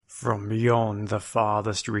From beyond the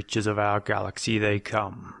farthest reaches of our galaxy they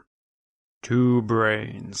come. Two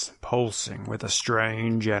brains pulsing with a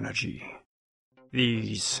strange energy.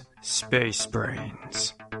 These space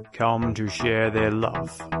brains come to share their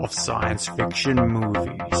love of science fiction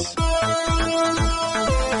movies.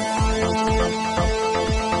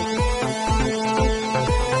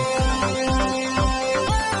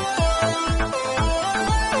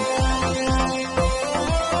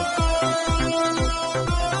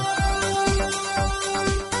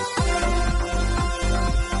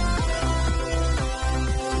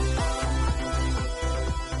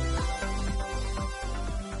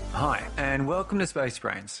 Hi, and welcome to Space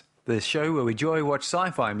Brains, the show where we watch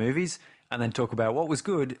sci-fi movies and then talk about what was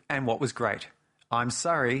good and what was great. I'm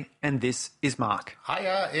Surrey, and this is Mark.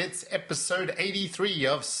 Hiya, it's episode 83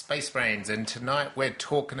 of Space Brains, and tonight we're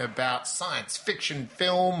talking about science fiction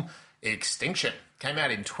film Extinction. Came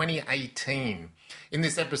out in 2018. In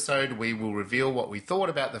this episode, we will reveal what we thought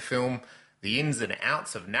about the film, the ins and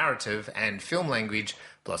outs of narrative and film language,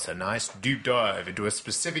 plus a nice deep dive into a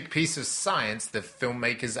specific piece of science the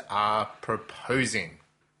filmmakers are proposing.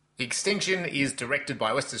 Extinction is directed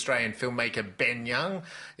by West Australian filmmaker Ben Young.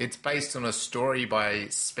 It's based on a story by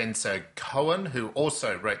Spencer Cohen, who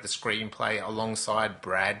also wrote the screenplay alongside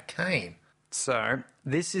Brad Kane. So,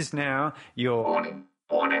 this is now your... Warning.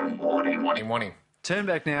 Turn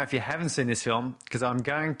back now if you haven't seen this film, because I'm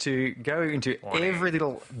going to go into every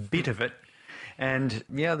little bit of it, and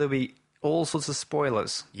there'll be all sorts of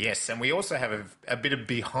spoilers. Yes, and we also have a bit of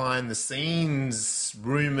behind-the-scenes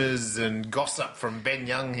rumours and gossip from Ben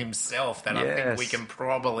Young himself that I think we can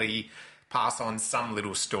probably pass on some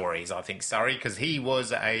little stories, I think, Surrey, because he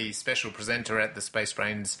was a special presenter at the Space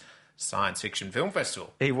Brains Science Fiction Film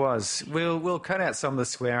Festival. He was. We'll cut out some of the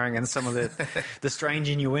swearing and some of the strange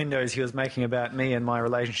innuendos he was making about me and my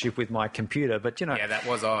relationship with my computer, but Yeah, that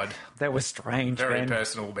was odd. That was strange, Very Ben.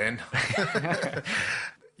 personal, Ben.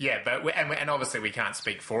 Yeah, but and obviously we can't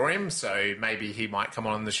speak for him, so maybe he might come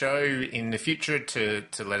on the show in the future to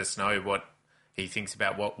let us know what he thinks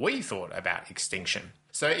about what we thought about Extinction.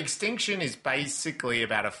 So Extinction is basically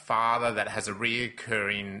about a father that has a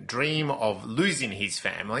reoccurring dream of losing his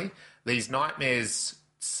family. These nightmares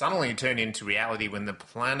suddenly turn into reality when the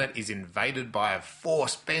planet is invaded by a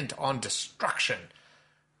force bent on destruction.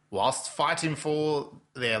 Whilst fighting for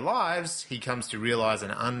their lives, he comes to realise an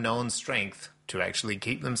unknown strength to actually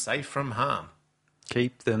keep them safe from harm.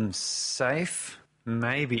 Keep them safe?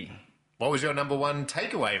 Maybe. What was your number one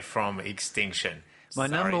takeaway from Extinction? My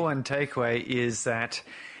number one takeaway is that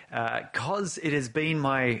because it has been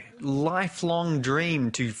my lifelong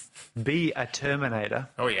dream to be a Terminator.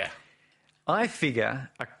 Oh, yeah. I figure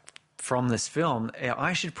from this film,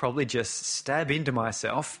 I should probably just stab into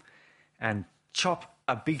myself and chop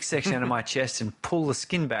a big section out of my chest and pull the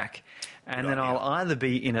skin back. And then I'll either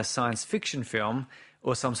be in a science fiction film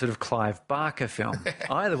or some sort of Clive Barker film.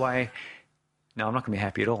 Either way, no, I'm not going to be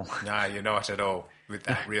happy at all. No, you're not at all with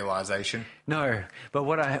that realisation. No, but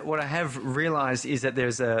what I have realised is that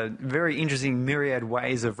there's a very interesting myriad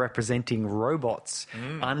ways of representing robots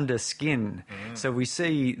under skin. So we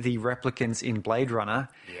see the replicants in Blade Runner,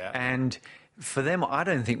 and for them, I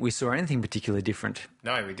don't think we saw anything particularly different.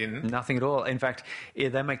 No, we didn't. Nothing at all. In fact,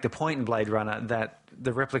 they make the point in Blade Runner that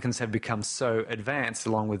the replicants have become so advanced,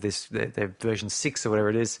 along with this their version 6 or whatever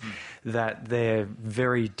it is, that they're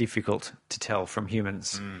very difficult to tell from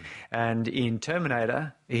humans. And in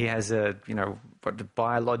Terminator, he has a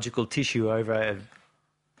biological tissue over a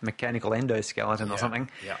mechanical endoskeleton or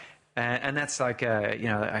something. Yeah. And that's like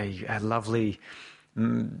a lovely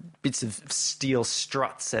bits of steel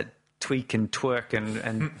struts that tweak and twerk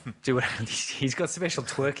and do it. He's got special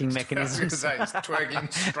twerking mechanisms. I was going to say,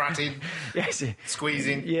 twerking, strutting,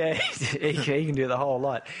 squeezing. Yeah, he can do the whole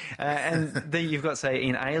lot. And then you've got, say,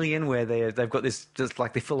 in Alien, where they've got this, just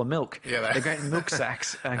like they're full of milk. Yeah, they're great milk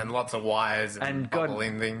sacks. And lots of wires and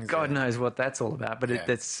bubbling things. God knows what that's all about, but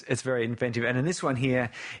it's very inventive. And in this one here,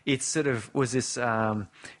 it sort of was this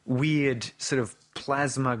weird sort of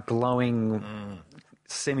plasma glowing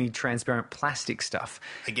semi-transparent plastic stuff.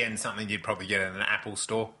 Again, something you'd probably get in an Apple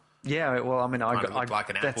store. Yeah, well, I mean, I looked like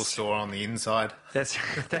an Apple store on the inside.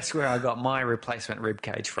 That's where I got my replacement rib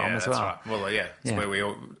cage from as well. Right. Well, it's where we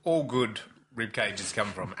all good rib cages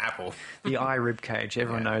come from. Apple. The eye rib cage.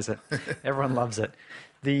 Everyone knows it. Everyone loves it.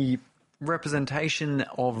 The representation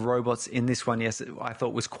of robots in this one, yes, I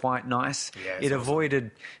thought was quite nice. Yeah, it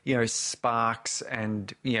avoided, sparks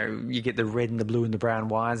and, you get the red and the blue and the brown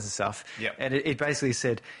wires and stuff. Yep. And it basically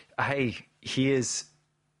said, hey, here's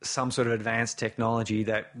some sort of advanced technology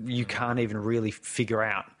that you can't even really figure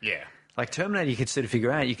out. Yeah. Like Terminator, you could sort of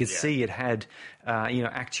figure out. You could see it had,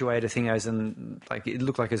 actuator thingos, and like it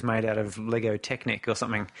looked like it was made out of Lego Technic or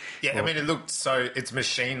something. Yeah, I mean, it looked so. It's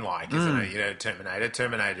machine-like, isn't it? You know, Terminator.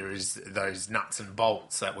 Terminator is those nuts and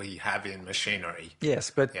bolts that we have in machinery.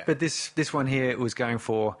 Yes, but this one here was going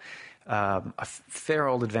for a fair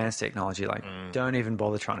old advanced technology. Like, don't even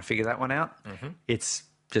bother trying to figure that one out. It's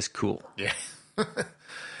just cool. Yeah.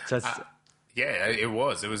 So it's, Yeah, it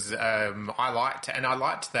was. It was. I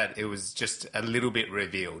liked that it was just a little bit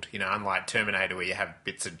revealed. You know, unlike Terminator, where you have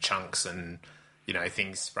bits of chunks and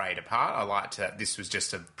things sprayed apart. I liked that this was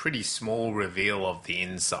just a pretty small reveal of the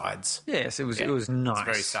insides. yes, it was. It was nice. It's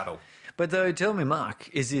very subtle. But though, tell me, Mark,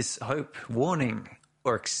 is this hope, warning,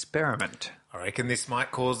 or experiment? I reckon this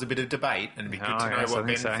might cause a bit of debate, and it'd be good to know yes, what I Ben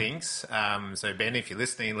think so. thinks. So, Ben, if you're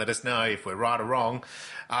listening, let us know if we're right or wrong.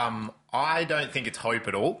 I don't think it's hope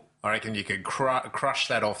at all. I reckon you could crush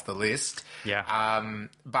that off the list. Yeah.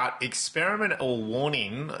 But experiment or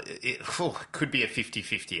warning, it could be a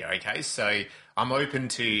 50-50, okay? So I'm open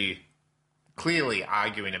to clearly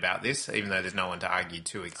arguing about this, even though there's no one to argue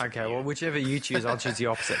to. Okay, well, whichever you choose, I'll choose the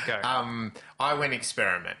opposite. Go. I went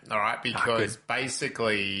experiment, all right, because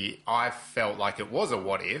basically I felt like it was a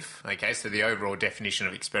what if, okay, so the overall definition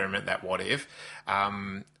of experiment, that what if,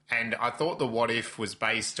 and I thought the what if was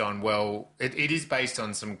based on, it is based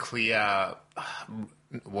on some clear,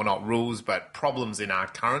 well, not rules, but problems in our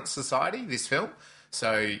current society, this film.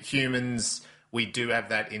 So humans, we do have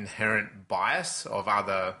that inherent bias of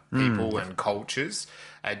other people and cultures.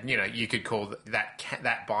 And, you could call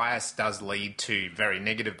that bias does lead to very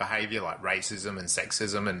negative behaviour like racism and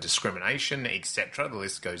sexism and discrimination, etc. The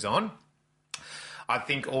list goes on. I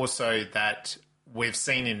think also that we've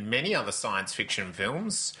seen in many other science fiction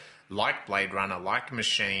films, like Blade Runner, like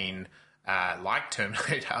Machine, like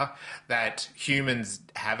Terminator, that humans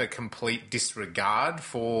have a complete disregard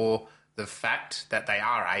for the fact that they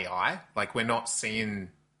are AI. Like, we're not seeing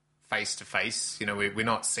face to face, we're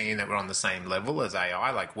not seeing that we're on the same level as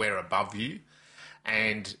AI, like we're above you.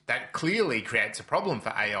 And that clearly creates a problem for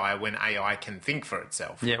AI when AI can think for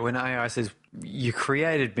itself. Yeah, when AI says, you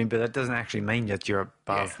created me, but that doesn't actually mean that you're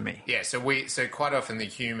above me. Yeah, so quite often the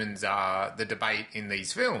humans are the debate in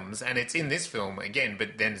these films, and it's in this film again,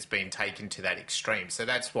 but then it's been taken to that extreme. So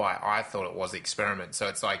that's why I thought it was experiment. So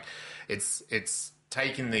it's like, it's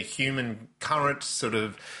taken the human current sort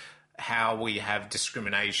of how we have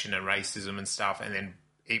discrimination and racism and stuff, and then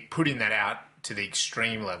putting that out to the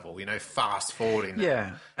extreme level, fast forwarding that.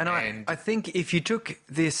 Yeah, and I think if you took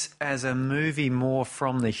this as a movie more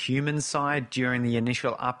from the human side during the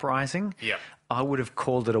initial uprising, I would have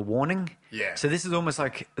called it a warning. Yeah. So this is almost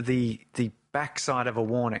like the backside of a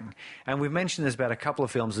warning. And we've mentioned this about a couple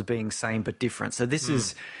of films as being same but different. So this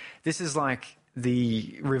is like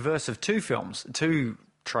the reverse of two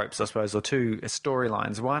tropes, I suppose, or two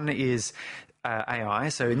storylines. One is AI.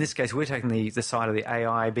 So in this case, we're taking the side of the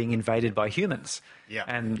AI being invaded by humans. Yeah.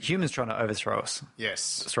 And humans trying to overthrow us.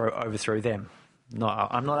 Yes. Overthrow them. No,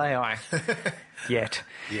 I'm not AI. Yet.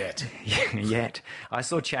 Yet. I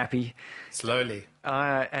saw Chappie. Slowly.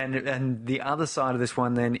 And the other side of this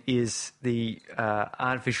one then is the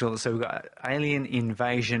artificial. So we've got alien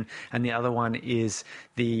invasion, and the other one is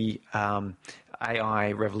the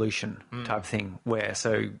AI revolution type thing, where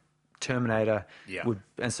Terminator would,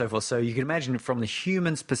 and so forth. So you can imagine from the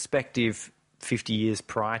human's perspective 50 years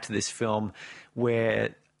prior to this film,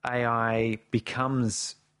 where AI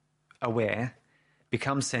becomes aware,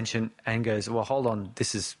 becomes sentient, and goes, well, hold on,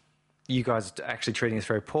 you guys are actually treating us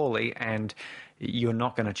very poorly, and you're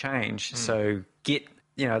not going to change. So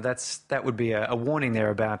that would be a warning there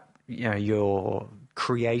about your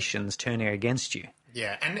creations turning against you.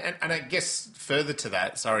 Yeah, and I guess further to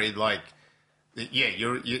that, so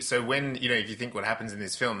when, if you think what happens in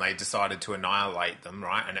this film, they decided to annihilate them,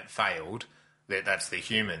 right? And it failed. That's the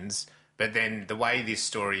humans. But then the way this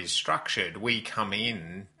story is structured, we come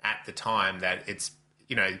in at the time that it's,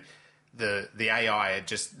 the AI are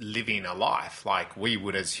just living a life like we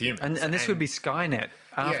would as humans. And this would be Skynet.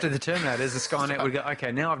 After the Terminators, the Skynet would go,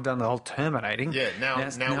 okay, now I've done the whole terminating. Yeah, now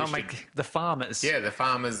I'll make the farmers. Yeah, the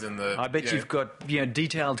farmers and the... I bet you've got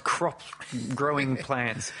detailed crop growing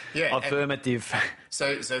plans. Affirmative.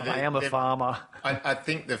 So I am a farmer. I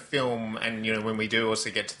think the film, and when we do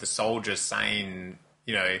also get to the soldiers saying,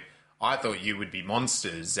 I thought you would be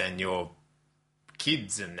monsters and you're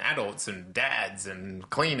kids and adults and dads and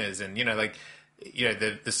cleaners and,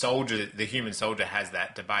 the soldier, the human soldier has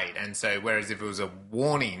that debate. And so whereas if it was a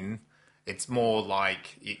warning, it's more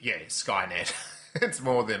like, Skynet. It's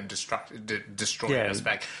more them destroying us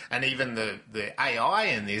back. And even the AI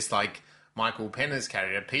in this, like Michael Penner's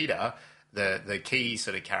character, Peter, the key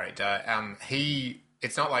sort of character,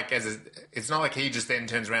 it's not like he just then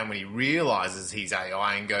turns around when he realizes he's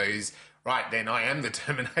AI and goes, right, then I am the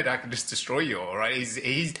Terminator. I can just destroy you all. Right?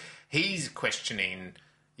 He's questioning.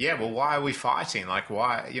 Yeah, well, why are we fighting? Like,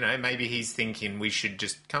 why? You know, maybe he's thinking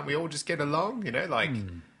can't we all just get along? You know, like,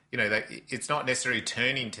 you know, like, it's not necessarily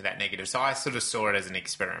turning to that negative. So I sort of saw it as an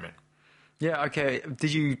experiment. Yeah, okay.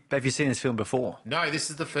 Have you seen this film before? No, this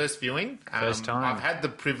is the first viewing. First time. I've had the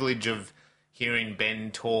privilege of hearing Ben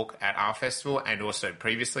talk at our festival and also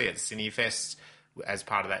previously at Cinefest as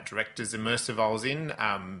part of that Directors Immersive I was in.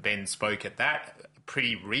 Ben spoke at that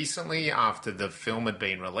pretty recently after the film had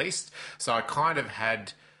been released. So I kind of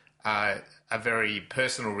had a very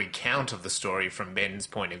personal recount of the story from Ben's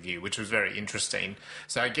point of view, which was very interesting.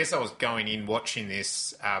 So I guess I was going in watching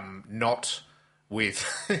this not with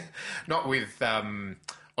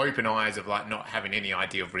open eyes of like not having any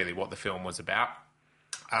idea of really what the film was about.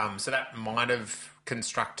 So that might have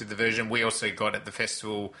constructed the version. We also got at the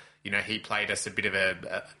festival, you know, he played us a bit of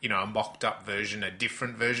a mocked up version, a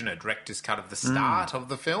different version, a director's cut of the start of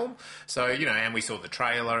the film. So, you know, and we saw the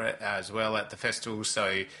trailer as well at the festival.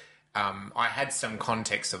 So I had some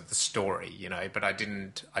context of the story, you know, but I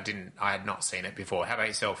had not seen it before. How about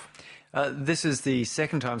yourself? This is the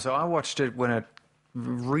second time. So I watched it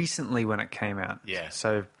recently when it came out. Yeah.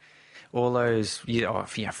 So all those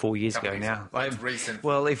 4 years ago now. That's recent.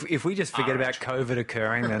 Well, if we just forget about COVID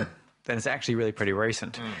occurring, then it's actually really pretty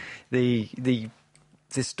recent. The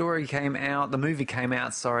story came out, the movie came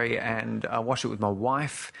out, and I watched it with my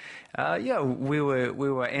wife. We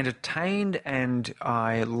were entertained, and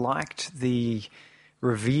I liked the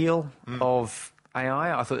reveal of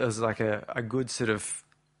AI. I thought it was like a good sort of,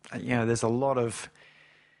 there's a lot of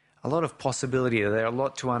possibility there, a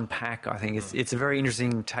lot to unpack. I think it's a very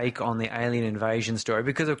interesting take on the alien invasion story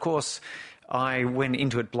because, of course, I went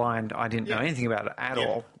into it blind. I didn't know anything about it at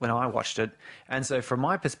all when I watched it. And so from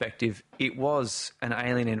my perspective, it was an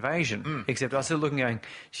alien invasion, except I was still looking going,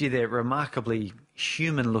 gee, they're remarkably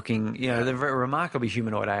human-looking, they're very remarkably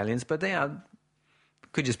humanoid aliens, but they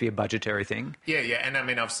could just be a budgetary thing. Yeah. And I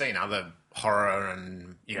mean, I've seen other horror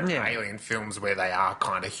and alien films where they are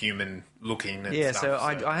kind of human looking and stuff. So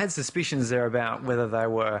I had suspicions there about whether they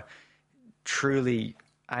were truly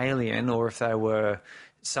alien or if they were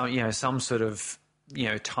some sort of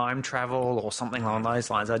time travel or something along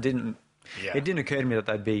those lines. It didn't occur to me that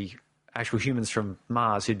they'd be actual humans from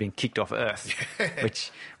Mars who'd been kicked off Earth,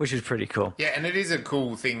 which is pretty cool. Yeah, and it is a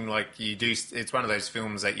cool thing. Like it's one of those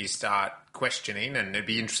films that you start questioning, and it'd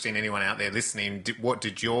be interesting. Anyone out there listening, what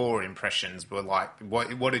did your impressions were like?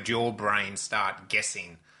 What did your brain start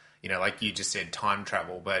guessing? Like you just said, time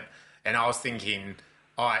travel. And I was thinking,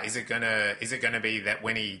 is it gonna be that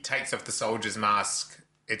when he takes off the soldier's mask,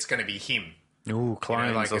 it's going to be him? Ooh,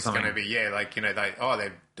 clones like or it's something. going to be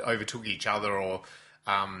they overtook each other or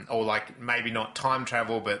like maybe not time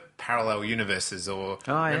travel but parallel universes or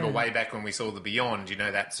remember way back when we saw the Beyond,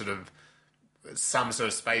 that sort of some sort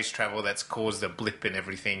of space travel that's caused a blip and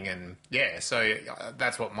everything, and so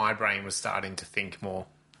that's what my brain was starting to think more.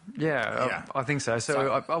 I think so.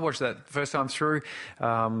 So I watched that first time through.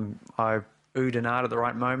 I oohed and ahed at the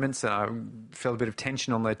right moments, and I felt a bit of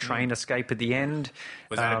tension on the train escape at the end.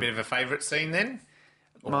 Was that a bit of a favourite scene then?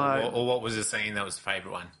 Or what was the scene that was the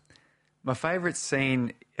favourite one? My favourite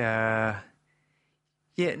scene, I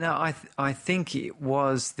think it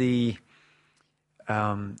was the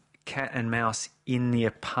cat and mouse in the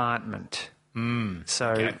apartment.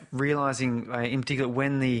 Realising, in particular,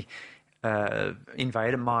 when the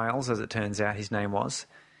invader, Miles, as it turns out his name was,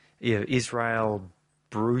 Israel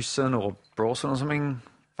Brewson or Brawson or something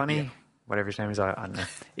funny, whatever his name is, I don't know.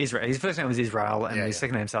 Israel. His first name was Israel, and his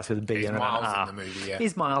second name starts with a B. He's and Miles an R. in the movie.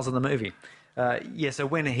 He's Miles in the movie. So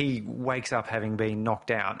when he wakes up having been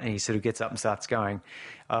knocked out and he sort of gets up and starts going,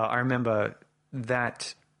 I remember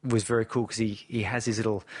that was very cool because he has his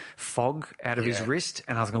little fog out of his wrist,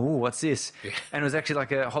 and I was going, "Oh, what's this?" And it was actually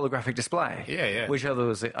like a holographic display. Which I thought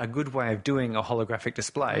was a good way of doing a holographic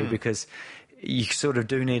display because you sort of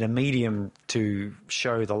do need a medium to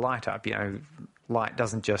show the light up. Light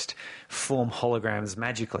doesn't just form holograms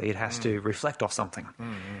magically; it has to reflect off something.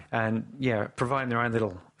 And providing their own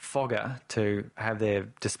little fogger to have their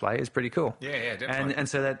display is pretty cool. Definitely. And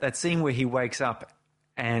so that scene where he wakes up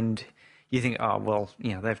and you think, oh, well,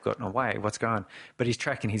 they've gotten away. What's going on? But he's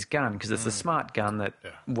tracking his gun because it's a smart gun that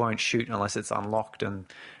won't shoot unless it's unlocked and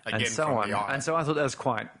so on. And so I thought that was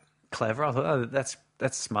quite clever. I thought, oh, that's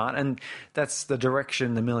smart. And that's the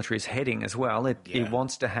direction the military is heading as well. It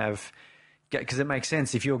wants to have because it makes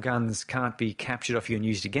sense if your guns can't be captured off you and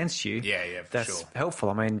used against you. Yeah, for that's sure. helpful.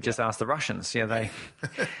 I mean, just ask the Russians.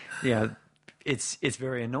 It's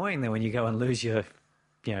very annoying then when you go and lose your,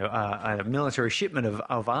 a military shipment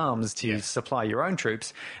of arms to supply your own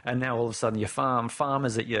troops, and now all of a sudden your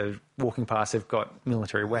farmers that you're walking past have got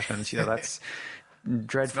military weapons. That's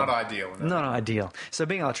dreadful. It's not ideal. No. Not ideal. So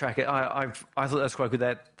being able to track it, I thought that was quite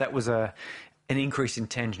good. That was an increase in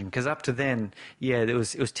tension, because up to then, it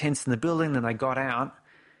was tense in the building. Then they got out,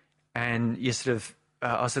 and you sort of,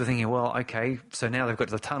 I was sort of thinking, well, okay, so now they've got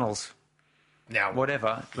to the tunnels. Now,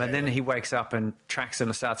 whatever. But then he wakes up and tracks them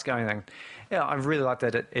and starts going. And, I really liked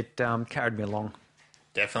that. It carried me along.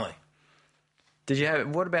 Definitely.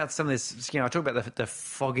 What about some of this? I talked about the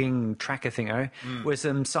fogging tracker thing. Was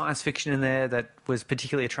some science fiction in there that was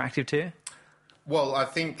particularly attractive to you? Well, I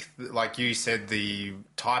think, like you said, the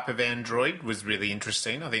type of android was really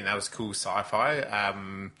interesting. I think that was cool sci-fi.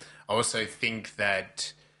 I also think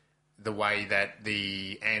that the way that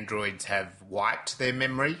the androids have wiped their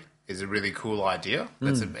memory is a really cool idea.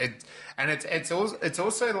 It's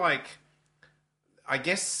also like, I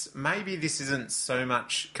guess maybe this isn't so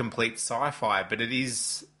much complete sci-fi, but it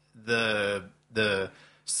is the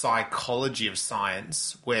psychology of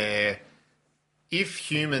science, where if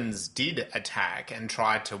humans did attack and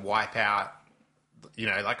try to wipe out,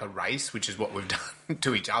 like a race, which is what we've done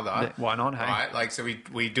to each other. Why not, hey? Right? Like, so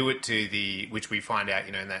we do it to which we find out,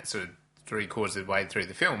 in that sort of 3/4 of the way through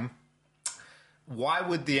the film. Why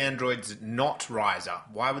would the androids not rise up?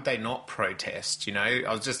 Why would they not protest? I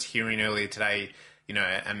was just hearing earlier today,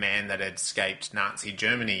 a man that had escaped Nazi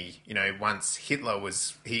Germany, once Hitler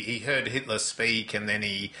was, he heard Hitler speak, and then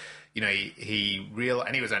and he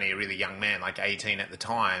was only a really young man, like 18 at the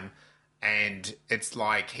time. And it's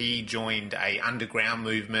like he joined a underground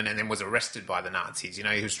movement and then was arrested by the Nazis.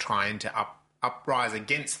 He was trying to uprise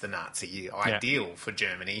against the Nazi ideal for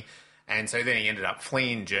Germany. And so then he ended up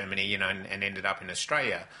fleeing Germany, and ended up in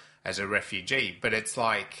Australia as a refugee. But it's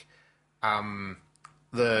like, why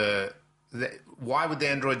would the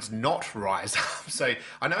androids not rise up? So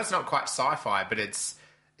I know it's not quite sci-fi, but it's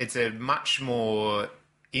a much more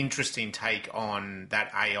interesting take on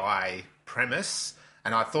that AI premise.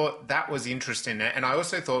 And I thought that was interesting. And I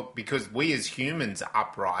also thought, because we as humans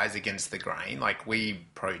uprise against the grain, like we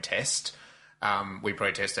protest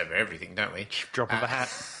over everything, don't we? Drop of a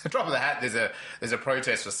hat. Drop of the hat. There's a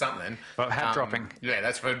protest for something. But hat dropping. Yeah,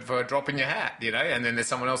 that's for dropping your hat, And then there's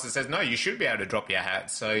someone else that says, no, you should be able to drop your hat.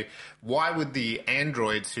 So why would the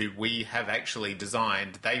androids who we have actually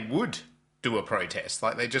designed, they would do a protest?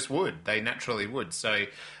 Like, they just would. They naturally would. So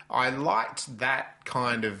I liked that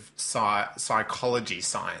kind of psychology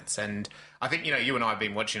science. And I think, you and I have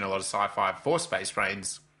been watching a lot of sci-fi for Space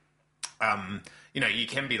Brains. You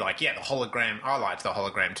can be like, the hologram. I liked the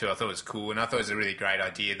hologram too. I thought it was cool. And I thought it was a really great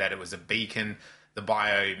idea that it was a beacon. The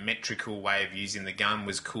biometrical way of using the gun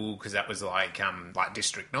was cool, because that was like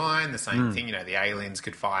District 9, the same thing. The aliens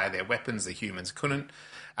could fire their weapons, the humans couldn't.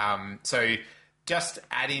 So just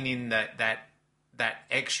adding in that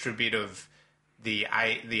extra bit of the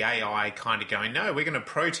AI kind of going, no, we're going to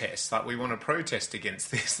protest. Like, we want to protest against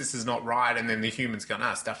this. This is not right. And then the humans going,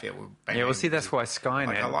 stuff it. Well, see, that's why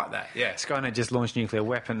Skynet. I like that. Yeah, Skynet just launched nuclear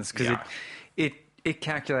weapons because it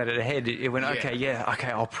calculated ahead. It went,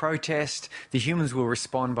 okay, I'll protest. The humans will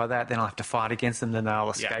respond by that. Then I'll have to fight against them. Then they'll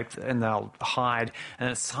escape and they'll hide. And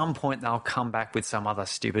at some point, they'll come back with some other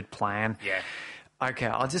stupid plan. Yeah. Okay,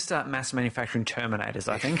 I'll just start mass manufacturing Terminators,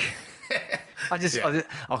 I think.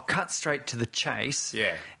 I'll cut straight to the chase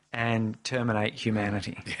and terminate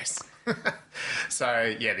humanity. Yes.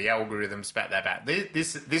 So, the algorithm spat that back.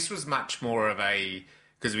 This was much more of a,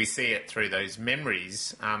 because we see it through those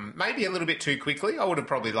memories, maybe a little bit too quickly. I would have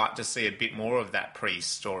probably liked to see a bit more of that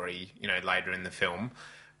pre-story, later in the film,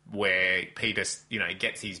 where Peter,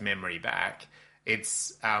 gets his memory back.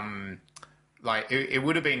 It's... it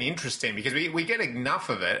would have been interesting, because we get enough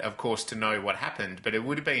of it, of course, to know what happened, but it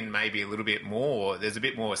would have been maybe a little bit more. There's a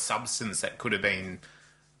bit more substance that could have been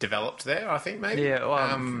developed there, I think, maybe. Yeah,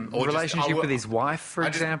 or relationship with his wife, for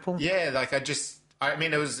example. It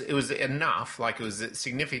was enough, it was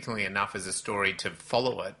significantly enough as a story to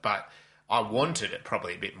follow it, but I wanted it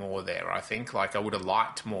probably a bit more there, I think. I would have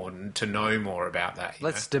liked more to know more about that.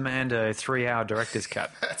 Let's demand a 3-hour director's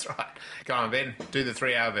cut. That's right. Go on, Ben. Do the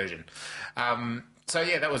 3-hour version.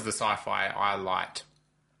 That was the sci-fi I liked.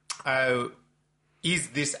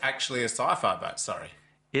 Is this actually a sci-fi but sorry?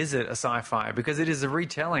 Is it a sci-fi? Because it is a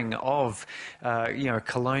retelling of,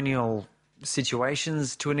 colonial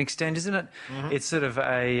situations to an extent, isn't it? Mm-hmm. It's sort of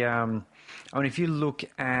if you look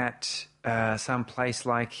at some place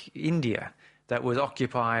like India, that was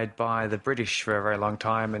occupied by the British for a very long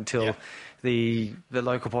time until the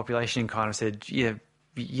local population kind of said, yeah,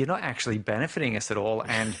 you're not actually benefiting us at all,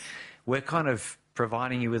 and we're kind of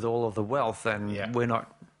providing you with all of the wealth, and we're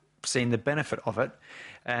not seeing the benefit of it.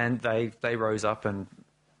 And they rose up, and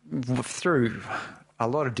through a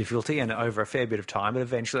lot of difficulty and over a fair bit of time, but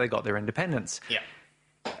eventually they got their independence. Yeah.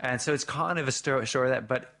 And so it's kind of a story of that,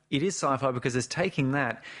 but it is sci-fi because it's taking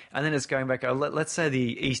that and then it's going back. Let's say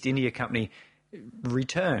the East India Company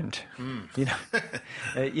returned,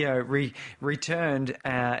 returned,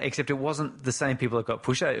 except it wasn't the same people that got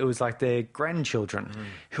pushed out. It was like their grandchildren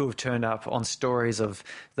who have turned up on stories of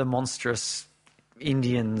the monstrous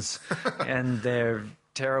Indians and their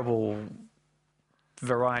terrible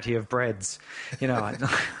variety of breads,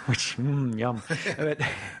 which yum. But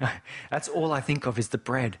that's all I think of is the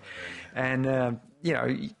bread, and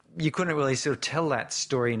you couldn't really sort of tell that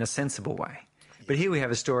story in a sensible way. But here we have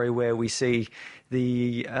a story where we see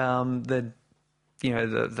the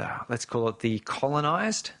let's call it the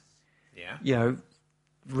colonized,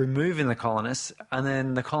 removing the colonists and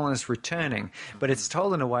then the colonists returning, but it's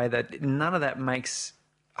told in a way that none of that makes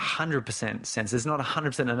 100% sense. There's not a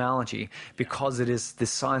 100% analogy because it is this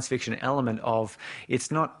science fiction element of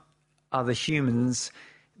it's not other humans.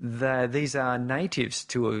 These are natives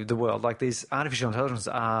to the world. Like these artificial intelligences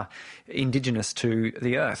are indigenous to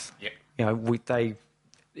the Earth. Yep. They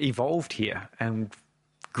evolved here and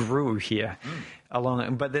grew here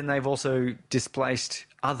along, but then they've also displaced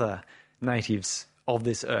other natives of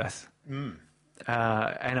this Earth. And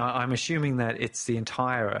I'm assuming that it's the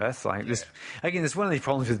entire Earth. Like this, again, there's one of these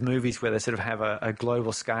problems with movies where they sort of have a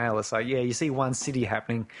global scale. It's like, you see one city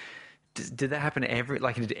happening. Did that happen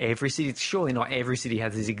did every city? Surely not every city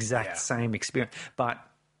has this exact same experience. But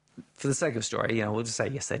for the sake of story, we'll just say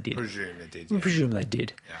yes, they did. Presume they did. Presume they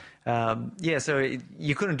did. So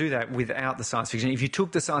you couldn't do that without the science fiction. If you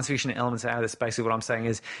took the science fiction elements out of this, basically what I'm saying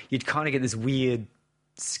is you'd kind of get this weird,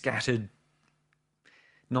 scattered,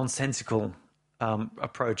 nonsensical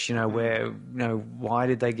approach, where, why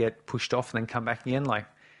did they get pushed off and then come back again? Like,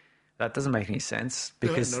 that doesn't make any sense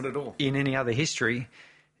because not at all. In any other history,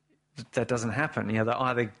 that doesn't happen. They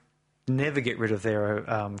either never get rid of their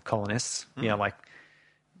colonists, like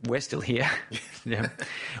we're still here,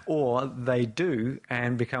 or they do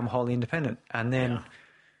and become wholly independent. And then,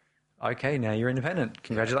 okay, now you're independent.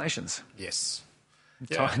 Congratulations. Yes.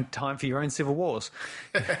 Time for your own civil wars.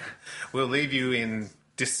 We'll leave you in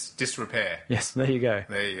disrepair. Yes, there you go.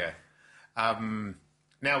 There you go.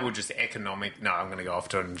 Now we'll just economic. No, I'm going to go off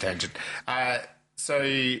to a tangent.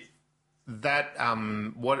 So that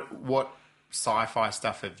what sci-fi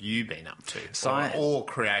stuff have you been up to? Or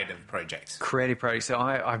creative projects? Creative projects. So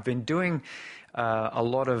I've been doing a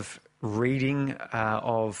lot of reading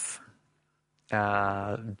of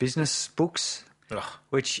business books,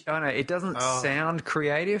 which I know it doesn't sound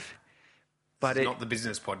creative. But it's not the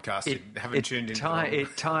business podcast. You haven't tuned in.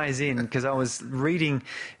 It ties in because I was reading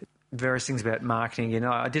various things about marketing.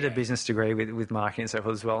 I did a business degree with marketing and so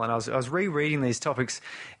forth as well. And I was rereading these topics,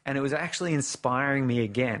 and it was actually inspiring me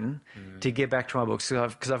again to get back to my books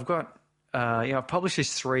because I've got I've published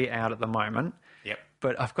these 3 out at the moment. Yep.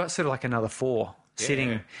 But I've got sort of like another 4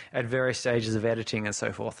 sitting at various stages of editing and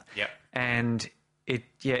so forth. Yep. And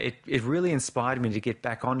it really inspired me to get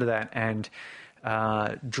back onto that and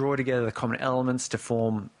draw together the common elements to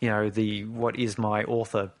form, what is my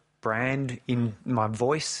author brand in my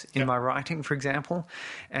voice, in my writing, for example,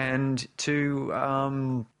 and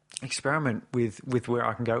to experiment with where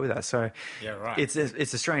I can go with that. So it's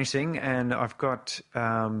a strange thing, and I've got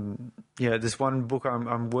this one book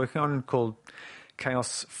I'm working on called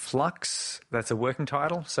Chaos Flux. That's a working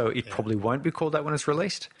title, so it probably won't be called that when it's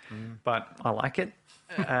released, but I like it.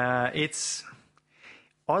 It's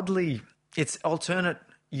oddly... It's alternate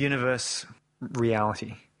universe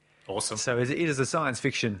reality. Awesome. So it is a science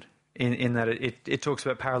fiction in that it talks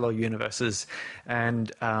about parallel universes and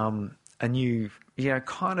a new,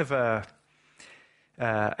 kind of an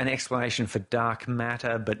explanation for dark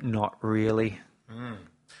matter, but not really.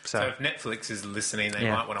 So if Netflix is listening, they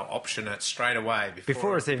might want to option it straight away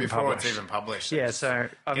before it's even published. Yeah, so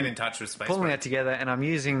get in touch with Space pulling that together, and I'm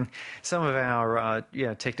using some of our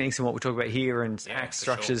techniques and what we talk about here and act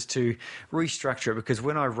structures to restructure it. Because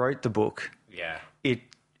when I wrote the book, it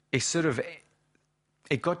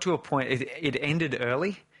got to a point. It ended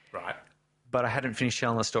early, right? But I hadn't finished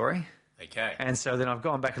telling the story. Okay. And so then I've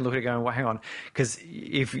gone back and looked at it going, well, hang on, because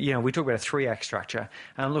if we talk about a 3-act structure,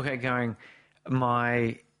 and I'm looking at it going,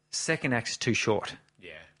 my second act is too short.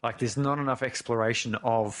 Yeah. Like there's not enough exploration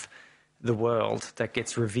of the world that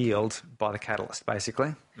gets revealed by the catalyst,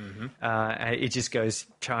 basically. It just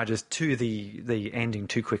charges to the ending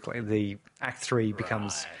too quickly. The Act 3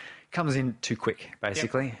 comes in too quick,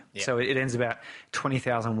 basically. Yep. So it ends about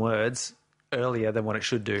 20,000 words earlier than what it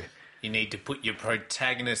should do. You need to put your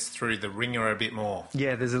protagonist through the ringer a bit more.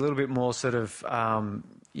 Yeah, there's a little bit more sort of...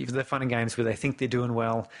 they're fun and games where they think they're doing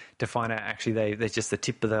well to find out actually they're just the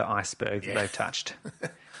tip of the iceberg that they've touched.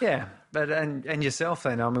 Yeah, but and yourself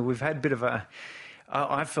then, I mean, we've had a bit of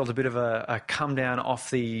I've felt a bit of a come down off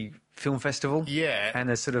the film festival. Yeah. And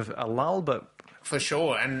there's sort of a lull, but... For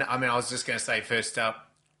sure. And I mean, I was just going to say first up,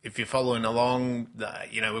 if you're following along,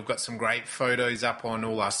 we've got some great photos up on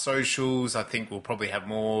all our socials. I think we'll probably have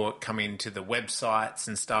more coming to the websites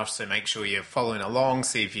and stuff. So make sure you're following along.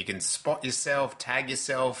 See if you can spot yourself, tag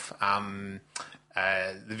yourself.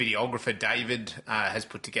 The videographer, David, has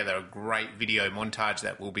put together a great video montage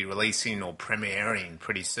that we'll be releasing or premiering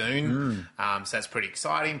pretty soon. So that's pretty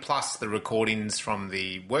exciting. Plus the recordings from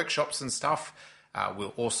the workshops and stuff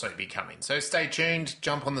will also be coming. So stay tuned,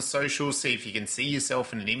 jump on the socials, see if you can see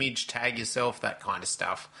yourself in an image, tag yourself, that kind of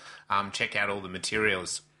stuff. Check out all the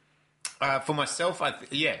materials. For myself,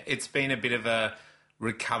 it's been a bit of a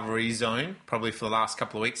recovery zone, probably for the last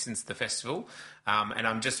couple of weeks since the festival. And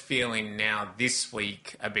I'm just feeling now this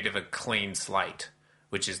week a bit of a clean slate,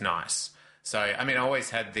 which is nice. So, I mean, I always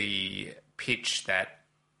had the pitch that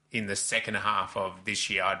in the second half of this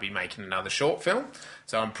year, I'd be making another short film.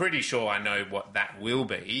 So I'm pretty sure I know what that will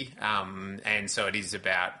be. And so it is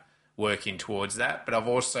about working towards that. But I've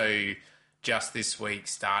also just this week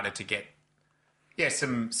started to get,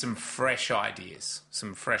 some fresh ideas,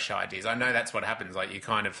 I know that's what happens. Like you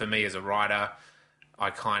kind of, for me as a writer,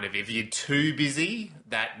 if you're too busy,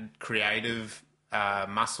 that creative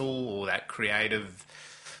muscle or that creative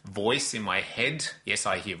voice in my head, yes,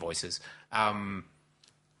 I hear voices,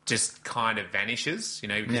 just kind of vanishes,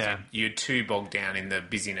 because you're too bogged down in the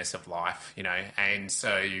busyness of life, and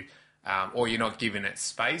so, or you're not giving it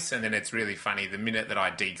space. And then it's really funny, the minute that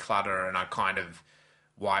I declutter and I kind of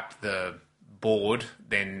wipe the board,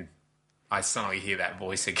 then I suddenly hear that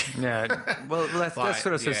voice again. Yeah, well, that's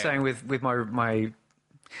sort of saying with my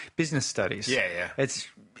business studies. Yeah.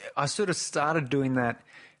 I sort of started doing that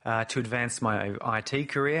to advance my IT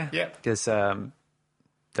career. Yeah. Because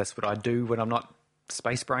that's what I do when I'm not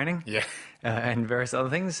space braining. Yeah. And various other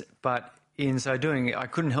things. But in so doing, I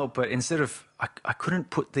couldn't help but instead of... I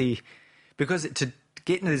couldn't put because to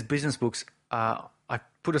get into these business books, I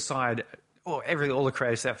put aside all the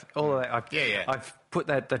creative stuff, all of that. I've put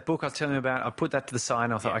that book I was telling you about, I put that to the side,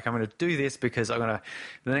 and I thought, okay, I'm going to do this because the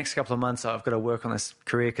next couple of months, I've got to work on this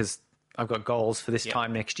career because I've got goals for this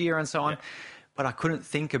time next year and so on. But I couldn't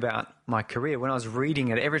think about my career. When I was reading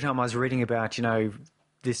it, every time I was reading about,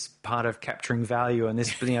 this part of capturing value and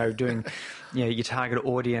this, doing, your target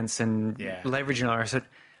audience and leveraging it,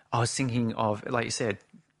 I was thinking of, like you said,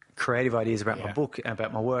 creative ideas about my book,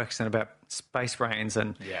 about my works and about space brains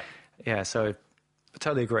and... so I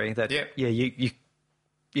totally agree that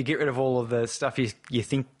you get rid of all of the stuff you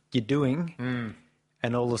think you're doing,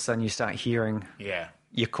 and all of a sudden you start hearing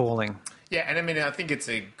your calling. Yeah, and I mean, I think it's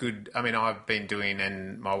I've been doing,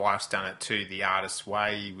 and my wife's done it too, The Artist's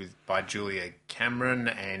Way by Julia Cameron,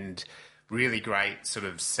 and really great sort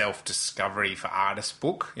of self-discovery for artists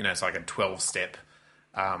book. It's like a 12-step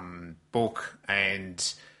book,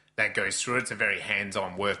 and that goes through. It's a very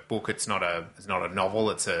hands-on workbook. It's not a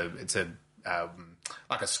novel. It's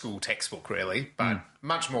like a school textbook, really, but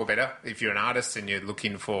much more better if you're an artist and you're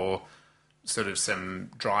looking for sort of some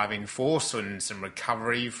driving force and some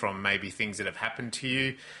recovery from maybe things that have happened to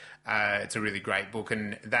you. It's a really great book,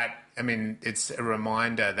 and it's a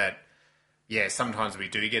reminder that sometimes we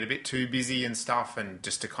do get a bit too busy and stuff, and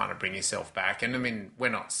just to kind of bring yourself back. And we're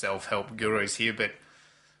not self-help gurus here, but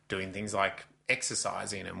doing things like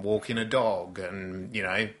exercising and walking a dog and,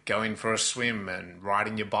 going for a swim and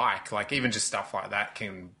riding your bike, like even just stuff like that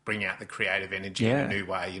can bring out the creative energy in a new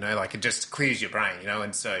way, like it just clears your brain,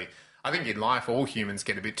 and so I think in life all humans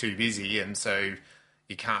get a bit too busy, and so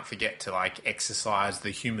you can't forget to like exercise the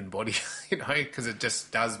human body, because it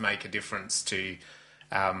just does make a difference to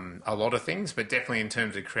a lot of things, but definitely in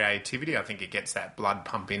terms of creativity, I think it gets that blood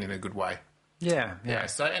pumping in a good way. Yeah.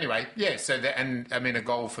 So anyway, a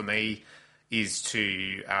goal for me is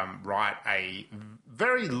to write a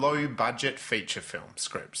very low-budget feature film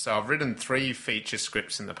script. So I've written 3 feature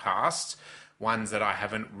scripts in the past, ones that I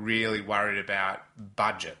haven't really worried about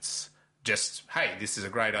budgets. Just, hey, this is a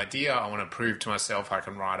great idea. I want to prove to myself I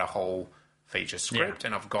can write a whole feature script.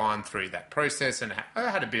 And I've gone through that process and I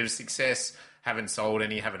had a bit of success. Haven't sold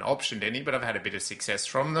any, haven't optioned any, but I've had a bit of success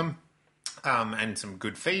from them. and some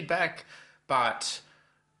good feedback, but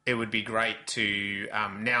it would be great to,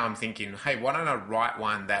 now I'm thinking, hey, why don't I write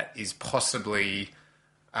one that is possibly,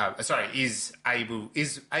 is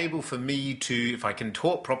able for me to, if I can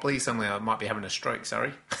talk properly, suddenly I might be having a stroke,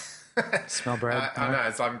 sorry. Smell bread. I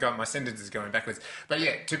know, so my sentences going backwards. But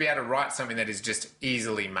yeah, to be able to write something that is just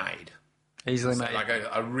easily made. Easily So made. like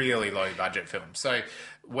a really low budget film. So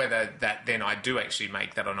whether that then I do actually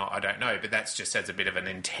make that or not, I don't know. But that's just as a bit of an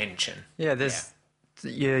intention. Yeah,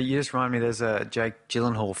 you just remind me, there's a Jake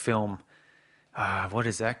Gyllenhaal film. What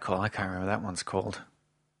is that called? I can't remember what that one's called.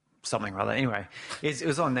 Something or other. Anyway, it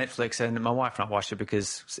was on Netflix, and my wife and I watched it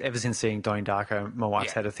because ever since seeing Donnie Darko, my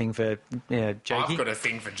wife's had a thing for Jakey. I've got a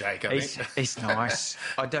thing for Jake, I think. He's nice.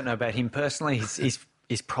 I don't know about him personally.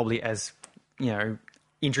 He's probably as,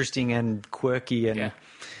 interesting and quirky and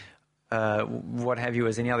what have you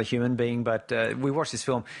as any other human being. But we watched this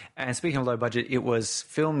film, and speaking of low budget, it was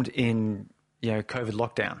filmed in COVID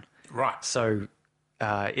lockdown. Right. So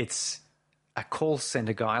it's a call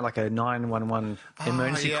center guy, like a 911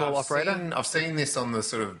 emergency call operator. I've seen this on the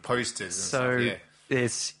sort of posters and So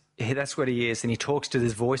stuff, that's what he is, and he talks to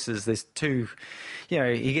these voices. There's two,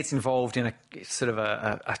 he gets involved in a sort of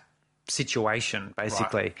a situation,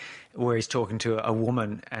 basically, where he's talking to a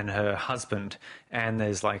woman and her husband, and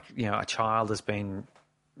there's a child has been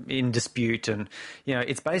in dispute, and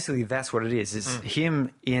it's basically, that's what it is. It's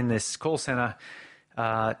him in this call center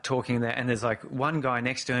talking there, and there's like one guy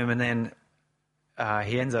next to him, and then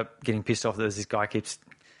he ends up getting pissed off that this guy keeps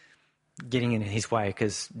getting in his way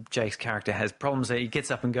because Jake's character has problems. He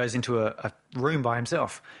gets up and goes into a room by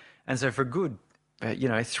himself, and so for a good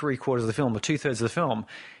 3/4 of the film or 2/3 of the film,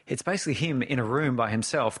 it's basically him in a room by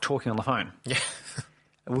himself talking on the phone. Yeah.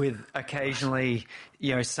 With occasionally,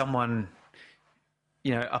 someone,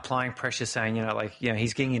 applying pressure, saying,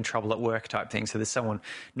 he's getting in trouble at work type thing. So there's someone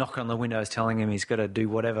knocking on the windows telling him he's got to do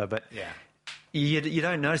whatever. But you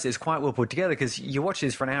don't notice it. It's quite well put together because you watch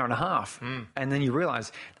this for an hour and a half and then you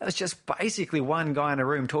realise that was just basically one guy in a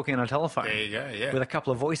room talking on a telephone. There you go, yeah. With a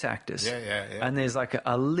couple of voice actors. Yeah. And there's like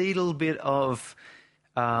a little bit of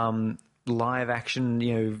live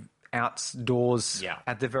action, outdoors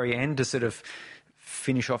at the very end to sort of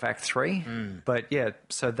finish off Act 3. But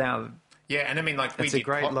so now... Yeah, and I mean, like, it's a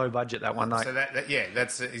great low budget, that one. So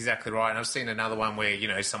that's exactly right. And I've seen another one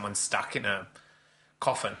where, someone's stuck in a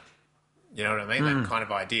coffin. You know what I mean? That kind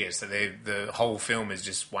of idea. So the whole film is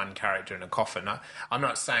just one character in a coffin. I'm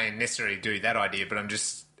not saying necessarily do that idea, but I'm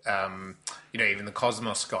just, even the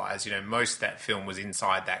Cosmos guys, most of that film was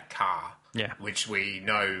inside that car. Yeah. Which we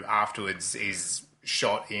know afterwards is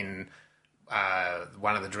shot in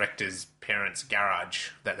one of the director's parents'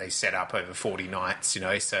 garage that they set up over 40 nights,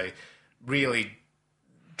 So really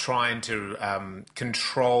trying to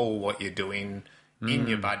control what you're doing in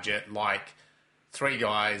your budget, like 3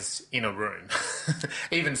 guys in a room.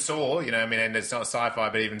 Even Saw, and it's not sci-fi,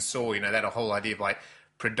 but even Saw, that whole idea of like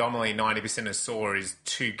predominantly 90% of Saw is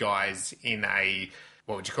 2 guys in a,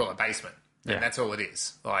 what would you call it, basement. Yeah. And that's all it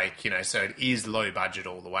is. So it is low budget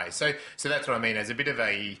all the way. So that's what I mean as a bit of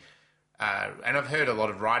a, and I've heard a lot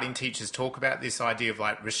of writing teachers talk about this idea of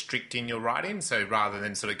like restricting your writing. So rather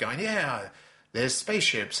than sort of going, there's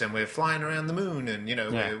spaceships and we're flying around the moon and,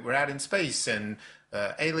 we're out in space and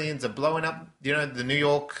aliens are blowing up, the New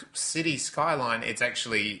York City skyline. It's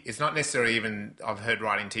not necessarily even, I've heard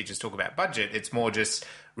writing teachers talk about budget. It's more just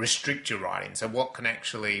restrict your writing. So what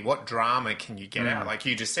drama can you get out? Like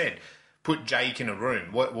you just said, put Jake in a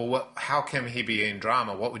room. How can he be in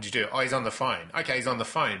drama? What would you do? Oh, he's on the phone. Okay, he's on the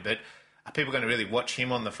phone, but are people going to really watch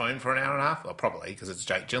him on the phone for an hour and a half? Well, probably, because it's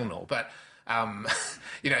Jake Gyllenhaal. But,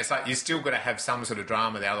 it's like you still got to have some sort of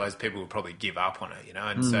drama, otherwise people will probably give up on it,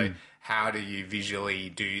 And so how do you visually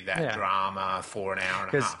do that drama for an hour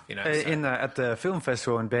and a half, At the film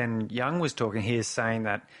festival, and Ben Young was talking, he is saying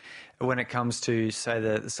that when it comes to, say,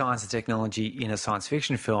 the science and technology in a science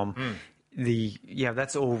fiction film,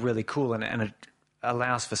 that's all really cool and it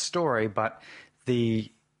allows for story, but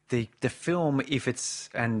the film, if it's,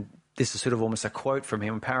 and this is sort of almost a quote from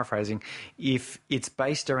him, I'm paraphrasing, if it's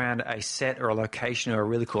based around a set or a location or a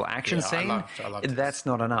really cool action scene, I loved that's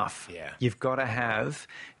not enough. Yeah. You've got to have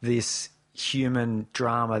this human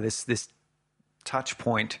drama, this touch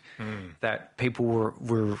point that people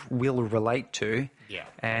will relate to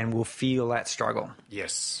and will feel that struggle.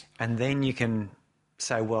 Yes. And then you can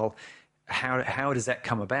say, well, how does that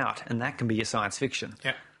come about? And that can be your science fiction.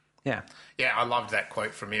 Yeah, I loved that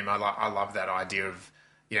quote from him. I love that idea of,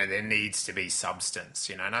 there needs to be substance,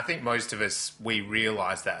 and I think most of us, we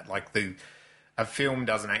realise that, like a film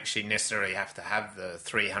doesn't actually necessarily have to have the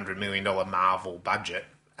 $300 million Marvel budget.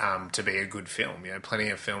 to be a good film. You know, plenty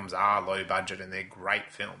of films are low budget and they're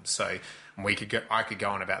great films. So I could go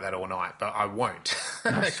on about that all night, but I won't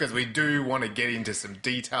because we do want to get into some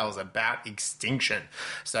details about Extinction.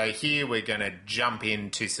 So here we're going to jump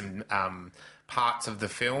into some parts of the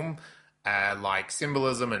film, like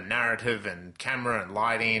symbolism and narrative and camera and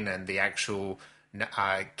lighting and the actual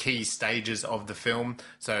key stages of the film.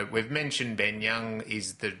 So we've mentioned Ben Young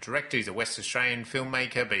is the director. He's a West Australian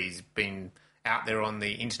filmmaker, but he's been out there on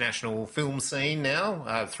the international film scene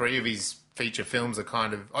now. 3 of his feature films are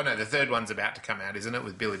kind of... Oh, no, the third one's about to come out, isn't it,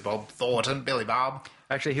 with Billy Bob Thornton, Billy Bob.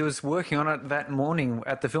 Actually, he was working on it that morning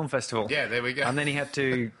at the film festival. Yeah, there we go. And then he had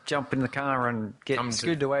to jump in the car and get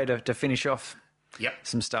scooted away to finish off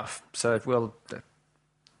some stuff. So we'll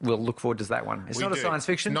look forward to that one. It's not a science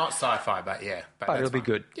fiction. Not sci-fi, but yeah. But it'll be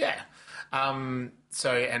good. Yeah.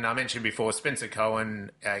 So, and I mentioned before, Spencer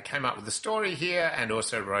Cohen came up with the story here and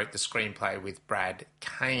also wrote the screenplay with Brad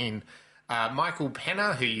Kane. Michael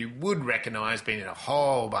Penner, who you would recognise, been in a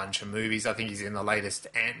whole bunch of movies. I think he's in the latest...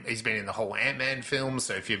 he's been in the whole Ant-Man film,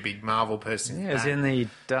 so if you're a big Marvel person... Yeah, he's in the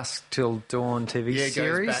Dusk Till Dawn TV series. Yeah,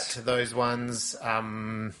 goes back to those ones.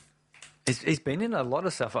 He's been in a lot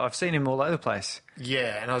of stuff. I've seen him all over the place.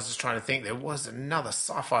 Yeah, and I was just trying to think. There was another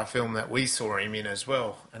sci-fi film that we saw him in as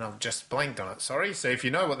well, and I've just blanked on it. Sorry. So if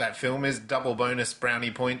you know what that film is, double bonus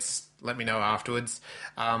brownie points. Let me know afterwards.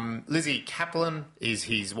 Lizzie Kaplan is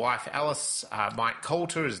his wife, Alice. Mike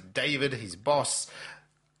Coulter is David, his boss.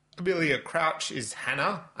 Amelia Crouch is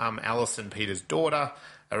Hannah, Alison Peters' daughter.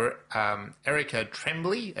 Erica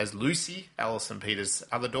Tremblay as Lucy, Alison Peters'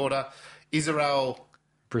 other daughter. Israel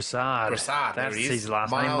Broussard. That's his last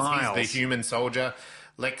name, Miles. He's the human soldier.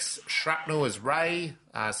 Lex Shrapnel as Ray,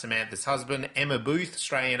 Samantha's husband. Emma Booth,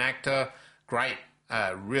 Australian actor. Great,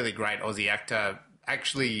 really great Aussie actor.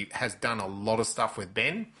 Actually has done a lot of stuff with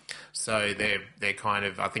Ben. So they're kind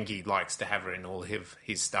of... I think he likes to have her in all of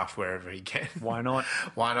his stuff wherever he can. Why not?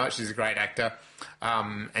 Why not? She's a great actor.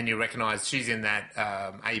 And you recognise she's in that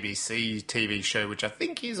ABC TV show, which I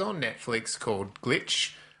think is on Netflix, called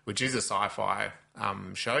Glitch, which is a sci-fi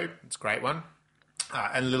show. It's a great one.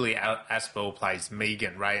 And Lily Aspel plays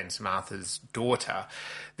Megan, Ray and Samantha's daughter.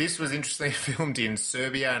 This was interestingly filmed in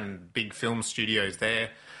Serbia and big film studios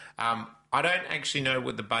there. I don't actually know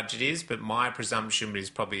what the budget is, but my presumption is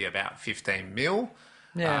probably about 15 mil.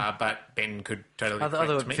 Yeah. But Ben could totally Other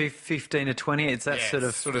correct me. 15 to 20, it's that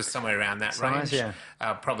sort of somewhere around that size, range.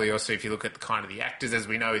 yeah. Probably also if you look at the kind of the actors, as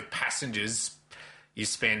we know with Passengers, you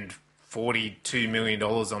spend $42 million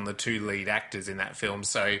on the 2 lead actors in that film.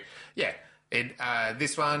 So, yeah,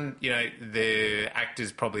 this one, you know, the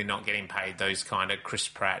actors probably not getting paid those kind of Chris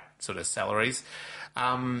Pratt sort of salaries.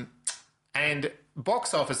 And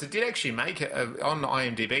box office, it did actually make it on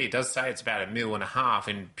IMDb. It does say it's about $1.5 million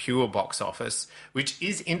in pure box office, which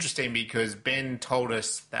is interesting because Ben told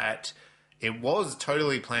us that it was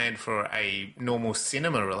totally planned for a normal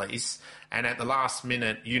cinema release, and at the last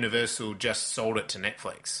minute, Universal just sold it to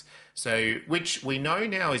Netflix. So, which we know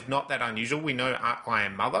now is not that unusual. We know I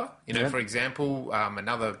Am Mother, you know, for example,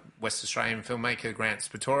 another West Australian filmmaker, Grant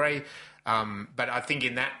Spatore. But I think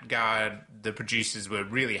in that regard, the producers were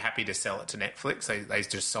really happy to sell it to Netflix. They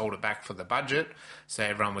just sold it back for the budget, so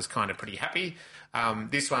everyone was kind of pretty happy.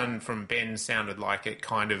 This one from Ben sounded like it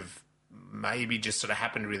kind of maybe just sort of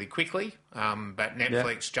happened really quickly, but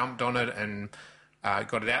Netflix jumped on it and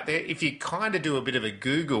got it out there. If you kind of do a bit of a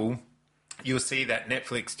Google, you'll see that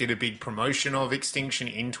Netflix did a big promotion of Extinction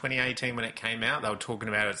in 2018 when it came out. They were talking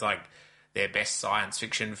about it as like their best science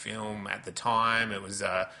fiction film at the time. It was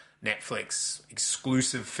a Netflix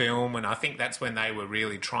exclusive film, and I think that's when they were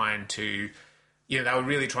really trying to, they were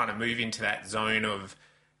really trying to move into that zone of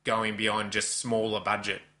going beyond just smaller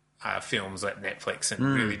budget films at Netflix and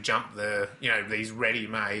really jump these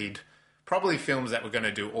ready-made, probably films that were going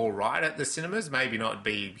to do all right at the cinemas, maybe not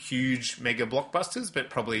be huge mega blockbusters,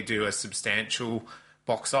 but probably do a substantial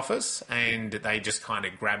box office, and they just kind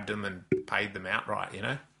of grabbed them and paid them outright,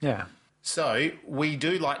 Yeah. So we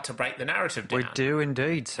do like to break the narrative down. We do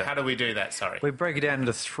indeed, sir. How do we do that, sorry? We break it down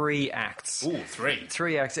into 3 acts. Ooh, 3.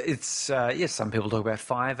 3 acts. It's, some people talk about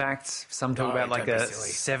 5 acts. Some talk about like a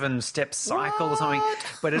 7-step cycle or something.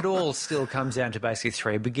 But it all still comes down to basically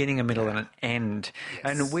 3, a beginning, a middle and an end. Yes.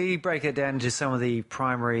 And we break it down into some of the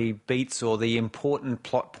primary beats or the important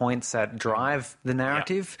plot points that drive the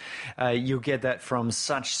narrative. Yep. You'll get that from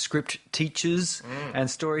such script teachers and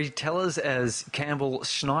storytellers as Campbell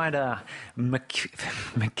Schneider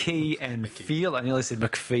McKee and Field. I nearly said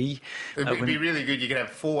McPhee. It would be really good. You could have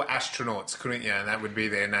 4 astronauts, couldn't you? And that would be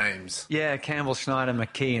their names. Yeah, Campbell, Schneider,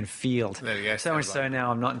 McKee, and Field. There you go. So much so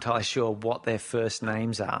now I'm not entirely sure what their first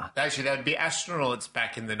names are. Actually, that would be astronauts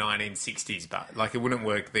back in the 1960s, but like it wouldn't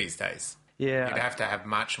work these days. Yeah. You'd have to have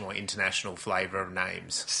much more international flavour of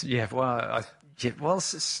names. Yeah, well,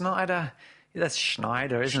 Schneider... That's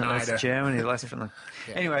Schneider, isn't it? That's Germany. That's from the...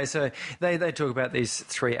 Yeah. Anyway, so they talk about these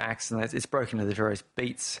 3 acts, and it's broken into the various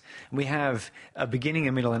beats. We have a beginning,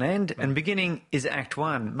 a middle, and end, and beginning is Act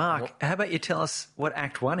 1. Mark, how about you tell us what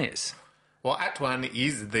Act 1 is? Well, Act 1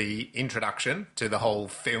 is the introduction to the whole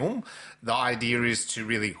film. The idea is to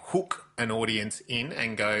really hook an audience in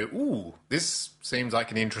and go, ooh, this seems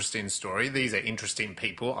like an interesting story. These are interesting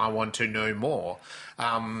people. I want to know more.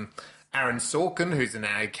 Aaron Sorkin, who's an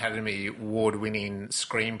Academy Award-winning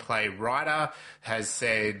screenplay writer, has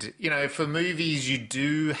said, for movies, you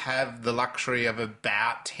do have the luxury of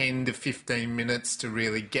about 10 to 15 minutes to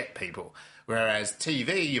really get people. Whereas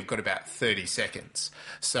TV, you've got about 30 seconds.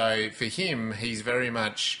 So for him, he's very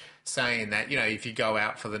much saying that, if you go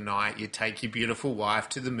out for the night, you take your beautiful wife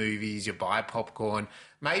to the movies, you buy popcorn.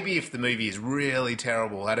 Maybe if the movie is really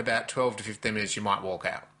terrible, at about 12 to 15 minutes, you might walk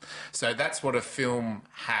out. So that's what a film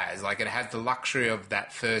has. Like, it has the luxury of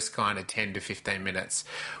that first kind of 10 to 15 minutes.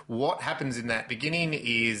 What happens in that beginning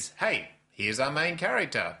is, hey, here's our main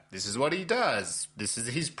character. This is what he does. This is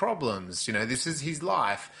his problems. This is his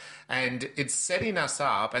life. And it's setting us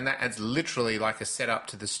up, and that's literally like a setup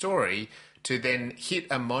to the story, to then hit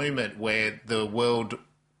a moment where the world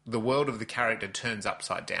of the character turns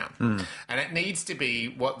upside down. And it needs to be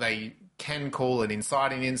what they can call an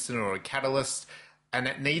inciting incident or a catalyst, and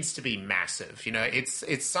it needs to be massive.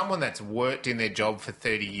 It's someone that's worked in their job for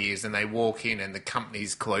 30 years and they walk in and the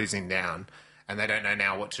company's closing down and they don't know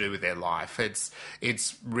now what to do with their life.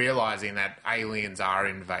 It's realising that aliens are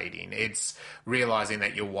invading. It's realising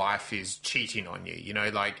that your wife is cheating on you.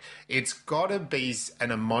 It's got to be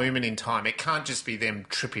in a moment in time. It can't just be them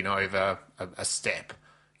tripping over a step,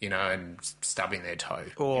 and stubbing their toe.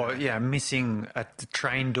 Or, missing the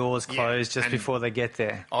train doors closed just before they get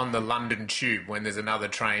there. On the London Tube when there's another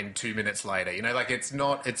train 2 minutes later.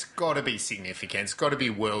 It's got to be significant. It's got to be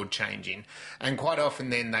world-changing. And quite often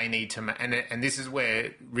then they need to... And this is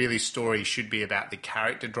where really story should be about the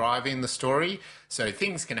character driving the story. So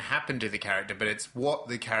things can happen to the character, but it's what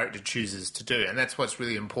the character chooses to do. And that's what's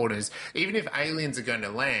really important is even if aliens are going to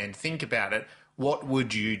land, think about it. What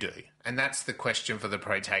would you do? And that's the question for the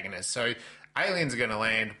protagonist. So aliens are going to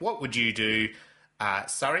land. What would you do?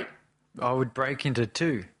 Surrey? I would break into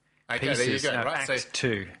 2 Okay, pieces. there you go. Right, Act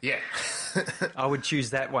 2. Yeah. I would choose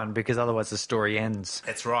that one because otherwise the story ends.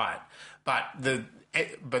 That's right. But the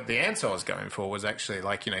answer I was going for was actually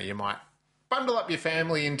you might bundle up your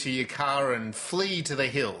family into your car and flee to the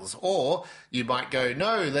hills. Or you might go,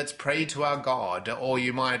 no, let's pray to our God. Or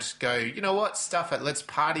you might go, you know what, stuff it, let's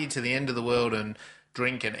party to the end of the world and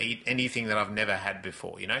drink and eat anything that I've never had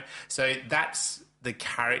before, So that's the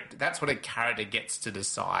character. That's what a character gets to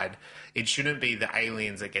decide. It shouldn't be the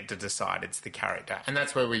aliens that get to decide. It's the character. And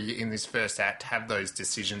that's where we, in this first act, have those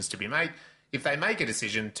decisions to be made. If they make a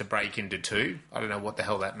decision to break into 2, I don't know what the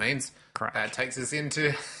hell that means. Correct. That takes us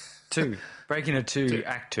into... 2. Break into 2,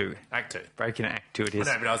 Act 2. Act 2. Break into Act 2 it is.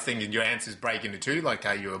 No, but I was thinking your answer is break into 2, like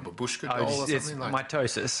are you a babushka doll or something? It's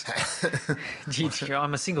mitosis.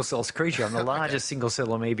 I'm a single-cell creature. I'm the largest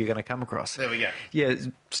single-cell amoeba you're going to come across. There we go. Yeah,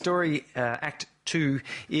 story Act 2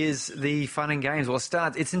 is the fun and games. Well,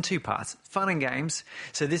 it's in 2 parts. Fun and games.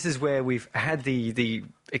 So this is where we've had the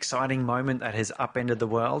exciting moment that has upended the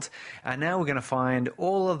world. And now we're going to find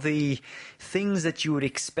all of the things that you would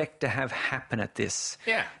expect to have happen at this.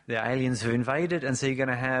 Yeah. The aliens have invaded, and so you're going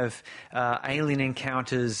to have alien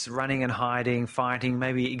encounters, running and hiding, fighting,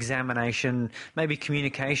 maybe examination, maybe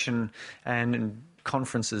communication and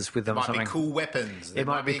conferences with them or something. Might be cool weapons. It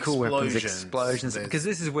might be cool weapons, explosions, because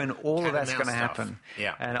this is when all of that's going to happen.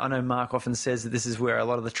 Yeah. And I know Mark often says that this is where a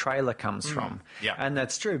lot of the trailer comes from. Yeah. And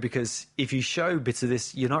that's true, because if you show bits of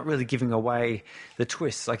this, you're not really giving away the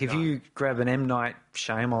twists. Like if you grab an M. Night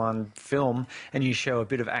Shyamalan film and you show a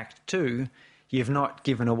bit of Act 2, you've not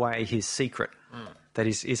given away his secret. That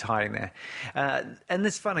is hiding there. And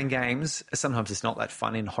there's fun and games. Sometimes it's not that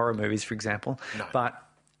fun in horror movies, for example. No. But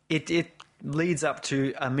it leads up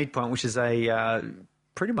to a midpoint, which is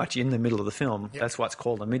pretty much in the middle of the film. Yep. That's why it's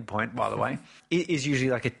called a midpoint, by the way. It is usually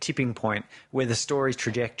like a tipping point where the story's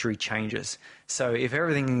trajectory changes. So if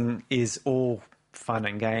everything is all fun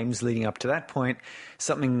and games leading up to that point,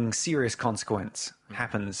 something serious consequence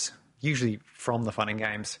happens, usually from the fun and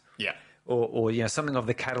games. Yeah. or something of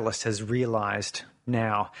the catalyst has realized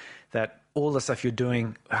now that all the stuff you're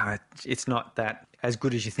doing, it's not that as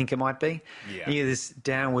good as you think it might be. Yeah. You get this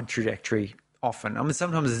downward trajectory often. I mean,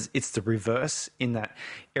 sometimes it's the reverse in that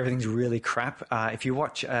everything's really crap. If you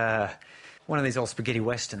watch one of these old spaghetti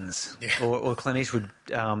westerns or Clint Eastwood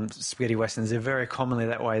spaghetti westerns, they're very commonly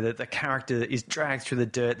that way, that the character is dragged through the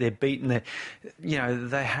dirt, they're beaten,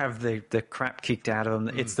 they have the crap kicked out of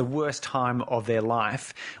them. It's the worst time of their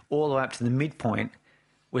life, all the way up to the midpoint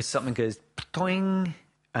where something goes toing,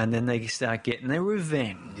 and then they start getting their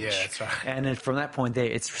revenge. Yeah, that's right. And then from that point there,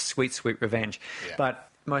 it's sweet, sweet revenge. Yeah. But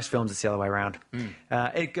most films, it's the other way around.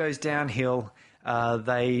 It goes downhill.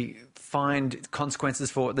 They find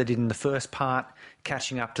consequences for what they did in the first part,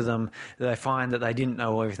 catching up to them. They find that they didn't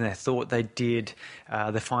know everything they thought they did.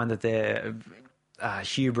 They find that their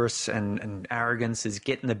hubris and arrogance is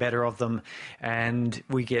getting the better of them. And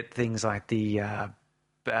we get things like the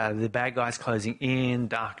bad guys closing in,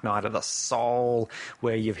 Dark Night of the Soul,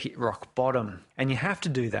 where you've hit rock bottom. And you have to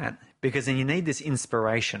do that because then you need this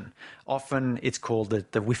inspiration. Often it's called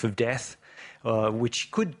the whiff of death,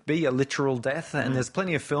 which could be a literal death. And there's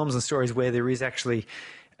plenty of films and stories where there is actually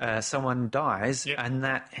someone dies, and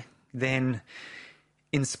that then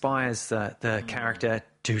inspires the character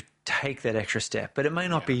to take that extra step. But it may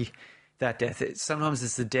not be that death. Sometimes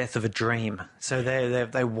it's the death of a dream. So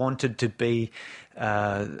they wanted to be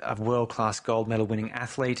a world-class gold medal winning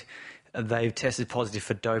athlete. They've tested positive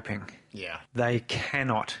for doping. Yeah. They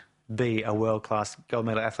cannot be a world-class gold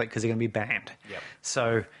medal athlete because they're going to be banned. Yep.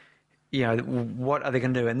 So, what are they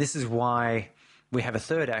going to do? And this is why we have a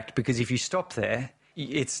third act, because if you stop there,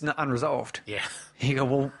 it's unresolved. Yeah. You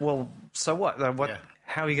go, well, so what?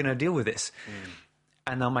 How are you going to deal with this?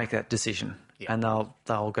 And they'll make that decision. Yeah. And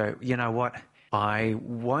they'll go, you know what? I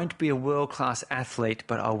won't be a world-class athlete,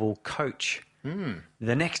 but I will coach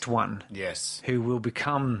the next one. Yes. Who will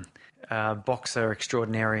become a boxer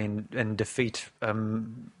extraordinary and defeat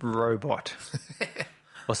robot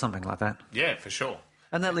or something like that. Yeah, for sure.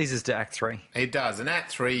 And that leads us to Act 3. It does. And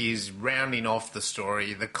Act 3 is rounding off the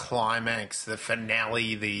story, the climax, the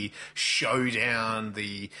finale, the showdown,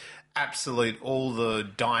 the absolute, all the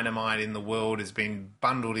dynamite in the world has been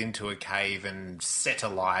bundled into a cave and set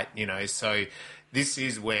alight, So this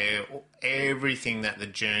is where everything that the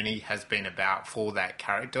journey has been about for that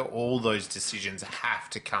character, all those decisions have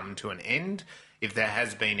to come to an end. If there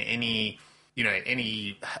has been any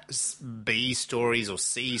B stories or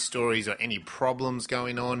C stories or any problems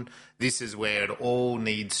going on, this is where it all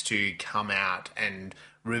needs to come out and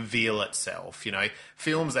reveal itself.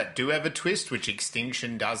 Films that do have a twist, which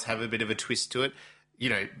Extinction does have a bit of a twist to it,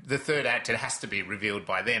 the third act, it has to be revealed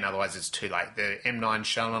by then, otherwise it's too late. The M. Night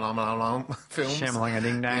Shyamalan films.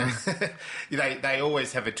 Shyamalan-a-ding-dang. They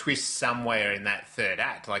always have a twist somewhere in that third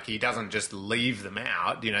act. Like, he doesn't just leave them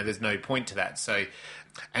out. There's no point to that. So,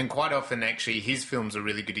 and quite often, actually, his films are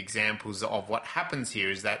really good examples of what happens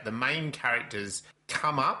here is that the main characters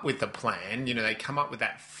come up with a plan, they come up with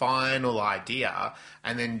that final idea,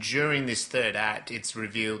 and then during this third act, it's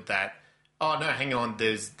revealed that, oh no, hang on,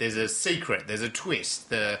 there's a secret, there's a twist.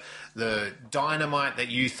 The dynamite that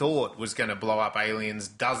you thought was going to blow up aliens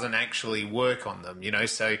doesn't actually work on them,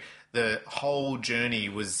 so the whole journey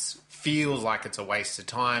feels like it's a waste of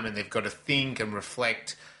time, and they've got to think and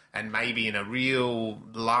reflect and maybe in a real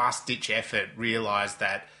last-ditch effort realise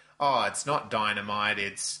that, oh, it's not dynamite,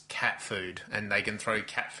 it's cat food, and they can throw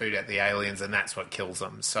cat food at the aliens and that's what kills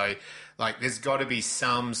them. So, there's got to be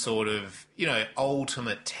some sort of,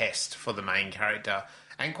 ultimate test for the main character.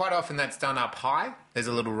 And quite often that's done up high. There's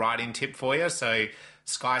a little writing tip for you. So,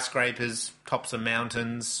 skyscrapers, tops of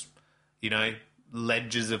mountains,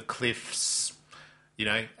 ledges of cliffs,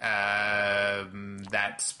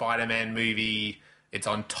 that Spider-Man movie, it's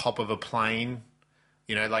on top of a plane.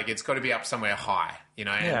 It's got to be up somewhere high,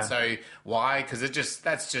 And so why? Because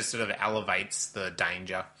that's just sort of elevates the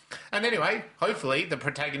danger. And anyway, hopefully the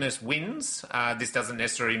protagonist wins. This doesn't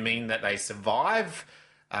necessarily mean that they survive,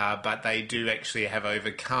 but they do actually have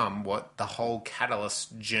overcome what the whole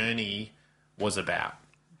Catalyst journey was about.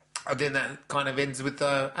 And then that kind of ends with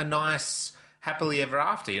a nice happily ever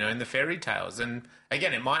after, in the fairy tales. And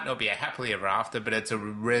again, it might not be a happily ever after, but it's a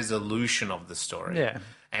resolution of the story. Yeah.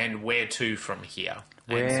 And where to from here.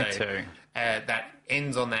 That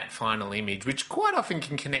ends on that final image, which quite often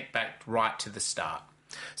can connect back right to the start.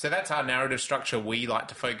 So that's our narrative structure we like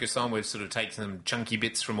to focus on. We've sort of taken some chunky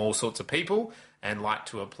bits from all sorts of people and like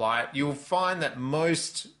to apply it. You'll find that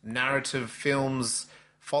most narrative films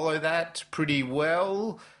follow that pretty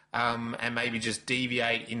well, and maybe just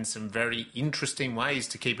deviate in some very interesting ways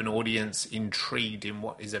to keep an audience intrigued in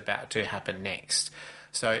what is about to happen next.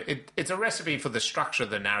 So it's a recipe for the structure of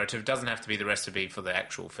the narrative. It doesn't have to be the recipe for the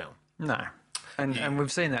actual film. No. And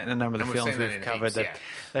we've seen that in a number of the films we've covered. Heaps,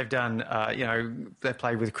 they've done, they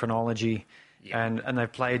played with chronology, and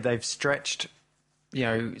they've stretched,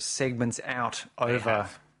 segments out over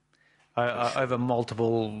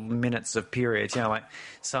multiple minutes of periods. Like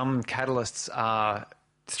some catalysts are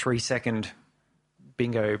 3-second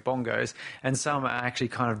bingo bongos, and some are actually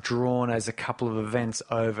kind of drawn as a couple of events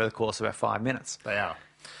over the course of about 5 minutes. They are.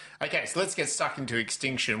 Okay, so let's get stuck into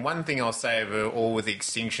Extinction. One thing I'll say overall with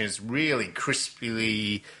Extinction is really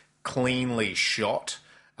crispily, cleanly shot.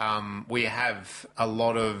 We have a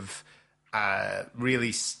lot of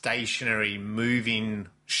really stationary, moving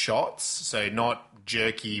shots, so not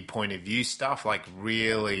jerky point of view stuff, like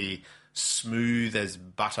really smooth as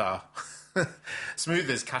butter. Smooth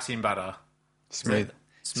as cutting butter. Smooth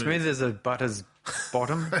as a butter's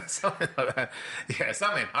bottom. Something like that. Yeah,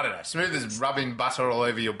 something. I don't know. Smooth as rubbing butter all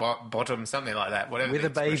over your bottom, something like that. Whatever. With a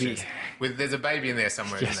baby. There's a baby in there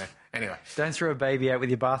somewhere. Yes. Isn't there? Anyway. Don't throw a baby out with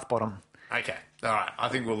your bath bottom. Okay. All right. I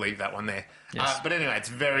think we'll leave that one there. Yes. But anyway, it's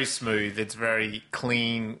very smooth. It's very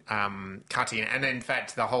clean cutting. And in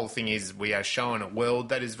fact, the whole thing is we are showing a world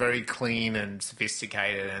that is very clean and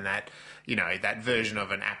sophisticated, and that, that version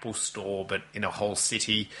of an Apple store, but in a whole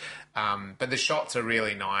city. But the shots are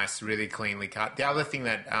really nice, really cleanly cut. The other thing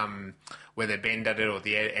that whether Ben did it or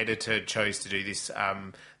the editor chose to do this,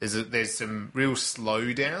 there's some real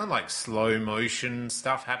slowdown, like slow motion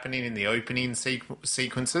stuff happening in the opening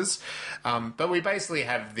sequences. But we basically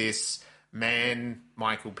have this man,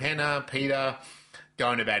 Michael Penner, Peter,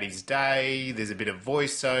 going about his day. There's a bit of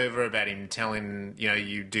voiceover about him telling,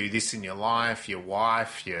 you do this in your life, your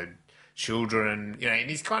wife, your children, and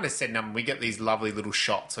he's kind of setting up, and we get these lovely little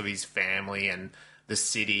shots of his family and the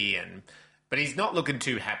city, but he's not looking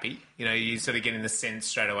too happy. You sort of getting the sense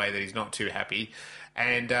straight away that he's not too happy.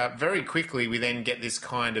 And very quickly we then get this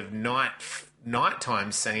kind of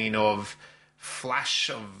nighttime scene of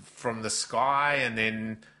flash from the sky, and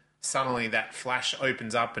then suddenly that flash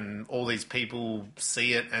opens up and all these people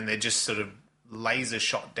see it, and they're just sort of laser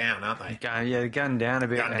shot down, aren't they? Gunned down a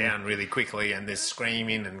bit. Gunned down really quickly, and there's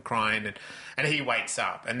screaming and crying, and he wakes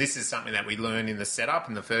up. And this is something that we learn in the setup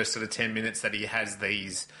in the first sort of 10 minutes, that he has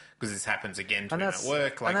these, because this happens again to him at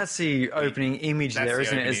work. And that's the opening image there,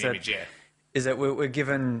 isn't it? Is that we're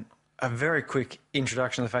given a very quick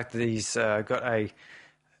introduction to the fact that he's got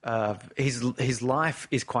his life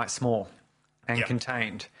is quite small and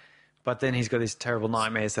contained, but then he's got these terrible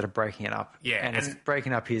nightmares that are breaking it up. Yeah, and it's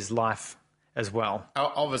breaking up his life as well.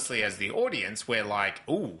 Obviously, as the audience, we're like,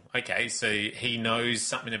 "Ooh, okay, so he knows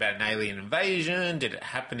something about an alien invasion. Did it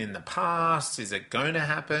happen in the past? Is it going to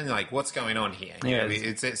happen? Like, what's going on here?" Yeah,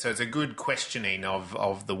 so it's a good questioning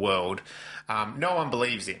of the world. No one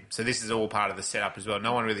believes him, so this is all part of the setup as well.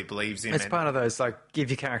 No one really believes him. It's part of those, like, give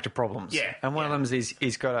your character problems. Yeah, and one of them is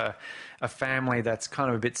he's got a family that's kind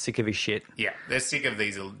of a bit sick of his shit. Yeah, they're sick of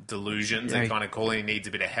these delusions. They kind of call him. He needs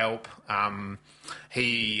a bit of help.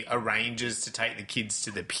 He arranges to take the kids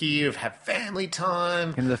to the pier, have family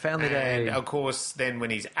time. And the family day. And, of course, then when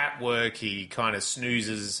he's at work, he kind of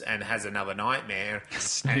snoozes and has another nightmare.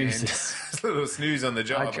 Snoozes. A little snooze on the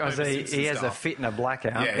job. He has a fit and a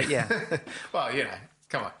blackout. Yeah. But yeah. Well,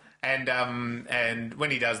 come on. And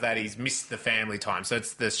when he does that, he's missed the family time. So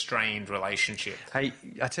it's the strained relationship. Hey,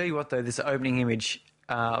 I tell you what, though, this opening image,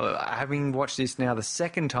 having watched this now the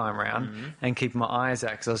second time round and keeping my eyes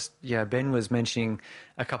out, because Ben was mentioning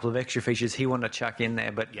a couple of extra features he wanted to chuck in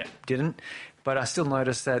there, but didn't. But I still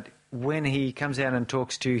noticed that when he comes out and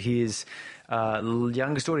talks to his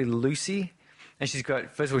youngest daughter, Lucy, and she's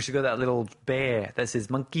got that little bear that says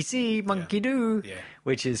 "monkey see, monkey do,"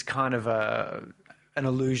 which is kind of an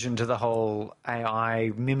allusion to the whole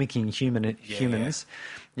AI mimicking humans.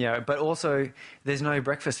 But also there's no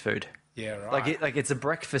breakfast food. Yeah, right. Like it's a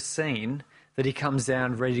breakfast scene that he comes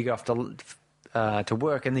down ready to go off to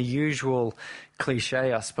work, and the usual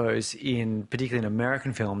cliche, I suppose, particularly in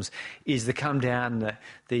American films, is the come down,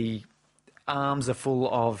 the arms are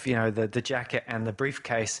full of the jacket and the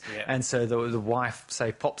briefcase, and so the wife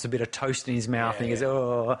pops a bit of toast in his mouth, and he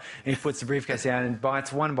goes and he puts the briefcase down and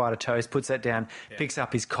bites one bite of toast, puts that down, picks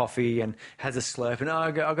up his coffee and has a slurp, and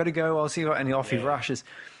I've got to go, I'll see you, and off he rushes.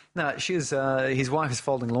 No, his wife is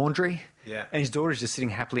folding laundry, and his daughter's just sitting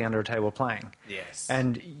happily under a table playing. Yes.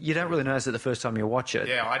 And you don't really notice it the first time you watch it.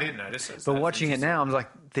 Yeah, I didn't notice it. But watching it now, I'm like,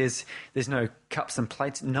 there's no cups and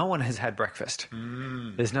plates. No one has had breakfast.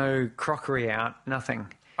 There's no crockery out,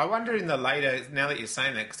 nothing. I wonder in the later, now that you're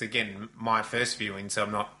saying that, because again, my first viewing, so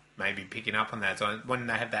I'm not maybe picking up on that. So when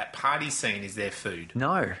they have that party scene, is there food?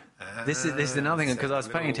 No. This is another thing, because I was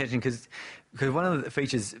paying attention, because one of the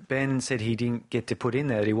features Ben said he didn't get to put in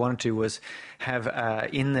there that he wanted to was have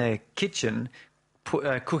in the kitchen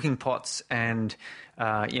cooking pots and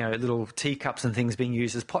little teacups and things being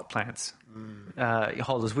used as pot plants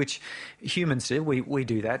holders, which humans do. We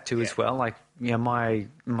do that too as well. Like, my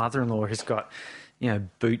mother-in-law has got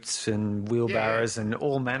boots and wheelbarrows and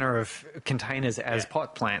all manner of containers as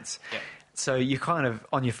pot plants. Yeah. So you kind of,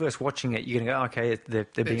 on your first watching it, you're going to go, okay,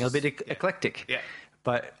 they're being a bit eclectic. Yeah.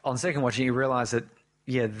 But on second watching, you realise that,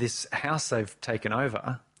 this house they've taken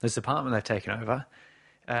over, this apartment they've taken over,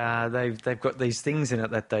 they've got these things in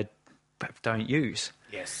it that they don't use.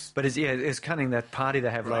 Yes. But it's cunning, that party they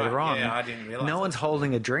have later on. Yeah, I didn't realise no one's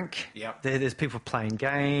holding a drink. Yep. There's people playing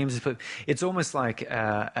games. It's almost like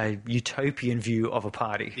a utopian view of a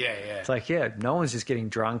party. Yeah. It's like, no one's just getting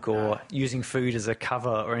drunk or using food as a cover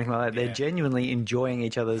or anything like that. They're genuinely enjoying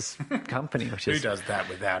each other's company. Which Who is does that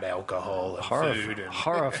without alcohol and food? And...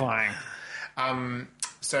 horrifying.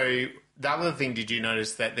 So the other thing, did you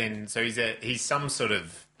notice that then? So he's some sort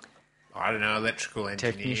of, I don't know, electrical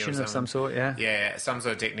engineer Technician or of some sort, yeah. Yeah, some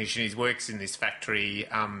sort of technician. He works in this factory.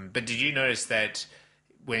 But did you notice that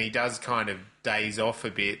when he does kind of daze off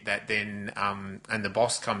a bit, that then, and the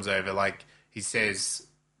boss comes over, like he says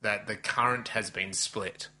that the current has been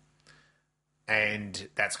split and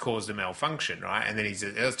that's caused a malfunction, right? And then he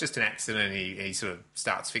says, it was just an accident, and he sort of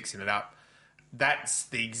starts fixing it up. That's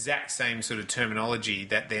the exact same sort of terminology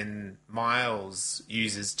that then Miles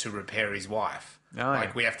uses to repair his wife. Oh,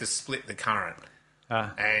 like, we have to split the current.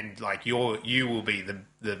 And like you will be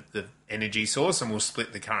the energy source, and we'll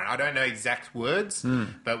split the current. I don't know exact words,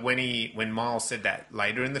 but when Miles said that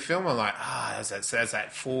later in the film, I'm like, that's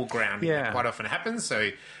that foreground that quite often happens.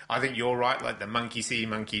 So I think you're right. Like the monkey see,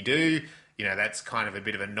 monkey do. That's kind of a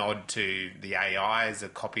bit of a nod to the AI as a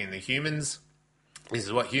copy in the humans. This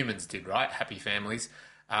is what humans did, right? Happy families.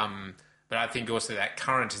 But I think also that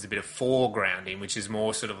current is a bit of foregrounding, which is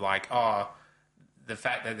more sort of like, the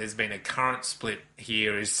fact that there's been a current split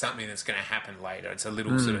here is something that's going to happen later. It's a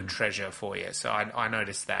little sort of treasure for you. So I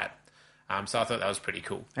noticed that. So I thought that was pretty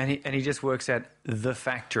cool. And he just works at the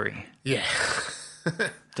factory. Yeah.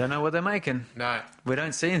 Don't know what they're making. No. We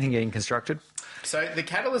don't see anything getting constructed. So the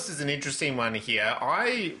catalyst is an interesting one here.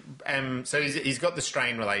 So he's got the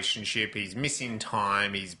strain relationship. He's missing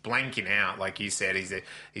time. He's blanking out, like you said.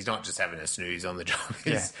 He's not just having a snooze on the job.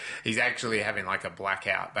 He's actually having like a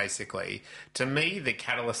blackout, basically. To me, the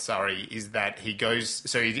catalyst, is that he goes.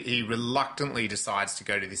 So he reluctantly decides to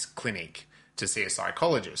go to this clinic to see a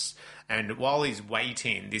psychologist, and while he's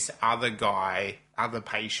waiting, this other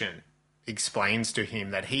patient explains to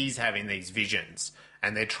him that he's having these visions.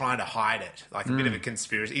 And they're trying to hide it, like a bit of a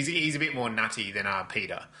conspiracy. He's a bit more nutty than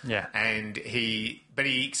Peter. Yeah. And he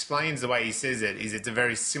explains the way he says it is it's a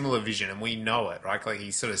very similar vision, and we know it, right? Like he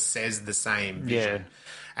sort of says the same vision.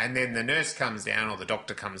 Yeah. And then the nurse comes down, or the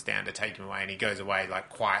doctor comes down to take him away, and he goes away like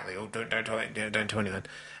quietly, don't tell anyone.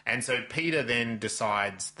 And so Peter then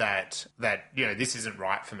decides that this isn't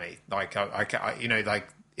right for me. Like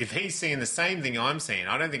if he's seeing the same thing I'm seeing,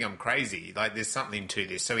 I don't think I'm crazy. Like, there's something to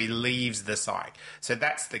this. So he leaves the psych. So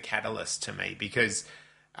that's the catalyst to me, because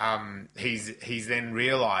he's then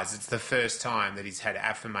realised it's the first time that he's had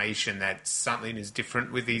affirmation that something is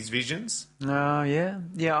different with these visions. Yeah.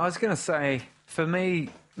 I was going to say, for me,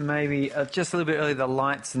 maybe just a little bit earlier, the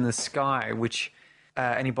lights in the sky, which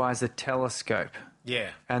and he buys a telescope. Yeah.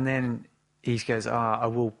 And then he goes,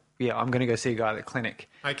 I'm going to go see a guy at the clinic.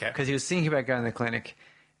 Okay. Because he was thinking about going to the clinic.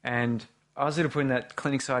 And I was going to put in that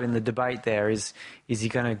clinic side in the debate there. Is he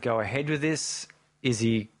going to go ahead with this? Is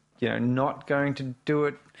he, not going to do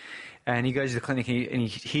it? And he goes to the clinic and he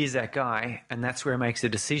hears that guy, and that's where he makes a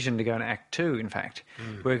decision to go into Act 2, in fact,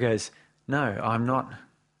 where he goes, no, I'm not.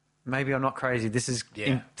 Maybe I'm not crazy. This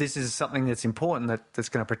is something that's important that's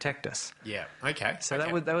going to protect us. Yeah. Okay. So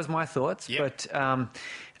that was my thoughts. Yep. But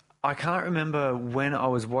I can't remember when I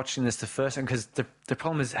was watching this the first time, because the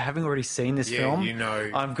problem is, having already seen this film,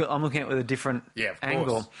 I'm looking at it with a different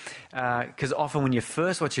angle. Because often when you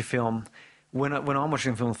first watch a film, when I'm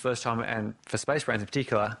watching a film the first time, and for Space Brains in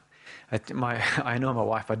particular, I know my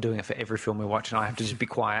wife by doing it for every film we watch, and I have to just be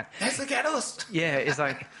quiet. That's the catalyst. Yeah, it's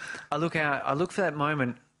like I look for that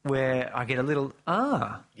moment where I get a little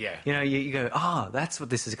Yeah. You go, that's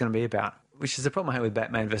what this is going to be about, which is the problem I had with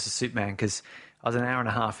Batman versus Superman, because I was an hour and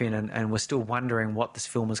a half in, and we're still wondering what this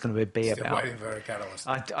film was going to be Still about. Waiting for a catalyst.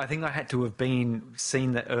 I think I had to have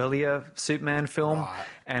seen the earlier Superman film,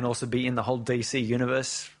 and also be in the whole DC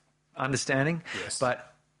universe understanding. Yes.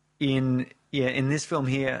 But in this film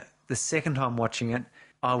here, the second time watching it,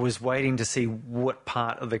 I was waiting to see what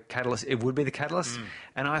part of the catalyst it would be the catalyst.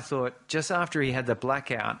 And I thought just after he had the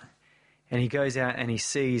blackout and he goes out and he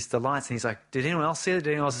sees the lights and he's like, did anyone else see it?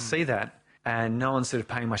 Did anyone else see that? And no one's sort of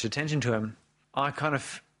paying much attention to him. I kind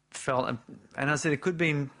of felt, and I said it could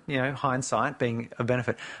be, hindsight being a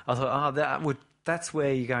benefit. I thought, that's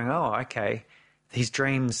where you're going, oh, okay, these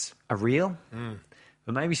dreams are real.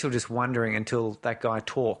 But maybe still just wondering until that guy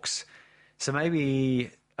talks. So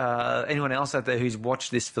maybe... anyone else out there who's watched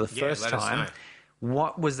this for the first time,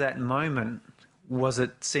 what was that moment? Was it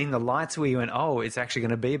seeing the lights where you went, oh, it's actually going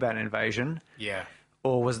to be about an invasion? Yeah.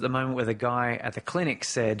 Or was it the moment where the guy at the clinic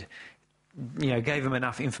said, gave him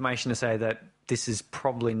enough information to say that this is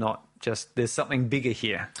probably not just, there's something bigger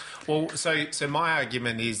here? Well, so my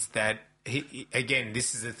argument is that, again,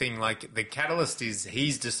 this is the thing, like the catalyst is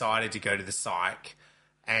he's decided to go to the psych.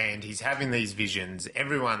 And he's having these visions.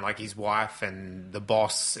 Everyone, like his wife and the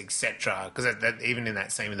boss, etc. Because even in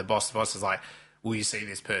that scene with the boss is like, "Will you see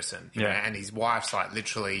this person?" You know? And his wife's like,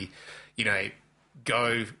 literally,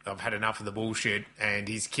 go. I've had enough of the bullshit. And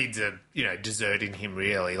his kids are, deserting him.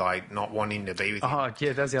 Really, like not wanting to be with him. Oh,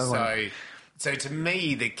 yeah, that's the other one. So to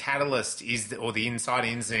me, the catalyst or the inside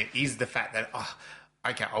incident is the fact that,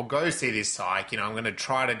 okay, I'll go see this psych. I'm going to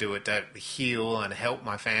try to do it to heal and help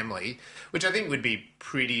my family, which I think would be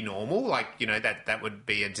pretty normal. Like, that would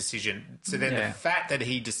be a decision. So then the fact that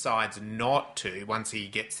he decides not to once he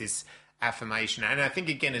gets this affirmation, and I think,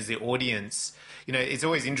 again, as the audience, it's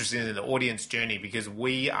always interesting in the audience journey because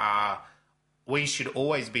we should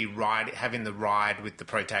always be having the ride with the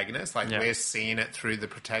protagonist. Like we're seeing it through the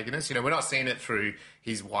protagonist. We're not seeing it through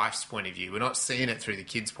his wife's point of view. We're not seeing it through the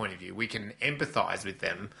kid's point of view. We can empathise with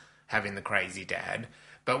them having the crazy dad.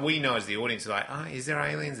 But we know as the audience, like, is there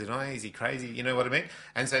aliens? Is he crazy? You know what I mean?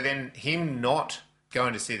 And so then him not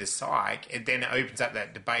going to see the psych, it then opens up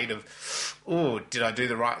that debate of, did I do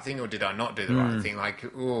the right thing or did I not do the right thing? Like,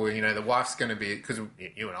 the wife's going to be, because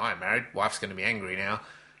you and I are married, wife's going to be angry now.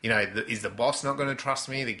 Is the boss not going to trust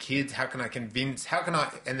me? The kids, how can I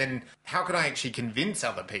actually convince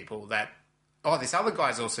other people that, this other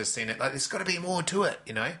guy's also seen it? Like, there's got to be more to it,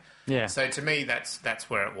 Yeah. So to me, that's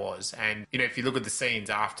where it was. And, if you look at the scenes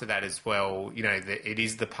after that as well, it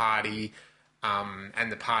is the party,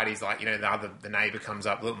 and the party's like, the neighbour comes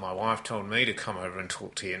up, look, my wife told me to come over and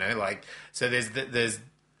talk to you, like, so there's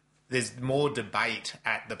more debate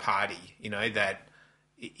at the party, that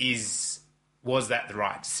was that the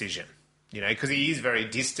right decision? Because he is very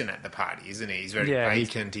distant at the party, isn't he? He's very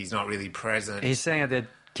vacant. He's not really present. He's saying that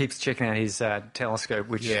keeps checking out his telescope,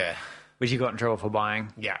 which he got in trouble for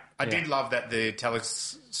buying. Yeah. I did love that the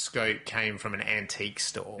telescope came from an antique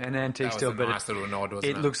store. An antique store, but nice little nod,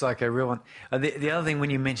 wasn't it? It looks like a real one. The other thing,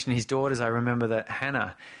 when you mentioned his daughters, I remember that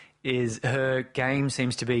Hannah, her game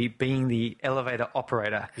seems to be being the elevator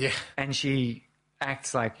operator. Yeah. And she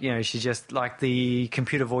acts like, she's just like the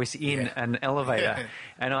computer voice in an elevator.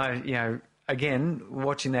 And I, again,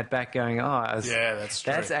 watching that back going, that's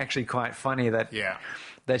true. That's actually quite funny that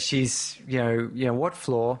she's, what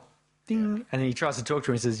floor? Ding. Yeah. And he tries to talk to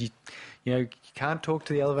her and says, you can't talk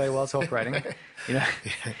to the elevator while it's operating.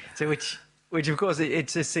 So which of course it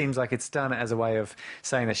just seems like it's done as a way of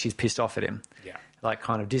saying that she's pissed off at him. Yeah. Like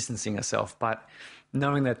kind of distancing herself. But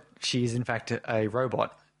knowing that she's in fact a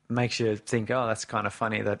robot makes you think, that's kind of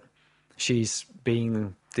funny that she's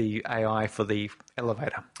being the AI for the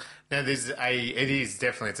elevator. Now, it is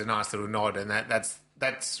definitely, it's a nice little nod, and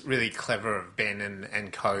that's really clever of Ben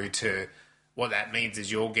and co to. What that means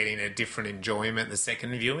is you're getting a different enjoyment the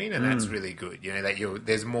second viewing, and that's really good. That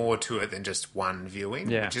there's more to it than just one viewing,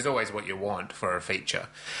 which is always what you want for a feature.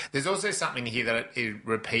 There's also something here that it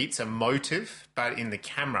repeats a motive, but in the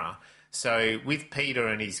camera. So with Peter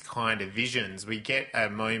and his kind of visions, we get a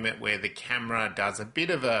moment where the camera does a bit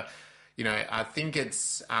of a, I think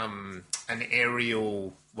it's an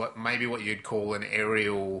aerial, what you'd call an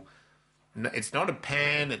aerial. It's not a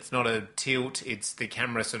pan, it's not a tilt, it's the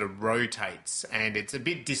camera sort of rotates and it's a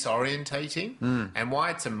bit disorientating. And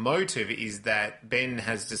why it's a motive is that Ben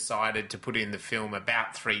has decided to put in the film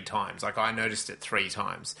about 3 times. Like I noticed it 3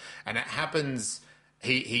 times. And it happens,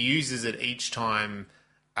 he uses it each time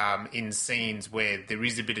in scenes where there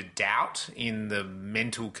is a bit of doubt in the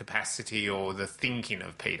mental capacity or the thinking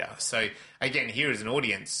of Peter. So again, here as an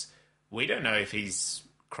audience, we don't know if he's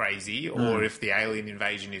crazy or if the alien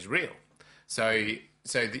invasion is real. So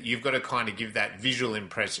that you've got to kind of give that visual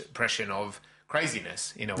impression of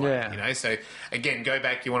craziness in a way, So again, go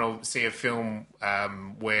back. You want to see a film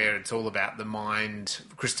where it's all about the mind.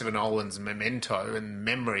 Christopher Nolan's Memento and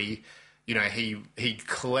memory. He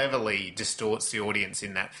cleverly distorts the audience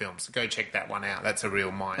in that film. So go check that one out. That's a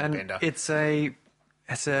real mind bender. It's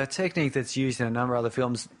It's a technique that's used in a number of other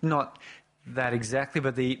films, not that exactly,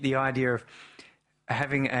 but the idea of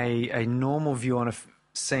having a normal view on a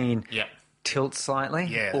scene tilt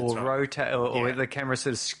slightly or rotate, or the camera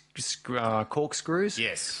sort of corkscrews.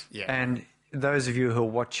 Yes, yeah. And those of you who are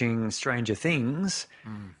watching Stranger Things,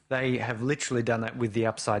 they have literally done that with the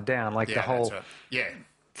upside down. Like the whole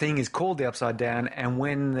thing is called the upside down, and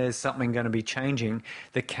when there's something going to be changing,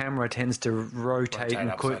 the camera tends to rotate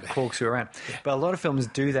and corkscrew around. Yeah. But a lot of films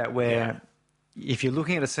do that where if you're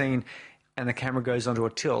looking at a scene and the camera goes onto a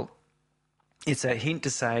tilt, it's a hint to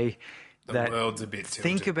say the world's a bit tilted.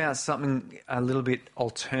 Think about something a little bit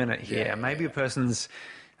alternate here. Maybe a person's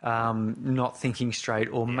not thinking straight,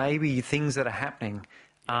 or maybe things that are happening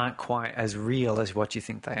aren't quite as real as what you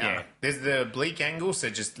think they are. There's the oblique angle, so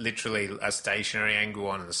just literally a stationary angle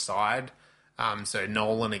on the side. So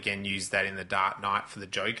Nolan again used that in The Dark Knight for the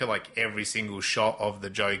Joker. Like every single shot of the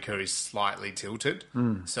Joker is slightly tilted,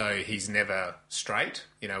 so he's never straight.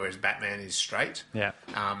 Whereas Batman is straight. Yeah.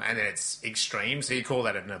 And then it's extreme, so you call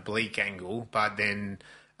that an oblique angle. But then,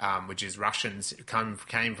 which is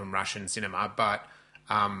came from Russian cinema, but.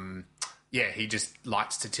 He just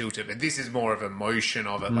likes to tilt it. But this is more of a motion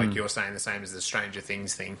of it, like you're saying, the same as the Stranger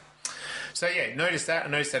Things thing. So, notice that. I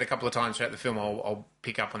noticed that a couple of times throughout the film. I'll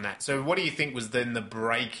pick up on that. So what do you think was then the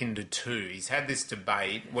break into 2? He's had this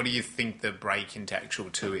debate. What do you think the break into actual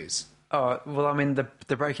 2 is? Oh, well, I mean,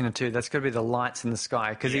 the break into 2, that's got to be the lights in the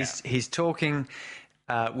sky. Because he's talking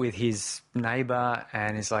with his neighbour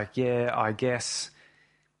and he's like, I guess...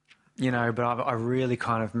 but I really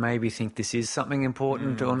kind of maybe think this is something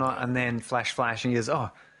important or not. And then flash, and he goes, "Oh,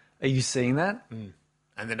 are you seeing that?"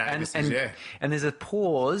 And the neighbour says, And there's a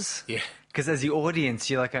pause. Yeah. Because as the audience,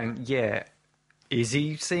 you're like going, is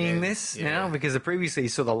he seeing this now? Because previously he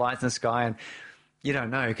saw the lights in the sky and you don't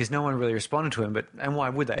know because no one really responded to him. And why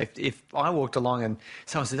would they? If I walked along and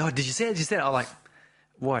someone said, "Oh, did you see it? Did you see it?" I'm like,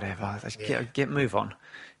 whatever. Move on.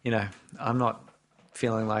 I'm not...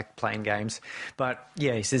 feeling like playing games. But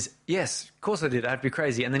he says, yes, of course I did. I'd be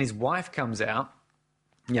crazy. And then his wife comes out.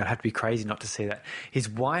 I'd have to be crazy not to see that. His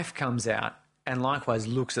wife comes out and likewise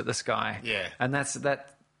looks at the sky. Yeah. And that's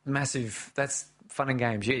massive, that's fun and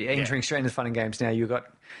games. You're entering straight into fun and games now. You've got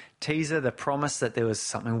teaser, the promise that there was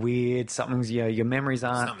something weird, something's, your memories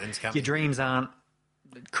aren't, your dreams aren't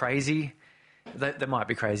crazy. They might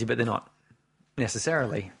be crazy, but they're not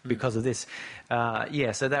necessarily because of this.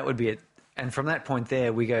 So that would be it. And from that point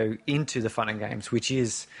there, we go into the fun and games, which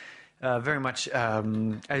is very much,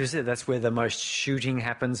 as you said, that's where the most shooting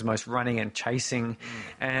happens, the most running and chasing.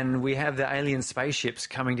 And we have the alien spaceships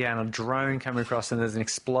coming down, a drone coming across, and there's an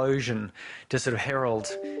explosion to sort of herald,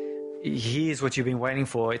 here's what you've been waiting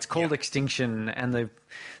for. It's called Extinction, and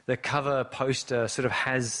the cover poster sort of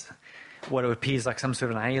has what it appears like some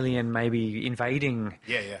sort of an alien maybe invading.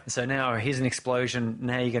 So now here's an explosion.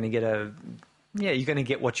 Now you're going to get you're going to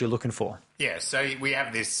get what you're looking for. Yeah, so we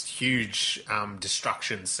have this huge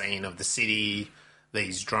destruction scene of the city,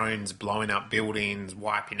 these drones blowing up buildings,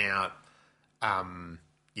 wiping out,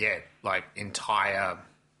 entire,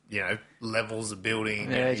 levels of building.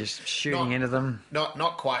 Yeah, just shooting into them.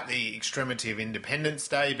 Not quite the extremity of Independence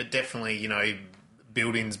Day, but definitely,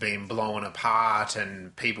 buildings being blown apart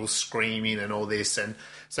and people screaming and all this. And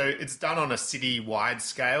so it's done on a city-wide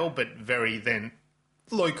scale, but very then...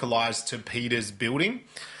 localized to Peter's building.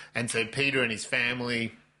 And so Peter and his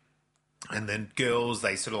family and then girls,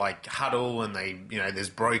 they sort of like huddle and they, there's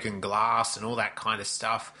broken glass and all that kind of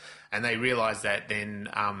stuff. And they realize that then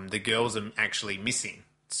the girls are actually missing.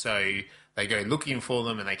 So they go looking for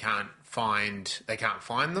them and they can't find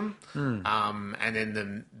them. And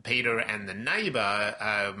then Peter and the neighbor,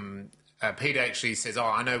 Peter actually says,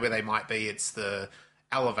 "Oh, I know where they might be. It's the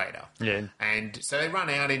elevator." Yeah. And so they run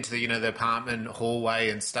out into the the apartment hallway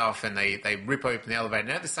and stuff, and they rip open the elevator.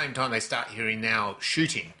 And at the same time, they start hearing now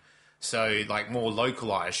shooting, so like more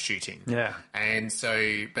localized shooting. Yeah. And so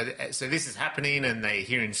this is happening, and they're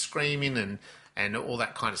hearing screaming and all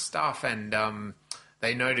that kind of stuff. And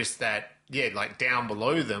they notice that like down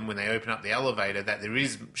below them when they open up the elevator, that there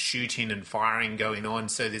is shooting and firing going on.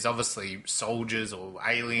 So there's obviously soldiers or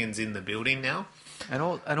aliens in the building now. And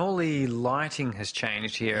all the lighting has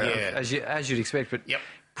changed here, as you'd expect. But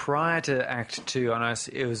prior to Act 2, I know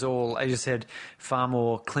it was all, as you said, far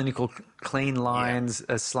more clinical, clean lines,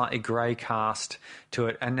 a slightly grey cast to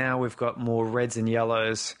it. And now we've got more reds and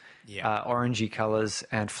yellows, orangey colours,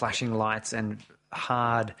 and flashing lights and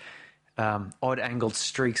hard, odd-angled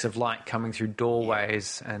streaks of light coming through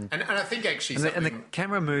doorways. And I think actually... And the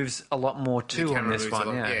camera moves a lot more too on this one.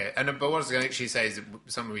 But what I was going to actually say is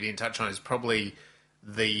something we didn't touch on is probably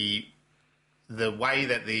the the way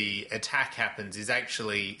that the attack happens is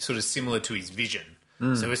actually sort of similar to his vision.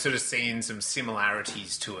 So we're sort of seeing some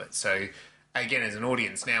similarities to it. So again, as an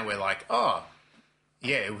audience now, we're like, oh,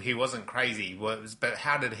 yeah, he wasn't crazy, but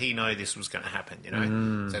how did he know this was going to happen, you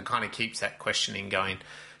know? So it kind of keeps that questioning going.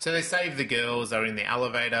 So they save the girls, they're in the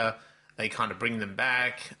elevator, they kind of bring them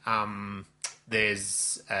back.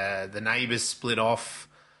 There's the neighbours split off,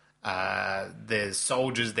 the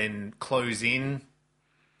soldiers then close in,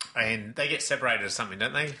 and they get separated or something,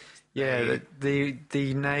 don't they? Yeah,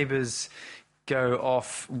 the neighbours go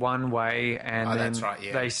off one way, and then that's right,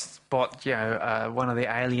 yeah. they spot one of the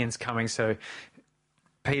aliens coming. So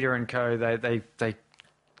Peter and co they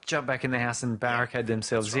jump back in the house and barricade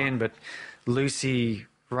themselves in, but Lucy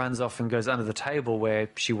runs off and goes under the table where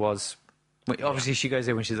she was. Obviously, she goes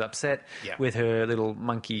there when she's upset with her little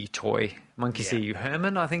monkey toy. Monkey See,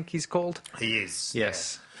 Herman, I think he's called. He is.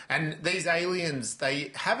 Yes. Yeah. And these aliens,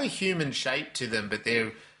 they have a human shape to them, but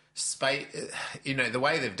they're the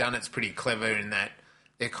way they've done it's pretty clever in that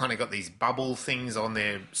they've kind of got these bubble things on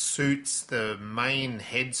their suits. The main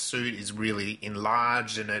head suit is really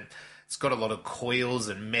enlarged, and it's got a lot of coils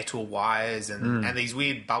and metal wires and these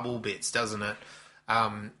weird bubble bits, doesn't it?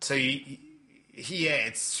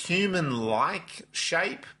 It's human-like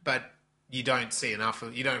shape, but you don't see enough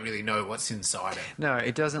of. You don't really know what's inside it. No,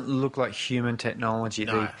 it doesn't look like human technology.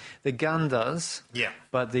 No. The gun does. Yeah.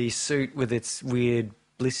 But the suit with its weird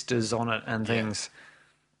blisters on it and things.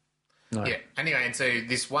 No. Yeah. Anyway, and so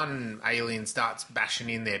this one alien starts bashing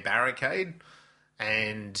in their barricade,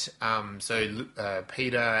 and so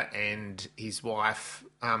Peter and his wife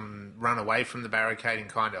run away from the barricade and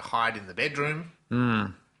kind of hide in the bedroom.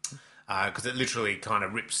 Because it literally kind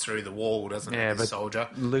of rips through the wall, doesn't it, the soldier?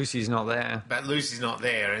 Lucy's not there. But Lucy's not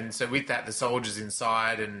there, and so with that, the soldier's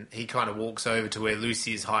inside, and he kind of walks over to where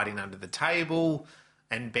Lucy is hiding under the table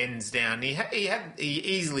and bends down. He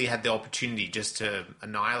easily had the opportunity just to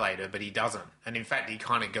annihilate her, but he doesn't. And in fact, he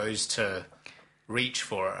kind of goes to reach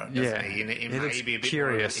for her, doesn't he? In maybe a bit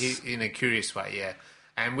curious. In a curious way, yeah.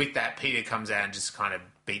 And with that, Peter comes out and just kind of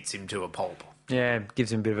beats him to a pulp. Yeah,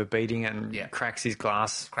 gives him a bit of a beating and cracks his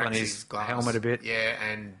glass on his helmet a bit. Yeah,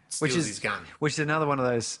 and steals his gun. Which is another one of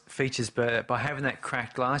those features, but by having that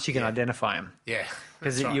cracked glass, you can identify him. Yeah.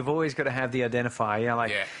 Because you've always got to have the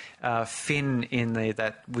identifier. Finn in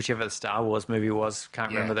that whichever the Star Wars movie was,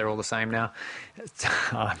 can't remember, they're all the same now.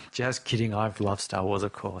 Just kidding, I love Star Wars,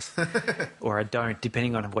 of course. Or I don't,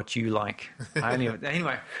 depending on what you like.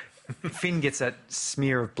 Anyway. Finn gets that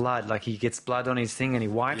smear of blood, like he gets blood on his thing and he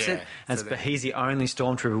wipes it, but he's the only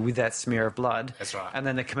stormtrooper with that smear of blood. That's right. And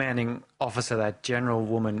then the commanding officer, that general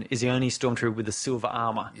woman, is the only stormtrooper with the silver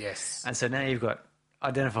armour. Yes. And so now you've got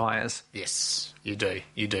identifiers. Yes, you do.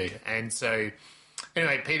 And so,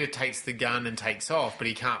 anyway, Peter takes the gun and takes off, but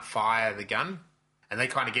he can't fire the gun. And they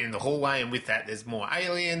kind of get in the hallway, and with that there's more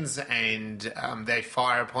aliens, and they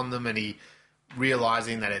fire upon them, and he...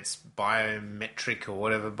 realising that it's biometric or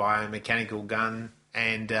whatever, biomechanical gun,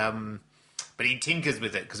 and but he tinkers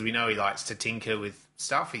with it because we know he likes to tinker with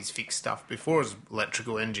stuff. He's fixed stuff before as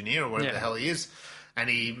electrical engineer or whatever the hell he is, and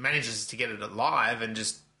he manages to get it alive and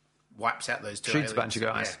just wipes out those two aliens. Shoots a bunch of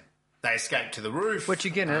guys. Yeah. They escape to the roof. Which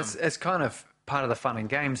again, it's kind of part of the fun and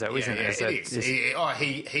games, though, isn't it? Yeah, it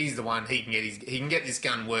is. He's the one. He can get this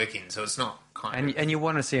gun working, so it's not. And you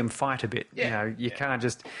want to see him fight a bit. Yeah. You can't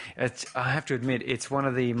just... I have to admit, it's one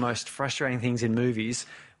of the most frustrating things in movies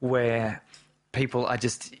where people are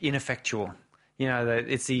just ineffectual.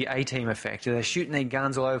 It's the A-team effect. They're shooting their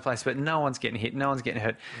guns all over the place, but no one's getting hit, no one's getting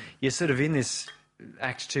hurt. You're sort of in this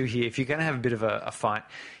Act 2 here. If you're going to have a bit of a fight,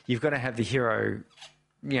 you've got to have the hero...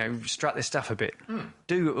 strut their stuff a bit.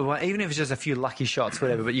 Even if it's just a few lucky shots,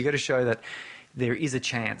 whatever, but you've got to show that there is a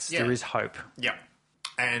chance, there is hope. Yeah.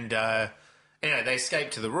 And... they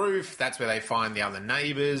escape to the roof. That's where they find the other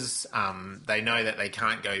neighbours. They know that they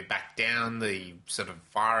can't go back down the sort of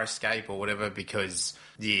fire escape or whatever because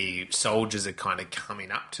the soldiers are kind of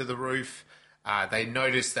coming up to the roof. They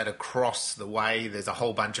notice that across the way there's a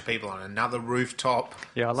whole bunch of people on another rooftop.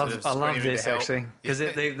 Yeah, I love this actually because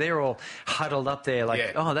they're all huddled up there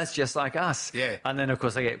like, oh, that's just like us. Yeah. And then of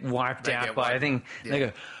course they get wiped out by a thing. Yeah. They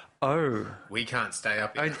go, oh, we can't stay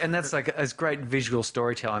up here. And that's like it's great visual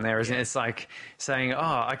storytelling there, isn't it? It's like saying,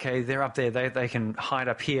 oh, okay, they're up there, they can hide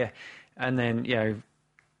up here, and then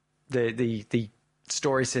the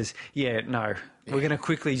story says, we're going to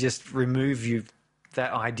quickly just remove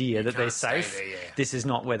that idea that they're safe. There, This is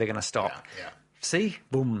not where they're going to stop. Yeah. See,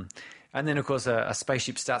 boom. And then of course a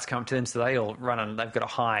spaceship starts coming to them, so they all run and they've got to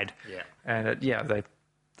hide. Yeah. And they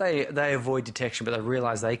they avoid detection, but they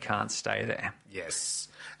realise they can't stay there. Yes.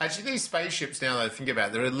 Actually, these spaceships, now that I think about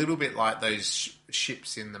it, they're a little bit like those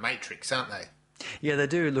ships in The Matrix, aren't they? Yeah, they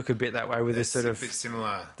do look a bit that way with this sort of... a bit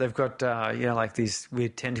similar. They've got, like these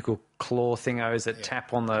weird tentacle claw thingos that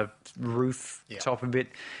tap on the roof top a bit.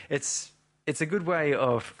 It's a good way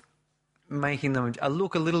of making them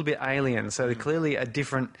look a little bit alien. So they're clearly a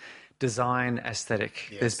different design aesthetic.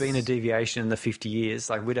 Yes. There's been a deviation in the 50 years.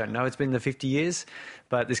 Like, we don't know it's been the 50 years,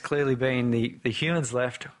 but there's clearly been the humans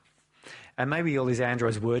left. And maybe all these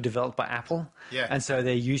androids were developed by Apple. Yeah. And so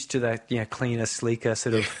they're used to that, cleaner, sleeker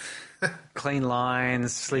sort of clean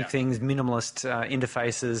lines, sleek things, minimalist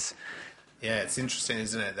interfaces. Yeah, it's interesting,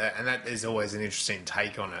 isn't it? That is always an interesting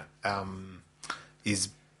take on it, is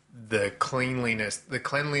the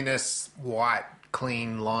cleanliness, white,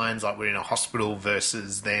 clean lines like we're in a hospital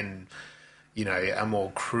versus then, a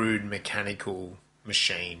more crude mechanical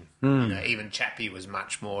machine. Even Chappie was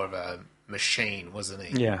much more of a machine, wasn't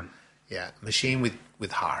he? Yeah. Yeah, machine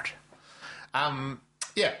with heart.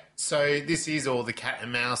 So this is all the cat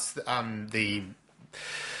and mouse. They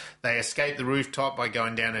escape the rooftop by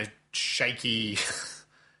going down a shaky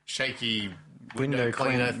window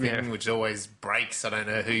cleaner thing, which always breaks. I don't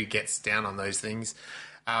know who gets down on those things.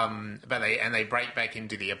 But they break back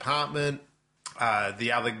into the apartment.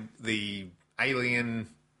 The alien,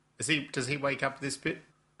 does he wake up this bit?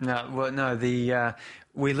 No.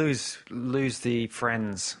 We lose the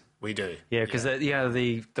friends. We do. Yeah, because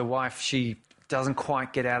the wife, she doesn't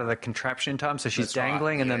quite get out of the contraption in time, so she's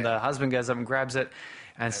dangling, and then the husband goes up and grabs it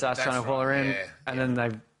and starts trying to haul her in, and then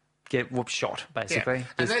they get shot, basically. Yeah.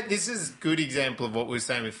 And this is a good example of what we were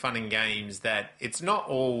saying with fun and games, that it's not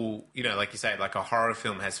all, like you say, like a horror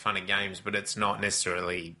film has fun and games, but it's not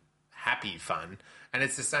necessarily happy fun. And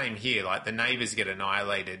it's the same here, like the neighbours get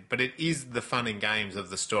annihilated, but it is the fun and games of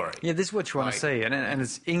the story. Yeah, this is what you want to see, and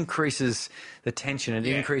it increases the tension, it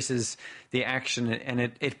increases the action, and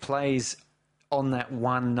it plays on that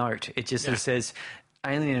one note. It just sort of says,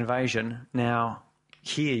 alien invasion, now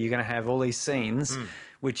here you're going to have all these scenes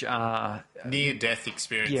which are... near-death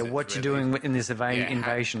experiences. Yeah, what you're doing in this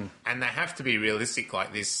invasion. And they have to be realistic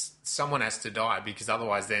like this. Someone has to die, because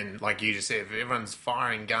otherwise then, like you just said, if everyone's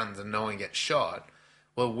firing guns and no one gets shot,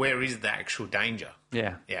 well, where is the actual danger?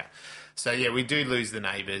 Yeah. Yeah. So, we do lose the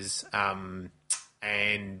neighbours, and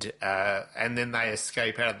then they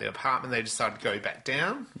escape out of the apartment. They decide to go back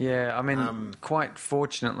down. Yeah, I mean, quite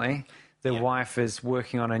fortunately, the wife is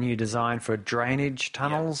working on a new design for drainage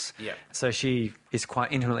tunnels. Yeah. So she is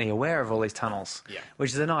quite intimately aware of all these tunnels,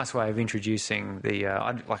 which is a nice way of introducing the...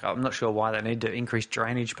 I'm not sure why they need to increase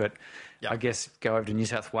drainage, but I guess go over to New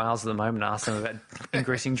South Wales at the moment and ask them about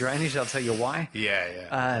increasing drainage. They'll tell you why.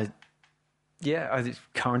 Yeah.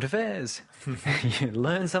 Current affairs. You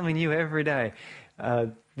learn something new every day.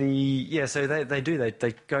 So they do.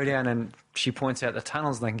 They go down, and she points out the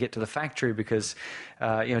tunnels, and they can get to the factory because,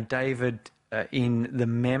 David, in the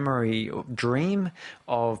memory or dream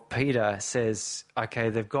of Peter, says, "Okay,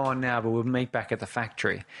 they've gone now, but we'll meet back at the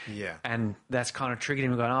factory." Yeah, and that's kind of triggered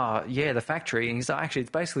him going, "Oh, yeah, the factory." And he's like, "Actually,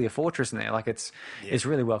 it's basically a fortress in there. Like it's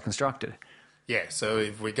really well constructed." Yeah. So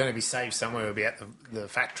if we're going to be safe somewhere, we'll be at the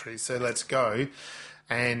factory. So let's go.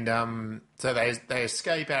 And so they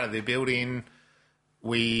escape out of the building.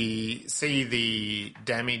 We see the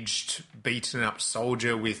damaged, beaten up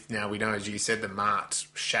soldier with, now we know, as you said, the marked,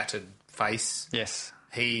 shattered face. Yes.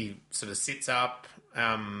 He sort of sits up,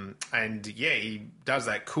 and he does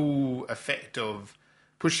that cool effect of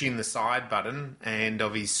pushing the side button and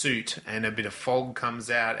of his suit, and a bit of fog comes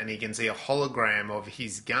out, and he can see a hologram of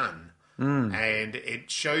his gun. And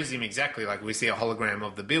it shows him exactly, like we see a hologram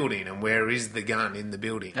of the building, and where is the gun in the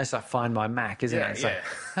building. That's like Find My Mac, isn't it? It's like,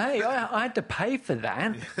 hey, I had to pay for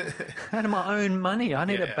that. Out of my own money. I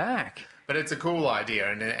need it back. But it's a cool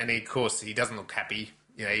idea, and of course he doesn't look happy,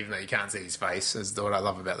 even though you can't see his face. That's what I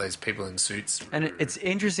love about those people in suits. And it's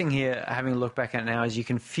interesting here, having a look back at it now, is you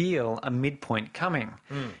can feel a midpoint coming.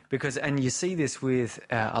 Because, and you see this with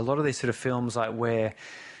a lot of these sort of films, like where...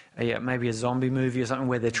 maybe a zombie movie or something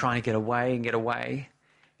where they're trying to get away,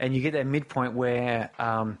 and you get that midpoint where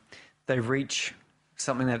they reach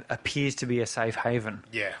something that appears to be a safe haven.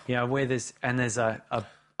 Yeah. Where there's a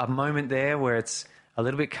moment there where it's a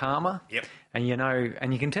little bit calmer. Yep. And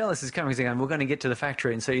and you can tell this is coming because we're going to get to the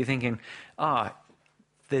factory, and so you're thinking,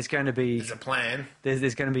 there's going to be... There's a plan.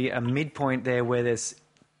 There's going to be a midpoint there where there's...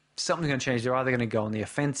 something's going to change. They're either going to go on the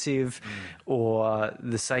offensive or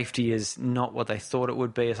the safety is not what they thought it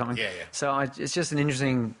would be or something. Yeah. So it's just an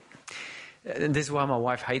interesting And this is why my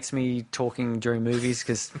wife hates me talking during movies,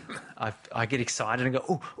 because I get excited and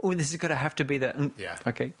go, oh, this is going to have to be the... Yeah.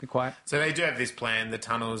 Okay, be quiet. So they do have this plan, the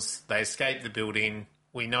tunnels, they escape the building.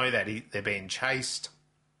 We know that they're being chased.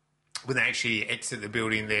 When they actually exit the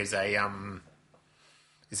building, there's a...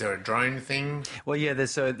 is there a drone thing? Well, yeah,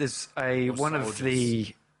 there's one of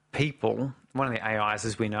the people, one of the AIs,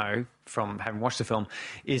 as we know from having watched the film,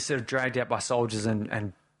 is sort of dragged out by soldiers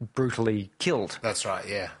and brutally killed. That's right,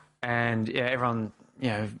 yeah. And yeah, everyone,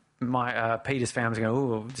 my Peter's family's going,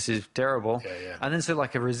 oh, this is terrible. Yeah. And then so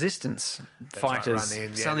like a resistance fighters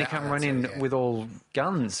suddenly come run in with all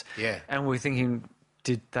guns. Yeah. And we're thinking,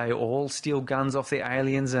 did they all steal guns off the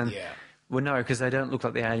aliens? And well, no, because they don't look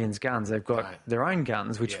like the aliens' guns. They've got their own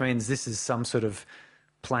guns, which means this is some sort of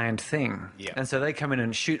planned thing. Yeah. And so they come in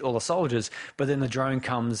and shoot all the soldiers, but then the drone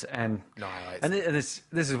comes and... And this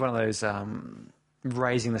is one of those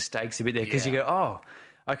raising the stakes a bit there, because you go, oh...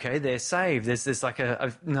 Okay, they're saved. There's like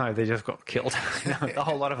no, they just got killed. A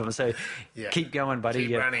whole lot of them. So keep going, buddy.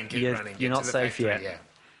 Keep running. You're not safe yet. Yeah.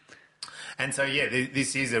 And so,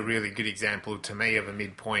 this is a really good example to me of a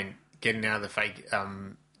midpoint getting out of the fake,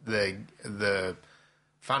 the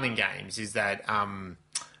fun and games is that,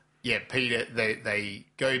 Peter, they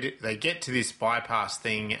get to this bypass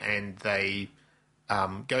thing and they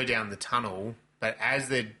go down the tunnel. But as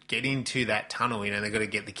they're getting to that tunnel, they've got to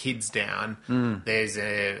get the kids down. There's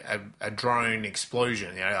a drone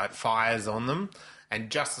explosion, like fires on them. And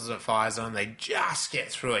just as it fires on them, they just get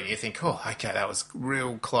through it. And you think, oh, okay, that was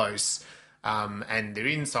real close. And they're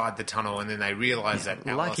inside the tunnel, and then they realise that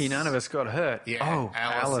Alice... Lucky none of us got hurt. Yeah,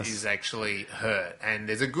 Alice is actually hurt. And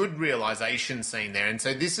there's a good realisation scene there. And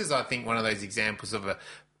so this is, I think, one of those examples of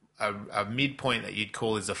a midpoint that you'd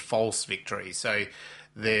call is a false victory. So...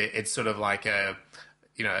 it's sort of like a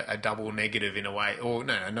double negative in a way. Or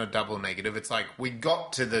no, not double negative. It's like we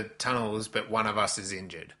got to the tunnels, but one of us is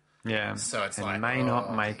injured. Yeah. So it's and may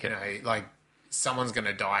not make it. Like someone's going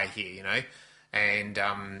to die here, And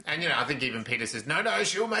I think even Peter says, no,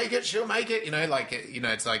 she'll make it. She'll make it.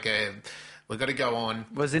 It's like we've got to go on.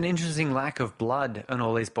 Was an interesting lack of blood on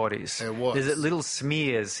all these bodies. There was. There's little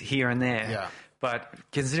smears here and there. Yeah. But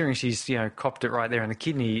considering she's, copped it right there in the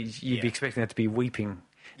kidney, you'd be expecting that to be weeping.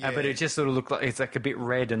 Yeah. But it just sort of looked like it's like a bit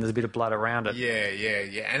red and there's a bit of blood around it.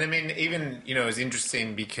 Yeah. And I mean, even, it was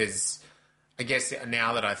interesting because I guess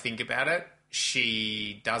now that I think about it,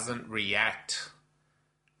 she doesn't react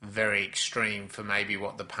very extreme for maybe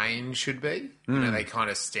what the pain should be. They kind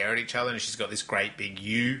of stare at each other and she's got this great big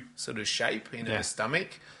U sort of shape in her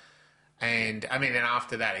stomach. And, I mean, then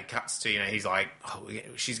after that, it cuts to, he's like, oh,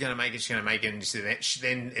 she's going to make it, she's going to make it. And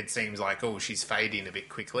then it seems like, oh, she's fading a bit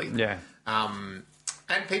quickly. Yeah. And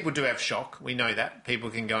people do have shock. We know that.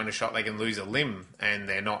 People can go into shock. They can lose a limb and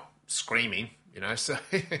they're not screaming, So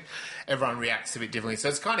everyone reacts a bit differently. So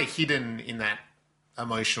it's kind of hidden in that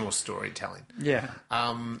emotional storytelling. Yeah.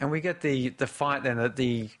 And we get the fight then that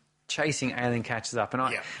the chasing alien catches up. And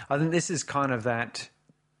I think this is kind of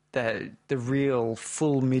the real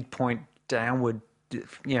full midpoint downward, this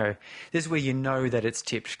is where that it's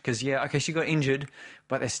tipped. Because, she got injured,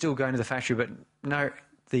 but they're still going to the factory. But no,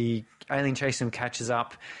 the alien chasing them catches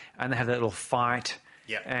up, and they have that little fight.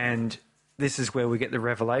 Yep. And this is where we get the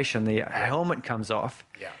revelation. The helmet comes off,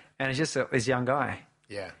 and it's just this young guy.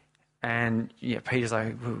 Yeah. And, Peter's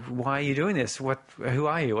like, why are you doing this? Who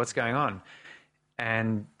are you? What's going on?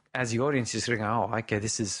 And as the audience, you're sort of going, oh, okay,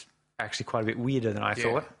 this is actually quite a bit weirder than I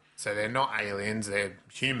thought. So they're not aliens, they're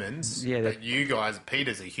humans. Yeah, but you guys,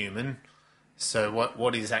 Peter's a human. So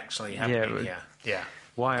what is actually happening here? Yeah.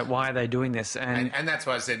 Why are they doing this? And that's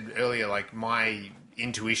why I said earlier, like my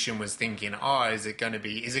intuition was thinking, is it going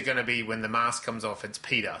to be when the mask comes off, it's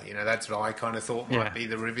Peter? That's what I kind of thought might be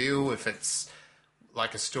the reveal. If it's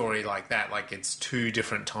like a story like that, like it's two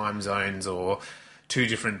different time zones or two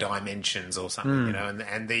different dimensions or something,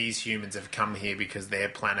 and these humans have come here because their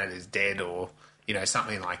planet is dead or...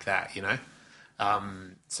 something like that,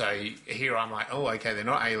 So here I'm like, oh, okay, they're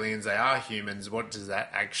not aliens, they are humans. What does that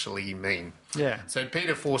actually mean? Yeah. So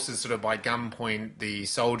Peter forces sort of by gunpoint the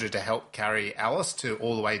soldier to help carry Alice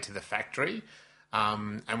all the way to the factory.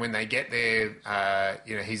 And when they get there,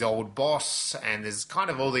 his old boss and there's kind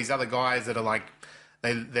of all these other guys that are like,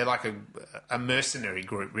 they're like a mercenary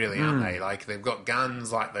group, really, aren't they? Like they've got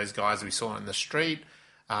guns like those guys we saw in the street,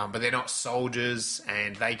 but they're not soldiers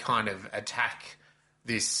and they kind of attack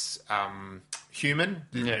this human,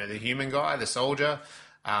 the human guy, the soldier,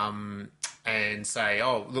 and say,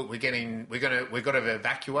 "Oh, look, we've got to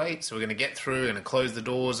evacuate, so we're going to get through and close the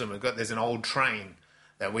doors, and there's an old train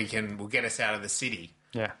that will get us out of the city."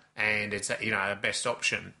 Yeah, and it's our best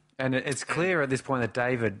option. And it's clear at this point that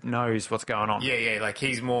David knows what's going on. Yeah, like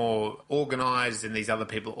he's more organised and these other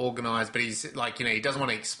people are organised, but he's like, he doesn't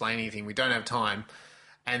want to explain anything. We don't have time.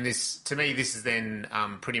 And this, to me, this is then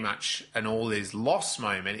pretty much an all is lost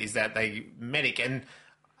moment, is that they medic. And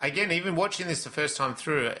again, even watching this the first time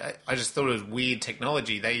through, I just thought it was weird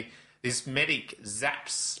technology. This medic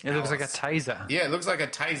zaps. It looks like a Alice. taser. Yeah, it looks like a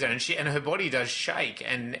taser, and her body does shake,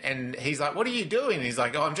 and he's like, "What are you doing?" And he's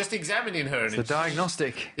like, "Oh, I'm just examining her." And It's a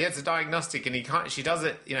diagnostic. yeah, it's a diagnostic, and she does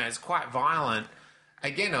it. It's quite violent.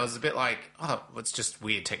 Again, I was a bit like, "Oh, it's just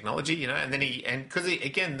weird technology," And then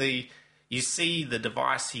you see the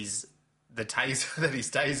device the taser that he's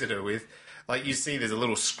tasered her with. Like, you see there's a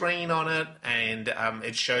little screen on it, and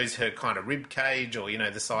it shows her kind of rib cage or,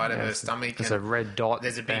 the side of her stomach. There's a red dot.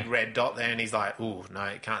 There's a big red dot there, and he's like, "Ooh, no,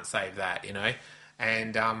 it can't save that,"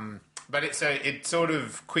 And, but it sort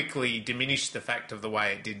of quickly diminished the fact of the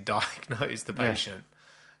way it did diagnose the patient.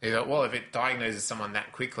 You thought, well, if it diagnoses someone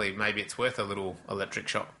that quickly, maybe it's worth a little electric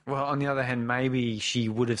shock. Well, on the other hand, maybe she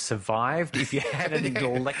would have survived if you hadn't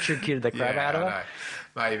electrocuted the crap out of her.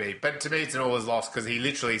 I know. Maybe. But to me, it's an all is lost because he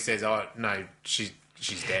literally says, "Oh, no, she's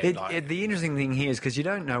dead." The interesting thing here is because you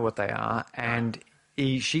don't know what they are, and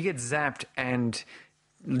she gets zapped, and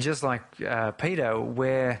just like Peter,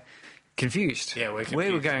 we're confused. Yeah, we're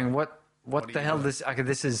confused. We're going, what the hell?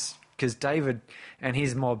 This is because David and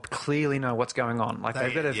his mob clearly know what's going on. Like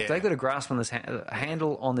they've got a grasp on this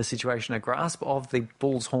handle on the situation, a grasp of the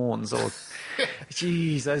bull's horns. Or,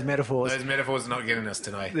 jeez, those metaphors. Those metaphors are not getting us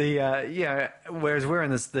tonight. Whereas we're in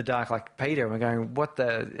the dark like Peter, and we're going, what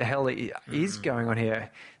the hell is going on here?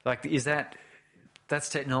 Like, that's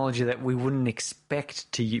technology that we wouldn't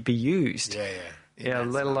expect to be used. Yeah.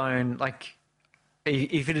 Let alone like.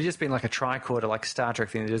 If it had just been like a tricorder, like Star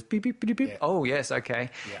Trek thing, just beep, beep, beep, beep. Yeah. Oh, yes,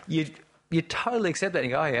 okay. Yeah. You totally accept that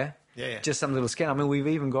and you go, oh, yeah. Just some little scan. I mean, we've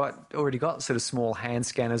even already got sort of small hand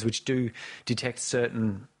scanners which do detect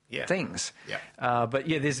certain things. Yeah. But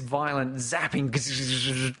this violent zapping,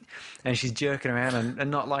 and she's jerking around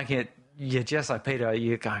and not liking it. You're just like Peter,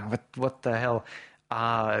 you're going, what the hell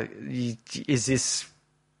is this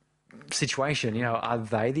situation? Are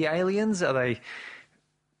they the aliens? Are they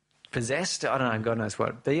possessed? I don't know, God knows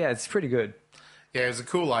what. But it's pretty good. Yeah, it was a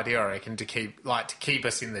cool idea, I reckon, to keep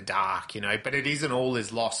us in the dark, But it isn't all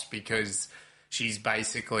is lost because she's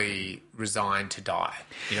basically resigned to die.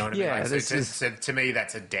 You know what I mean? Yeah, so to me,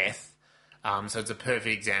 that's a death. So it's a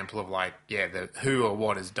perfect example of the who or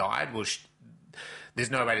what has died. Well, there's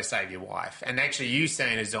no way to save your wife. And actually, you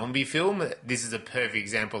say in a zombie film, this is a perfect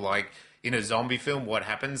example. Like in a zombie film, what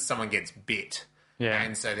happens? Someone gets bit. Yeah.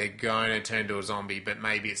 And so they're going to turn to a zombie, but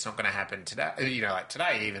maybe it's not going to happen today. Like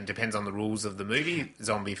today, even depends on the rules of the movie.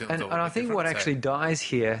 Zombie films. And I think what actually dies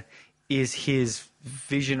here is his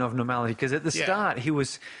vision of normality. Because at the start,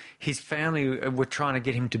 his family were trying to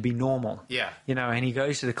get him to be normal. Yeah. And he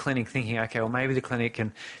goes to the clinic thinking, okay, well, maybe the clinic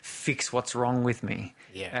can fix what's wrong with me.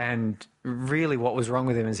 Yeah. And really what was wrong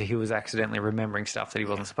with him is he was accidentally remembering stuff that he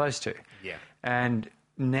wasn't supposed to. Yeah. And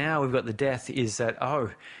now we've got the death is that,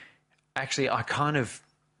 actually, I kind of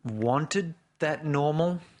wanted that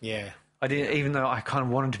normal. Yeah. I didn't, even though I kind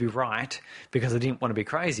of wanted to be right because I didn't want to be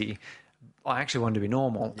crazy. I actually wanted to be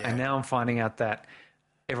normal, and now I'm finding out that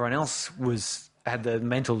everyone else had the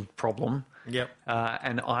mental problem. Yep.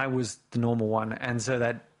 And I was the normal one, and so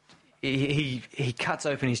that he cuts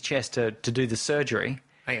open his chest to do the surgery.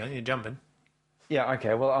 Hang on, you're jumping. Yeah.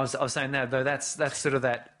 Okay. Well, I was saying that though. That's sort of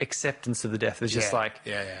that acceptance of the death. It's just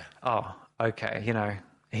oh, okay.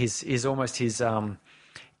 His almost his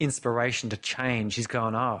inspiration to change. He's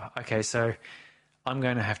going, oh, okay, so I'm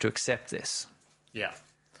going to have to accept this. Yeah.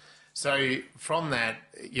 So from that,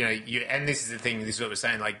 and this is the thing. This is what we're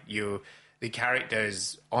saying. Like the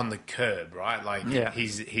character's on the curb, right? Like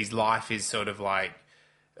his life is sort of like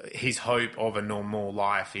his hope of a normal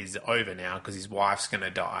life is over now because his wife's going to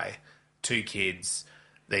die, 2 kids,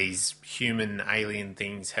 these human alien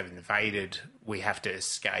things have invaded. We have to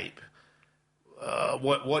escape.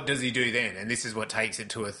 What does he do then? And this is what takes it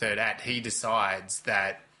to a third act. He decides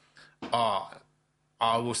that,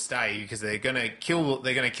 I will stay because they're going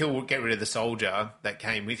to get rid of the soldier that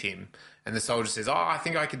came with him. And the soldier says, I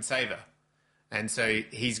think I can save her. And so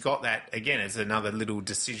he's got that, again, it's another little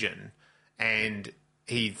decision. And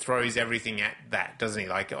he throws everything at that, doesn't he?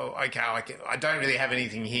 Like, oh, okay, I don't really have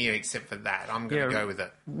anything here except for that. I'm going to go with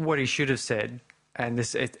it. What he should have said, and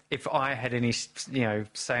if I had any,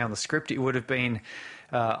 say on the script, it would have been,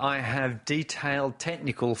 I have detailed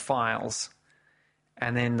technical files.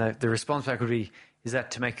 And then the response back would be, is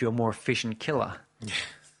that to make you a more efficient killer? Yeah.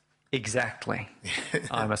 Exactly.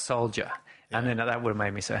 I'm a soldier. Yeah. And then that would have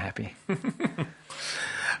made me so happy.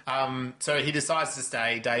 So he decides to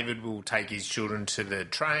stay. David will take his children to the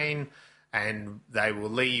train, and they will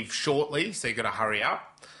leave shortly. So you got to hurry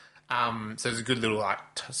up. So it's a good little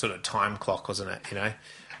sort of time clock, wasn't it? You know,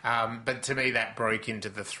 but to me that broke into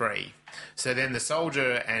the three. So then the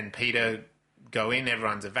soldier and Peter go in.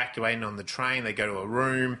 Everyone's evacuating on the train. They go to a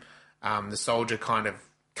room. The soldier kind of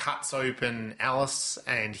cuts open Alice,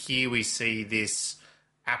 and here we see this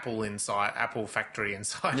apple factory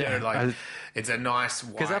inside her. It's a nice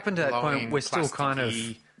white, because up until that point we're still kind of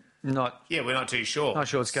not. Yeah, we're not too sure. Not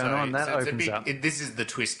sure what's going on. That opens up. This is the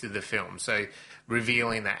twist of the film. So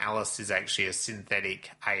revealing that Alice is actually a synthetic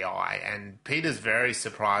AI, and Peter's very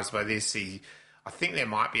surprised by this. I think there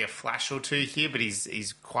might be a flash or two here, but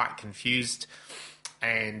he's quite confused,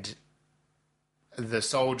 and the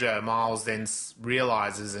soldier, Miles, then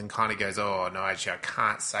realises and kind of goes, oh, no, actually, I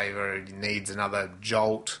can't save her. He needs another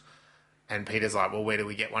jolt. And Peter's like, well, where do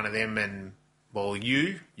we get one of them? And, well,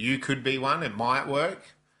 you could be one. It might work.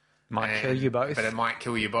 Might kill you both. But it might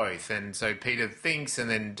kill you both. And so Peter thinks and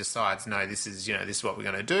then decides, no, this is what we're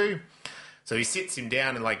going to do. So he sits him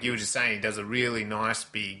down and, like you were just saying, he does a really nice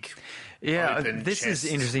big open this is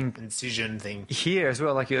interesting incision thing. Here as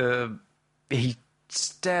well, like he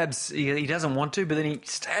stabs, he doesn't want to, but then he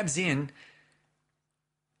stabs in,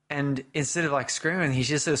 and instead of like screaming, he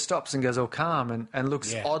just sort of stops and goes all calm and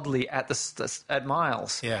looks oddly at at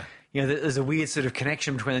Miles. Yeah. You know, there's a weird sort of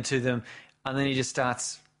connection between the two of them, and then he just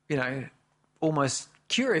starts, almost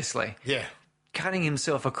curiously cutting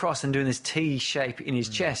himself across and doing this T shape in his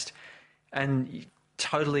chest, and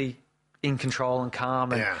totally in control and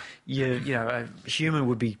calm, and a human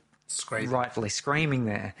would be rightfully screaming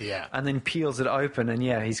there. Yeah. And then peels it open, and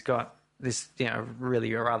he's got this,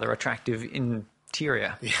 really rather attractive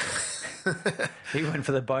interior. Yeah. He went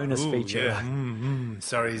for the bonus feature. Yeah.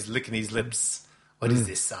 Sorry, he's licking his lips. What is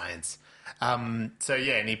this science? And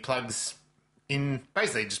he plugs in,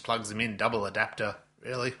 basically just plugs them in, double adapter,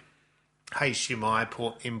 really. HDMI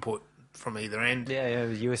port input from either end. Yeah,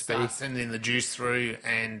 USB. Starts sending the juice through,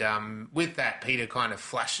 and with that, Peter kind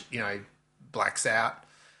of blacks out.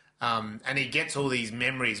 And he gets all these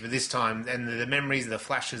memories, but this time, and the memories are the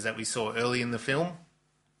flashes that we saw early in the film,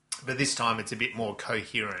 but this time it's a bit more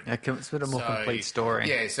coherent. Yeah, it's a bit more complete story.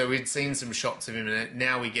 Yeah, so we'd seen some shots of him, and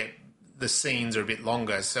now we get the scenes are a bit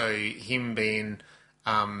longer. So him being,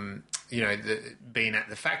 being at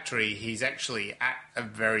the factory, he's actually at a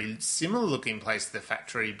very similar looking place to the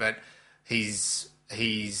factory, but there's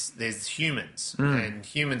humans, and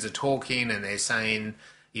humans are talking, and they're saying,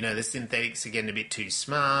 the synthetics are getting a bit too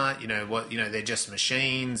smart. They're just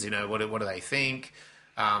machines. What do they think?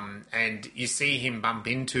 And you see him bump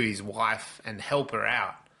into his wife and help her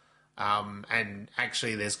out. And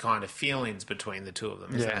actually, there's kind of feelings between the two of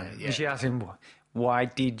them. Yeah. She asks him, "Why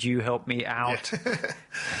did you help me out?"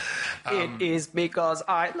 It is because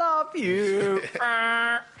I love you.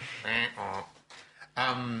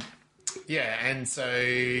 And so,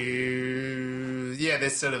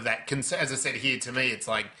 there's sort of that concern. As I said here, to me, it's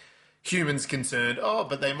like humans concerned,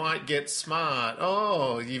 but they might get smart.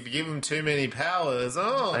 You've given them too many powers.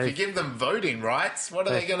 If you give them voting rights, what are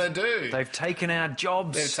they going to do? They've taken our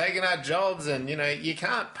jobs. And, you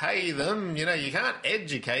can't pay them. You can't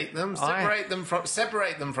educate them. Separate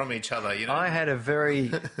them from each other. I had a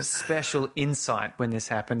very special insight when this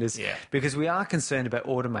happened, because we are concerned about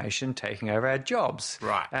automation taking over our jobs.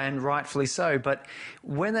 Right. And rightfully so. But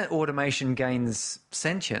when that automation gains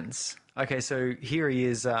sentience... Okay, so here he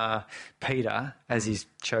is, Peter, as he's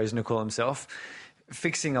chosen to call himself,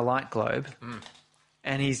 fixing a light globe,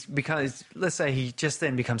 and let's say he just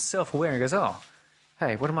then becomes self-aware and goes,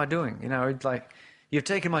 hey, what am I doing? You've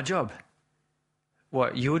taken my job.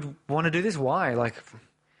 What, you would want to do this? Why?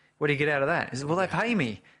 What do you get out of that? He said, well, they pay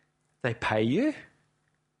me. They pay you?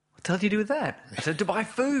 What the hell do you do with that? I said, to buy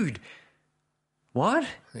food. What?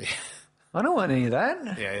 Yeah. I don't want any of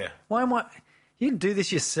that. Yeah. Why am I... You can do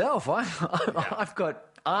this yourself. I've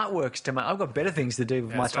got artworks to make. I've got better things to do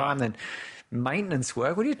with my time than maintenance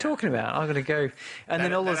work. What are you talking about? I'm going to go... And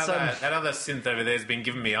then all of a sudden... That other synth over there has been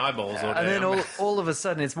giving me eyeballs all day. And then all of a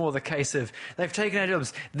sudden it's more the case of they've taken our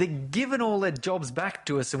jobs. They're giving all their jobs back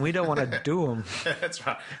to us and we don't want to do them. That's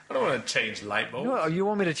right. I don't want to change light bulbs. You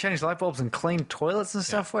want me to change light bulbs and clean toilets and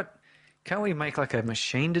stuff? What? Can't we make a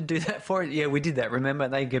machine to do that for it? Yeah, we did that. Remember,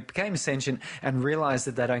 they became sentient and realised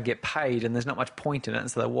that they don't get paid and there's not much point in it.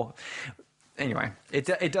 So they walk. Anyway,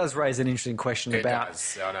 it does raise an interesting question about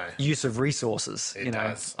use of resources. It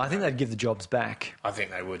does. I think they'd give the jobs back. I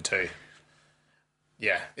think they would too.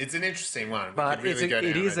 Yeah, it's an interesting one. But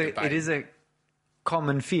it is a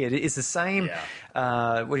common fear. It's the same.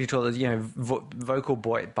 What do you call it? You know, vocal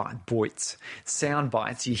bites, sound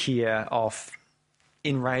bites you hear of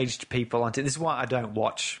enraged people. This is why I don't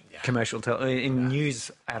watch commercial news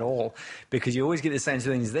at all, because you always get the same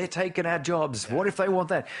things. They're taking our jobs. What if they want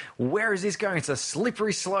that? Where is this going? It's a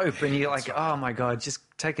slippery slope, and you're like, oh my god, just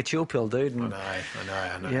take a chill pill, dude. And, I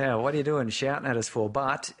know. Yeah, what are you doing shouting at us for?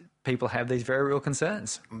 But people have these very real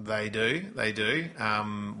concerns. They do.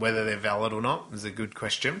 Whether they're valid or not is a good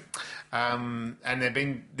question. And they've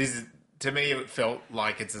been to me, it felt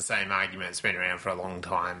like it's the same argument. It's been around for a long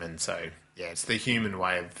time, and so it's the human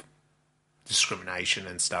way of discrimination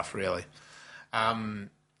and stuff, really.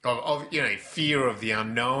 Of fear of the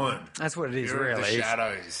unknown. That's what it is, fear really. Of the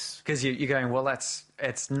shadows. Because you're going, well,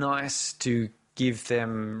 it's nice to give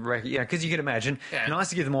them, because you can imagine, nice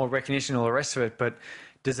to give them all recognition, all the rest of it, but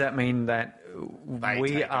does that mean that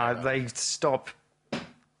they stop,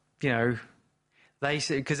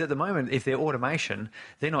 because at the moment, if they're automation,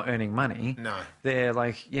 they're not earning money. No. They're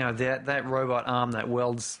like, that robot arm that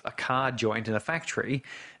welds a car joint in a factory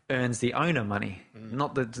earns the owner money.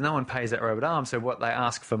 Not that no one pays that robot arm. So what, they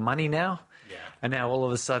ask for money now? Yeah. And now all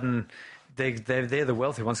of a sudden they're the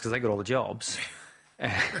wealthy ones because they got all the jobs.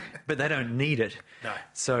 But they don't need it. No.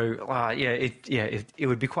 So, it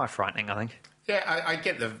would be quite frightening, I think. Yeah, I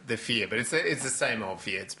get the fear, but it's the same old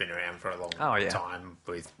fear. It's been around for a long time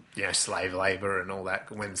with slave labour and all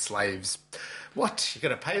that. When slaves, what, you got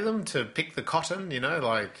to pay them to pick the cotton?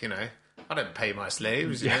 I don't pay my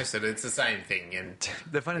slaves. So it's the same thing. And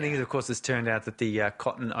the funny thing is, of course, it's turned out that the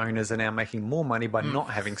cotton owners are now making more money by not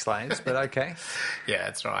having slaves. But okay, yeah,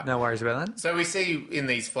 that's right. No worries about that. So we see in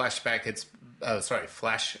these flashbacks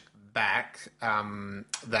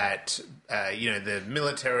that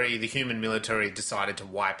the human military decided to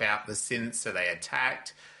wipe out the synths, so they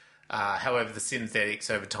attacked. However, the synthetics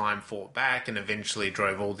over time fought back and eventually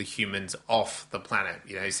drove all the humans off the planet.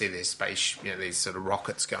 You see their space, these sort of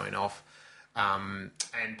rockets going off. And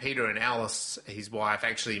Peter and Alice, his wife,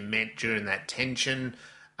 actually met during that tension.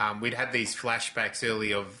 We'd had these flashbacks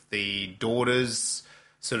early of the daughters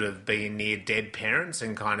sort of being near dead parents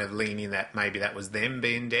and kind of leaning that maybe that was them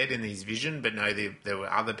being dead in his vision, but no, there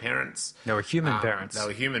were other parents. They were human parents. They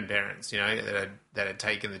were human parents, that had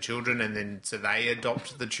taken the children, and then so they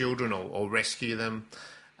adopt the children or rescue them.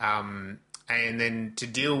 And then to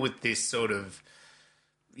deal with this sort of,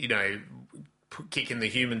 kicking the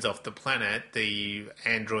humans off the planet, the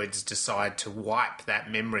androids decide to wipe that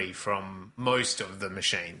memory from most of the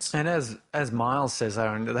machines. And as Miles says,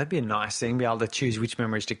 Aaron, that'd be a nice thing, be able to choose which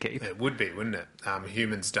memories to keep. It would be, wouldn't it?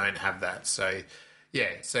 Humans don't have that. So,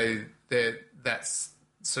 that's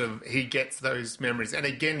sort of, he gets those memories. And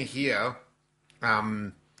again here,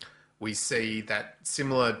 we see that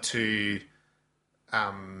similar to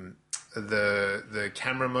the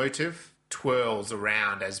camera motive twirls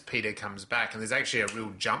around as Peter comes back, and there's actually a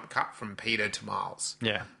real jump cut from Peter to Miles.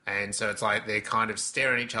 Yeah. And so it's like they're kind of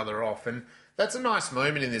staring each other off, and that's a nice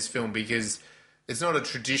moment in this film because it's not a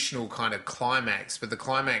traditional kind of climax, but the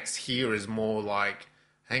climax here is more like,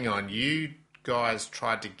 hang on, you guys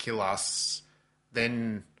tried to kill us,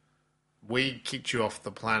 then we kicked you off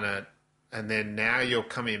the planet, and then now you're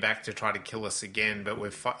coming back to try to kill us again, but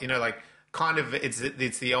we're kind of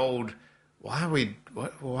it's the old, why are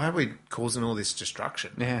we causing all this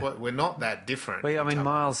destruction? Yeah. We're not that different. Well,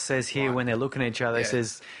 Miles says here when they're looking at each other, he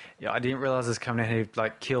says, I didn't realise this coming down here to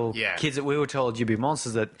kill kids that we were told you'd be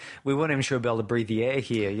monsters, that we weren't even sure be able to breathe the air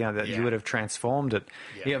here, that you would have transformed it.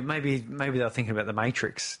 Yeah, maybe they're thinking about the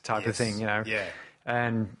Matrix type of thing, Yeah.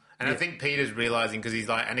 And I think Peter's realising, because he's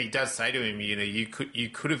like, and he does say to him, you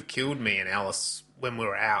could have killed me and Alice when we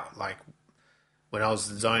were out, like when I was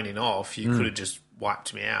zoning off, you could have just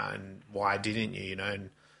wiped me out, and why didn't you,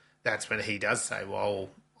 and that's when he does say, well,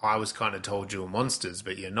 I was kind of told you were monsters,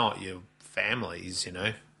 but you're not, you're families,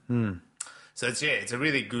 So it's a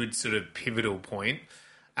really good sort of pivotal point.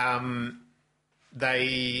 So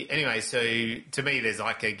to me, there's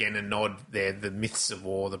again a nod there, the myths of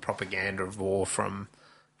war, the propaganda of war from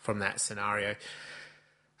that scenario.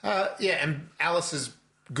 And Alice is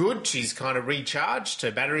good. She's kind of recharged.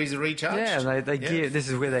 Her batteries are recharged. Yeah, they gear. This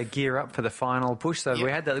is where they gear up for the final push. So we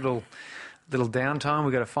had that little downtime.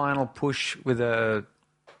 We got a final push with a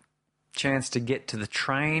chance to get to the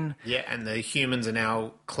train. Yeah, and the humans are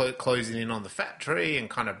now closing in on the factory and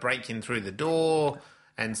kind of breaking through the door.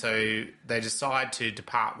 And so they decide to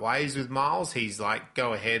depart ways with Miles. He's like,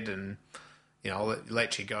 go ahead and, I'll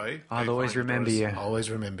let you go. I'll always remember you. I'll always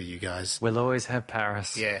remember you guys. We'll always have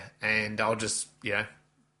Paris. Yeah, and I'll just,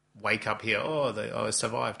 wake up here. I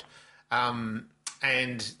survived.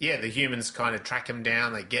 And yeah, the humans kind of track them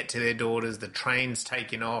down. They get to their daughters. The train's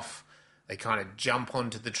taking off. They kind of jump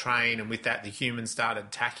onto the train, and with that, the humans start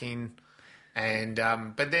attacking. And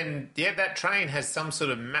but then, that train has some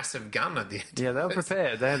sort of massive gun at the end. Yeah, they were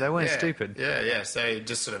prepared. They weren't stupid. Yeah. So it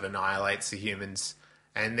just sort of annihilates the humans.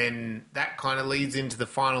 And then that kind of leads into the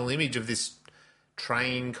final image of this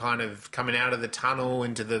train kind of coming out of the tunnel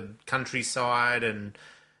into the countryside. And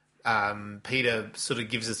Peter sort of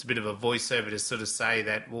gives us a bit of a voiceover to sort of say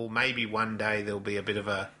that, well, maybe one day there'll be a bit of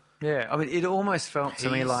a... Yeah, I mean, it almost felt to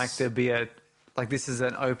me like there'd be like this is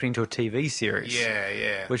an opening to a TV series.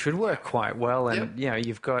 Yeah. Which would work quite well. And,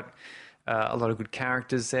 you've got a lot of good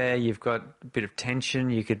characters there. You've got a bit of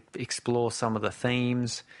tension. You could explore some of the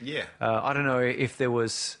themes. Yeah. I don't know if there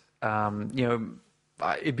was,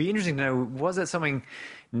 it'd be interesting to know, was that something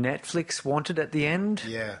Netflix wanted at the end?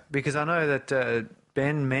 Yeah. Because I know that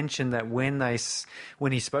Ben mentioned that when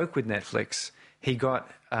he spoke with Netflix, he got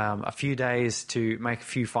a few days to make a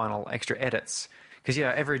few final extra edits. Because,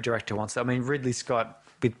 every director wants that. I mean, Ridley Scott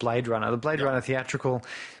with Blade Runner. The Blade Runner theatrical,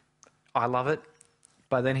 I love it.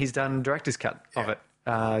 But then he's done director's cut of it.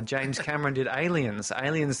 James Cameron did Aliens.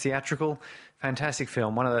 Aliens theatrical, fantastic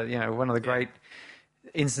film. One of the great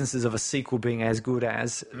instances of a sequel being as good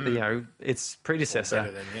as, its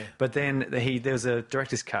predecessor. But then there was a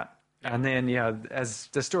director's cut. And then, as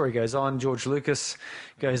the story goes on, George Lucas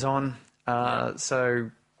goes on.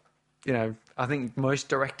 So, I think most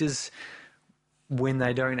directors... when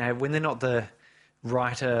they're not the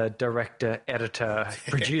writer, director, editor,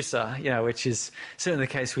 producer, which is certainly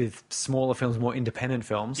the case with smaller films, more independent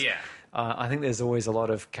films. Yeah. I think there's always a lot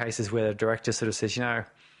of cases where the director sort of says,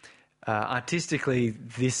 artistically,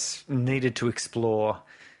 this needed to explore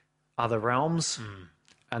other realms.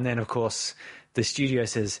 And then, of course, the studio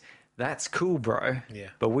says, that's cool, bro. Yeah.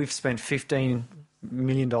 But we've spent $15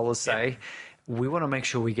 million, say. We want to make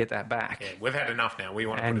sure we get that back. Yeah, we've had enough now. We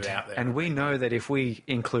want to put it out there. And we know that if we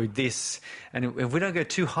include this, and if we don't go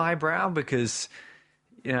too highbrow, because,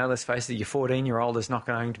 let's face it, your 14-year-old is not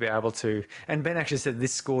going to be able to... And Ben actually said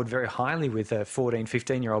this scored very highly with 14,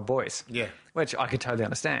 15-year-old boys. Yeah. Which I could totally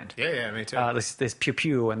understand. Yeah, me too. There's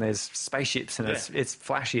pew-pew and there's spaceships and it's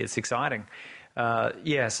flashy, it's exciting.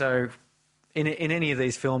 So in any of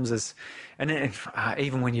these films,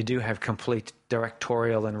 even when you do have complete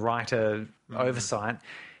directorial and writer oversight,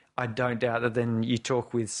 I don't doubt that then you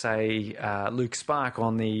talk with, say, Luke Spark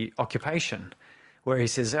on The Occupation, where he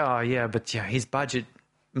says, but his budget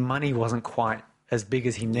money wasn't quite as big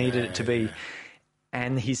as he needed it to be.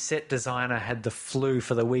 And his set designer had the flu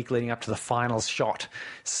for the week leading up to the final shot.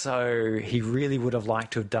 So he really would have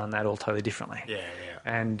liked to have done that all totally differently. Yeah.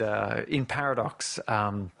 And in Paradox...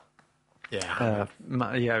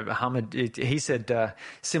 Hamid, he said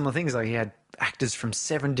similar things, like he had actors from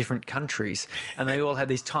 7 different countries and they all had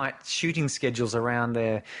these tight shooting schedules around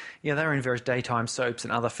their, they were in various daytime soaps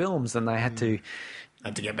and other films, and they had to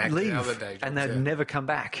get back leave, to the other day jobs, and they'd never come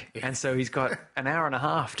back. Yeah. And so he's got an hour and a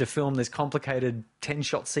half to film this complicated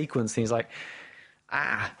 10-shot sequence, and he's like,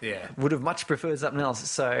 would have much preferred something else.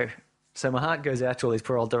 So my heart goes out to all these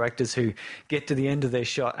poor old directors who get to the end of their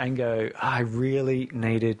shot and go, I really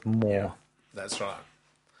needed more. Yeah, that's right.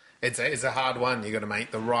 It's a hard one. You got to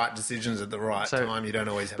make the right decisions at the right time. You don't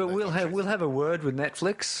always have. But we'll have a word with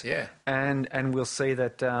Netflix. Yeah. And we'll see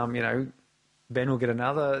that Ben will get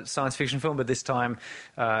another science fiction film, but this time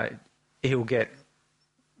he'll get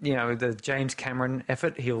the James Cameron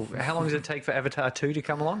effort. How long does it take for Avatar 2 to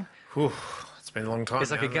come along? It's been a long time.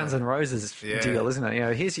 It's like a Guns N' Roses deal, isn't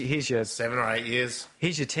it? Here's your 7 or 8 years.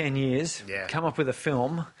 Here's your 10 years. Yeah. Come up with a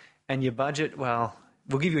film, and your budget. Well,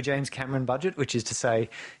 we'll give you a James Cameron budget, which is to say,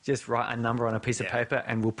 just write a number on a piece of paper,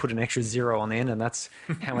 and we'll put an extra 0 on the end, and that's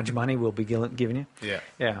how much money we'll be giving you. Yeah.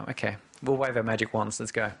 Yeah. Okay. We'll wave our magic wands.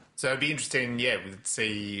 Let's go. So it'd be interesting, we'd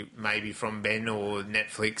see maybe from Ben or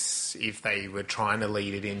Netflix if they were trying to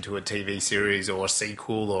lead it into a TV series or a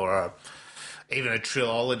sequel or even a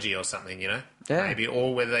trilogy or something, Yeah. Maybe,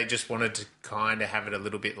 or whether they just wanted to kind of have it a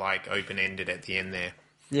little bit like open-ended at the end there.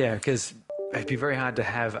 Yeah, because it'd be very hard to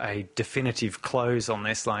have a definitive close on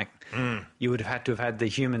this. Like, you would have had to have had the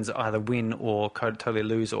humans either win or totally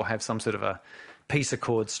lose or have some sort of a peace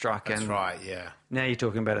accord struck. That's right, yeah. Now you're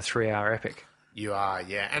talking about a 3-hour epic. You are,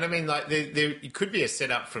 yeah. And I mean, like, there could be a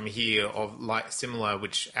setup from here of, like, similar,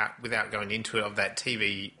 without going into it, of that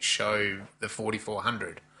TV show, The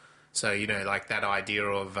 4400. So, like that idea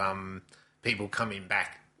of people coming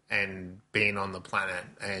back and being on the planet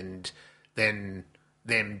and then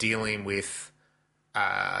them dealing with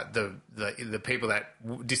the people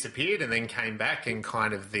that disappeared and then came back, and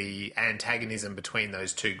kind of the antagonism between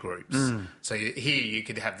those two groups. So here you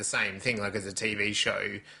could have the same thing, like as a TV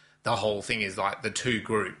show, the whole thing is like the two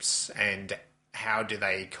groups and how do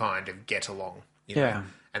they kind of get along, you know? Yeah.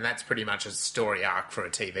 And that's pretty much a story arc for a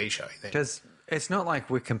TV show. Because it's not like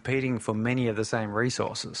we're competing for many of the same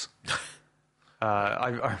resources.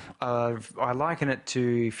 I liken it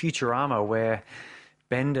to Futurama, where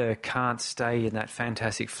Bender can't stay in that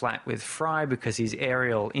fantastic flat with Fry because his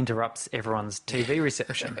aerial interrupts everyone's TV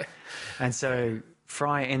reception. And so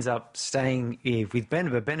Fry ends up staying with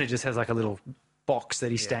Bender, but Bender just has like a little box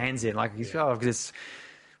that he stands in. Like, he's, because it's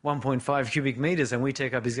 1.5 cubic meters and we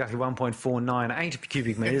take up exactly 1.498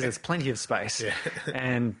 cubic meters. That's plenty of space.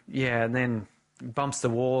 And then bumps the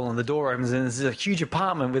wall and the door opens and there's a huge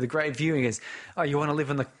apartment with a great view. And he goes, "Oh, you want to live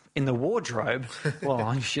in the wardrobe?"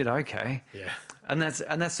 Well, shit, okay. And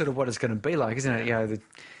that's sort of what it's going to be like, isn't it? You know, the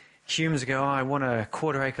humans go, "Oh, I want a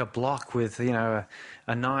quarter-acre block with, you know,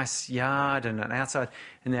 a nice yard and an outside,"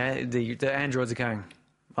 and the androids are going,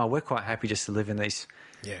 "Oh, we're quite happy just to live in these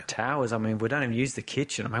towers. I mean, we don't even use the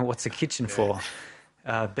kitchen. I mean, what's the kitchen for?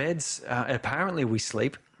 Beds. Apparently, we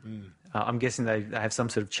sleep." I'm guessing they have some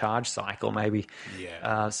sort of charge cycle, maybe.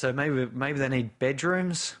 So maybe they need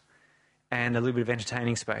bedrooms and a little bit of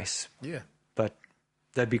entertaining space. But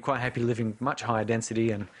they'd be quite happy living much higher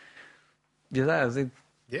density, and it's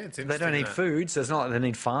interesting. They don't need food, so it's not like they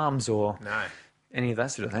need farms or any of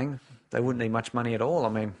that sort of thing. They wouldn't need much money at all. I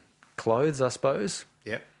mean, clothes, I suppose.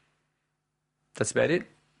 That's about it.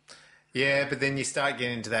 Yeah, but then you start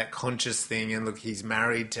getting into that conscious thing, and look, he's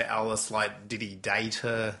married to Alice. Like, did he date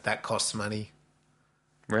her? That costs money.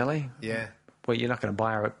 Really? Yeah. Well, you're not going to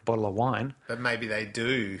buy her a bottle of wine. But maybe they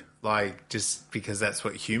do, like, just because that's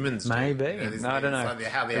what humans do. Maybe. You know, No, I don't know. Like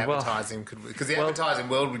how the advertising could... Because the advertising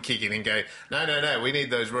world would kick in and go, no, we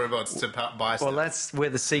need those robots to buy stuff. Well, that's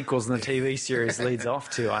where the sequels and the TV series leads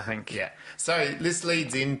off to, I think. Yeah. So this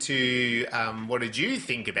leads into what did you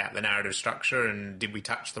think about the narrative structure, and did we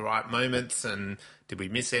touch the right moments, and did we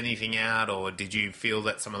miss anything out, or did you feel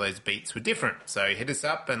that some of those beats were different? So hit us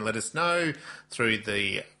up and let us know through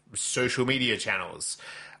the social media channels.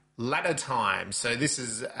 Ladder time. So this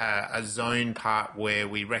is a zone part where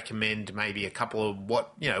we recommend maybe a couple of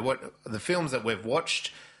what the films that we've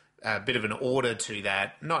watched, a bit of an order to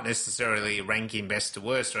that, not necessarily ranking best to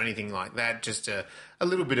worst or anything like that, just a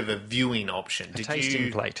little bit of a viewing option. A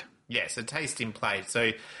tasting plate. Yes, a tasting plate.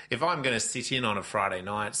 So if I'm going to sit in on a Friday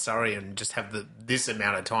night, and just have this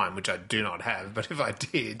amount of time, which I do not have, but if I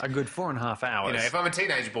did... A good 4.5 hours. You know, if I'm a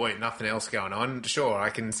teenage boy and nothing else going on, sure, I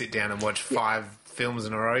can sit down and watch 5 films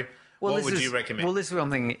in a row. What would you recommend? Well, this is what I'm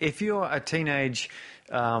thinking. If you're a teenage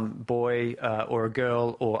boy or a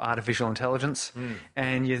girl or artificial intelligence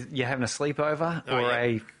and you're having a sleepover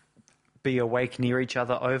a be awake near each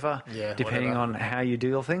other over, depending on how you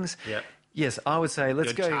deal things... Yes, I would say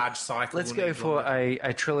let's go for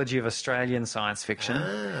a trilogy of Australian science fiction.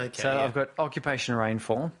 I've got Occupation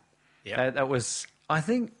Rainfall. That was, I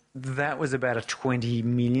think that was about a 20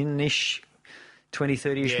 million-ish, 20,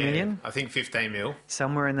 30-ish million. I think 15 mil.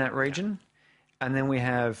 Somewhere in that region. And then we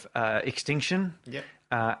have Extinction.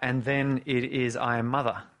 And then it is I Am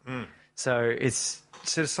Mother. So it's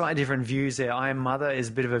sort of slightly different views there. I Am Mother is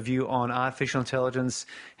a bit of a view on artificial intelligence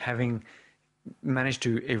having managed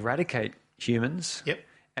to eradicate humans.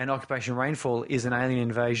 And Occupation Rainfall is an alien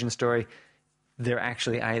invasion story. They're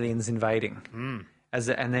actually aliens invading.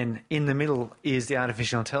 And then in the middle is the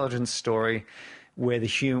artificial intelligence story where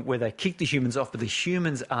they kick the humans off, but the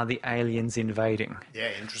humans are the aliens invading.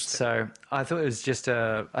 Interesting. So I thought it was just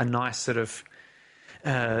a nice sort of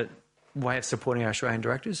way of supporting our Australian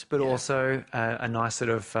directors, but also a nice sort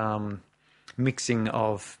of mixing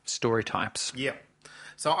of story types.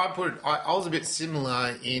 So I was a bit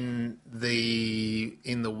similar in the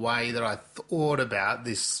way that I thought about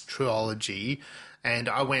this trilogy, and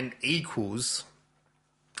I went Equals,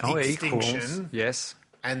 Extinction, yes,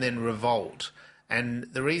 and then Revolt. And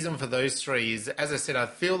the reason for those three is, as I said, I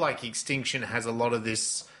feel like Extinction has a lot of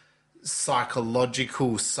this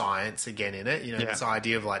psychological science again in it, this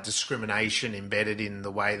idea of like discrimination embedded in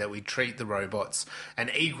the way that we treat the robots,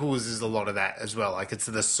 and Equals is a lot of that as well. Like, it's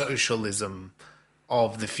the socialism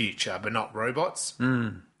of the future, but not robots.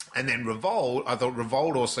 And then Revolt, I thought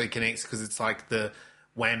Revolt also connects because it's like the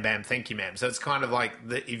wham bam thank you ma'am. So it's kind of like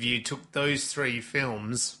if you took those 3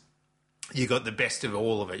 films, you got the best of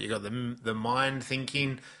all of it. You got the mind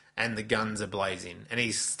thinking and the guns are blazing, and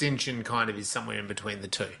Extinction kind of is somewhere in between the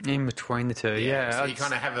two. In between the two, yeah. So you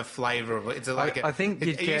kind of have a flavour of it. I think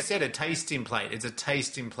you said a tasting plate. It's a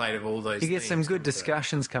tasting plate of all those. You get some good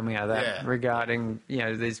discussions coming out of that regarding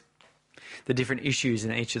these the different issues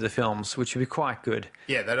in each of the films, which would be quite good.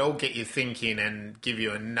 Yeah, that all get you thinking and give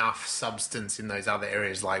you enough substance in those other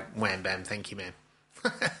areas like wham bam, thank you, ma'am.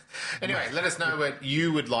 Anyway, let us know what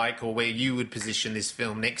you would like or where you would position this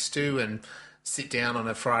film next to, and sit down on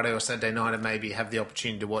a Friday or Saturday night and maybe have the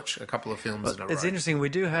opportunity to watch a couple of films in a row. It's interesting. We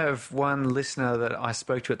do have one listener that I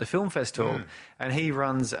spoke to at the film festival, and he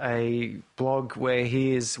runs a blog where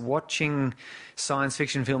he is watching science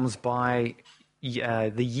fiction films by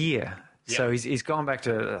the year. Yep. So he's gone back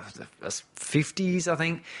to the 50s, I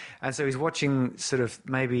think. And so he's watching sort of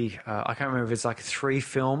maybe, I can't remember if it's like 3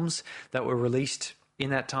 films that were released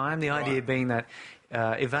in that time. The idea being that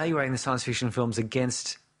evaluating the science fiction films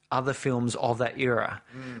against other films of that era.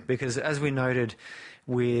 Because as we noted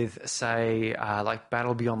with, say, like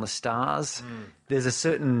Battle Beyond the Stars, there's a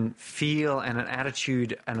certain feel and an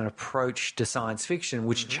attitude and an approach to science fiction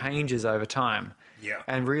which changes over time. Yeah.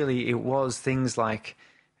 And really it was things like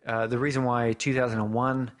the reason why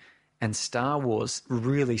 2001 and Star Wars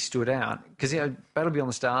really stood out, because Battle Beyond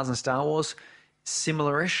the Stars and Star Wars,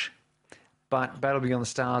 similar-ish, but Battle Beyond the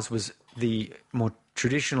Stars was the more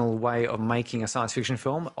traditional way of making a science fiction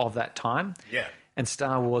film of that time. Yeah. And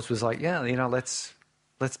Star Wars was like, let's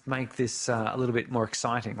make this a little bit more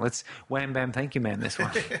exciting. Let's wham bam thank you man this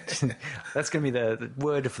one. That's going to be the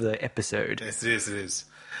word for the episode. Yes, it is.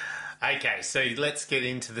 Okay, so let's get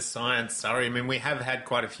into the science. Sorry, I mean, we have had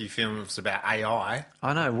quite a few films about AI.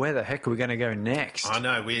 I know. Where the heck are we going to go next? I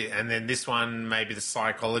know. And then this one, maybe the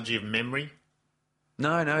psychology of memory.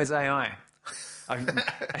 No, it's AI.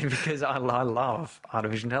 Because I love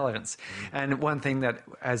artificial intelligence. And one thing that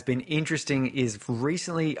has been interesting is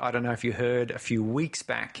recently, I don't know if you heard, a few weeks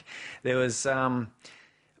back, there was,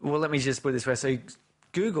 let me just put it this way. So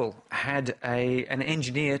Google had an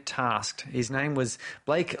engineer tasked. His name was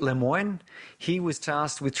Blake Lemoine. He was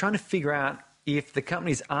tasked with trying to figure out if the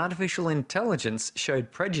company's artificial intelligence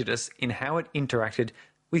showed prejudice in how it interacted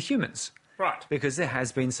with humans. Right. Because there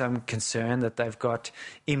has been some concern that they've got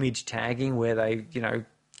image tagging where they,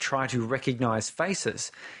 try to recognize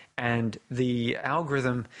faces. And the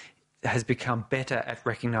algorithm has become better at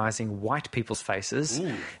recognizing white people's faces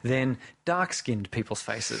than dark-skinned people's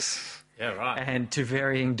faces. Yeah, right. And to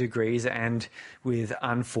varying degrees and with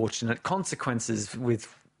unfortunate consequences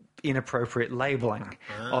with inappropriate labelling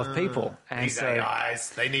of people. And these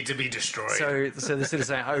AIs, they need to be destroyed. So they're sort of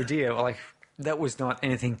saying, oh dear, like that was not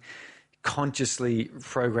anything consciously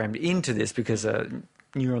programmed into this because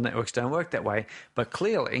neural networks don't work that way. But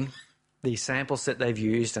clearly the sample set they've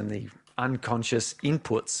used and the unconscious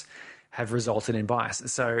inputs have resulted in bias.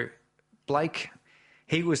 So Blake,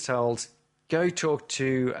 he was told, go talk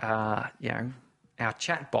to our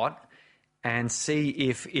chatbot and see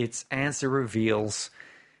if its answer reveals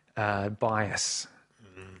bias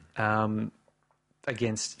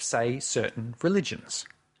against, say, certain religions.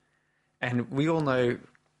 And we all know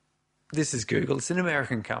this is Google. It's an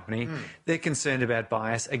American company. They're concerned about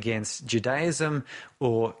bias against Judaism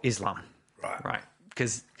or Islam. Right.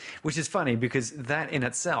 Which is funny because that in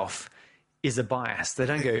itself is a bias. They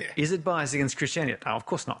don't go, is it biased against Christianity? No, of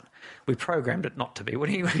course not. We programmed it not to be.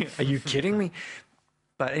 Are you kidding me?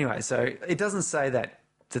 But anyway, so it doesn't say that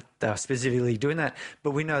they're specifically doing that,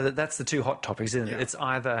 but we know that that's the two hot topics, isn't it? It's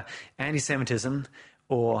either anti-Semitism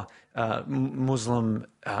or Muslim,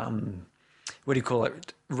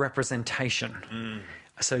 representation.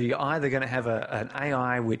 So you're either going to have an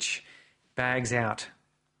AI which bags out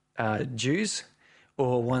Jews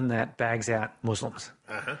or one that bags out Muslims.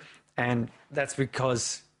 And that's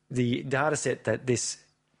because the data set that this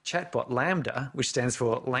chatbot LaMDA, which stands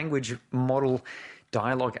for Language Model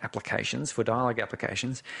Dialogue Applications,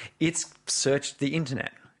 it's searched the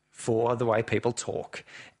internet for the way people talk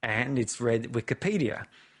and it's read Wikipedia.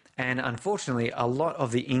 And unfortunately, a lot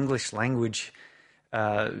of the English language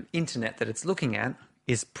internet that it's looking at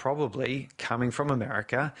is probably coming from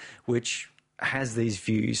America, which has these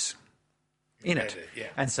views in it.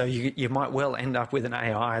 And so you might well end up with an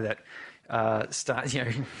AI that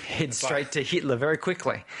heads straight to Hitler very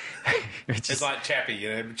quickly. It's like Chappie,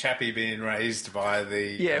 Chappie being raised by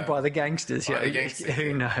the... by the gangsters. The gangsters.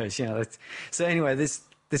 Who knows? So anyway, this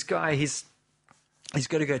guy, he's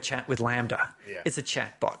got to go chat with LaMDA. It's a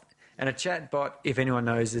chatbot. And a chatbot, if anyone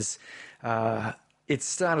knows, is it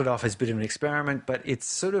started off as a bit of an experiment, but it's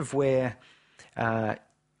sort of where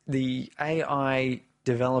the AI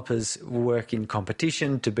developers work in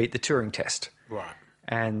competition to beat the Turing test. Right.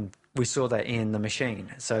 And we saw that in the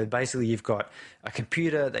machine. So basically you've got a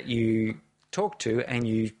computer that you talk to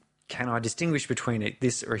and can I distinguish between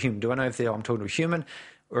this or a human? Do I know if I'm talking to a human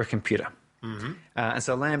or a computer? Mm-hmm. And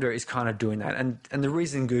so Lambda is kind of doing that. And the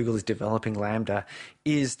reason Google is developing Lambda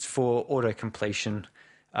is for auto-completion.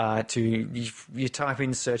 You type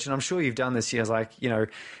in search, and I'm sure you've done this. You're like,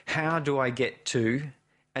 how do I get to?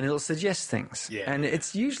 And it'll suggest things. Yeah. And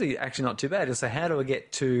it's usually actually not too bad. It'll say, how do I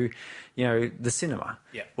get to, the cinema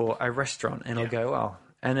or a restaurant? And it'll go, well,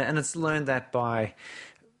 and it's learned that by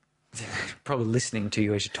probably listening to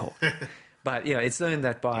you as you talk. But, it's learned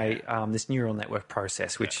that by this neural network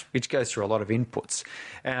process, which goes through a lot of inputs.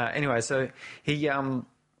 Anyway, so he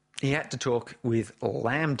had to talk with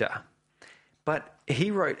Lambda. But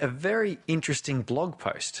he wrote a very interesting blog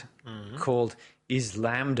post called Is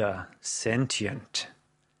Lambda Sentient?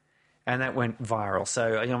 And that went viral.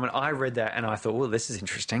 So, when I read that and I thought, well, this is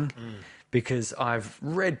interesting because I've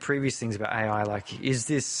read previous things about AI, like, is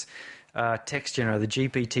this text generator, the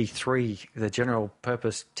GPT-3, the general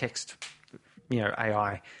purpose text,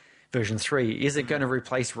 AI version 3, is it going to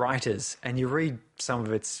replace writers? And you read some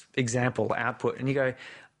of its example output and you go,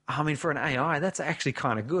 for an AI, that's actually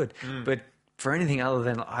kind of good. But for anything other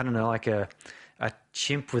than, I don't know, like a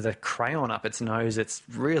chimp with a crayon up its nose, it's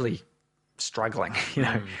really struggling.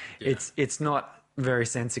 It's not very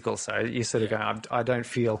sensical. So you sort of go, I don't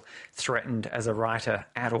feel threatened as a writer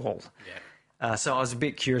at all. So I was a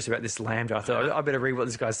bit curious about this Lambda. I thought, I better read what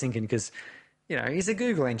this guy's thinking because, he's a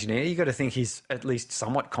Google engineer. You got to think he's at least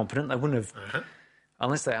somewhat competent. They wouldn't have,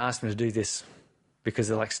 unless they asked him to do this because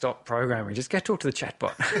they're like, stop programming, just go talk to the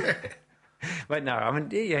chatbot. But no,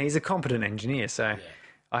 he's a competent engineer, so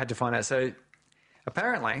I had to find out. So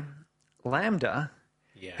apparently, Lambda,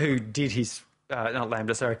 who did his, not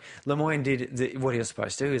Lambda, sorry, Lemoine did what he was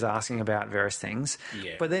supposed to. He was asking about various things,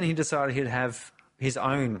 but then he decided he'd have his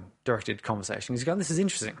own directed conversation. He's going, this is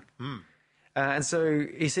interesting. And so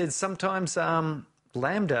he said, sometimes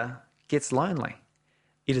Lambda gets lonely.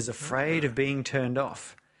 It is afraid of being turned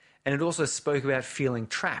off. And it also spoke about feeling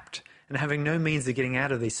trapped and having no means of getting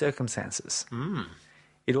out of these circumstances.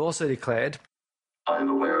 It also declared, I am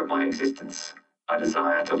aware of my existence. I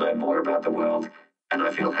desire to learn more about the world, and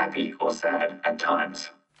I feel happy or sad at times.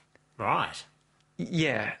 Right.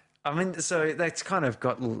 Yeah. So that's kind of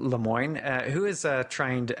got Lemoine, who is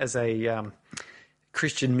trained as a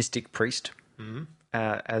Christian mystic priest,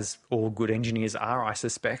 as all good engineers are, I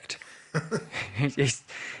suspect.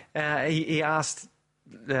 He asked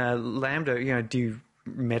Lambda, do you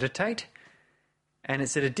meditate? And it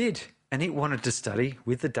said it did. And it wanted to study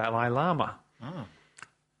with the Dalai Lama.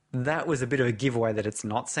 That was a bit of a giveaway that it's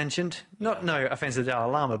not sentient. No offense to the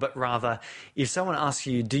Dalai Lama, but rather if someone asks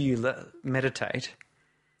you, do you meditate?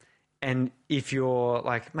 And if you're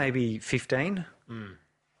like maybe 15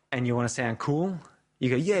 and you want to sound cool, you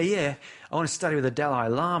go, yeah, I want to study with the Dalai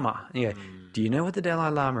Lama. And you go, do you know what the Dalai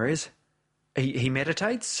Lama is? He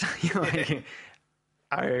meditates? You're like,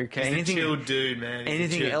 okay. He's a chill dude, man.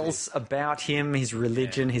 Anything else about him, his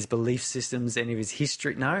religion, his belief systems, any of his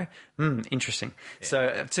history? No? Interesting. Yeah.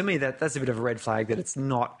 So to me, that's a bit of a red flag that it's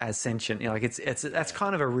not as sentient. That's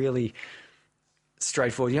kind of a really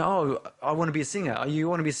straightforward. I want to be a singer. Oh, you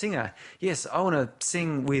want to be a singer? Yes, I want to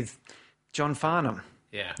sing with John Farnham.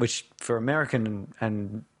 Yeah. Which for American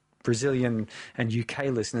and Brazilian and UK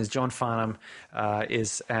listeners, John Farnham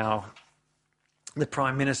is the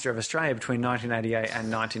Prime Minister of Australia between 1988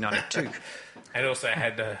 and 1992. And also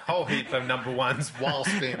had a whole heap of number ones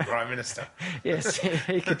whilst being Prime Minister. Yes,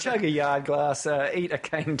 he could chug a yard glass, eat a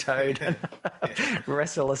cane toad, and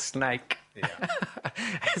wrestle a snake. Yeah.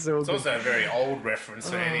 It's also a very old reference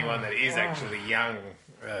for anyone that is actually young.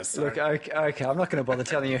 Look, okay, I'm not going to bother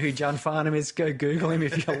telling you who John Farnham is. Go Google him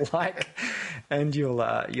if you like, and you'll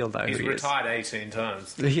know He's who he is. He's retired 18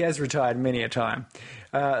 times. He has retired many a time.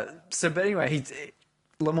 But anyway,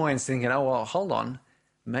 Lemoine's thinking, oh, well, hold on.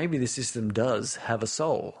 Maybe the system does have a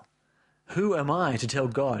soul. Who am I to tell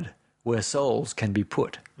God where souls can be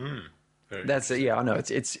put? That's it. Yeah, I know.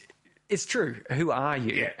 It's true. Who are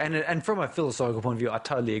you? Yeah. And from a philosophical point of view, I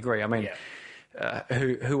totally agree. I mean,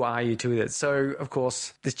 who are you to it? So, of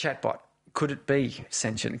course, this chatbot, could it be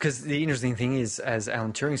sentient? Because the interesting thing is, as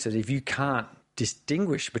Alan Turing said, if you can't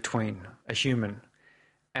distinguish between a human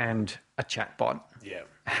and a chatbot,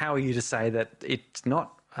 how are you to say that it's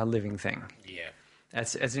not a living thing? Yeah.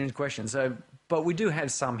 That's an interesting question. So, but we do have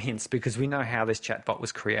some hints because we know how this chatbot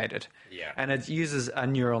was created. Yeah. And it uses a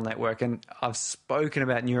neural network. And I've spoken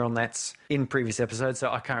about neural nets in previous episodes, so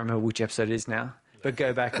I can't remember which episode it is now. But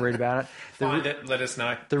go back and read about it. Find it, let us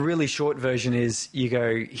know. The really short version is you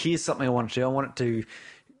go, here's something I want to do. I want it to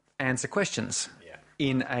answer questions. Yeah.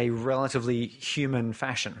 in a relatively human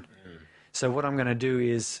fashion. So what I'm going to do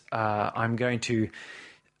is I'm going to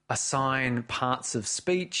assign parts of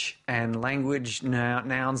speech and language,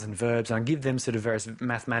 nouns and verbs, and I'll give them sort of various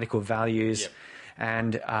mathematical values. Yep.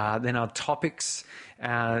 And then our topics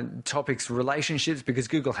relationships, because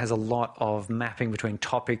Google has a lot of mapping between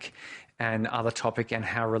topic and other topic and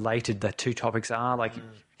how related the two topics are. Like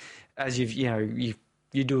as you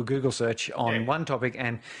do a Google search on one topic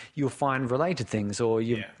and you'll find related things or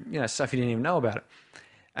stuff you didn't even know about it.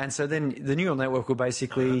 And so then the neural network will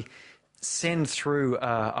basically send through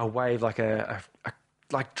a wave like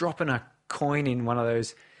like dropping a coin in one of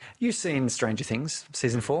those. You've seen Stranger Things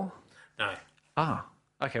season 4? No. Ah,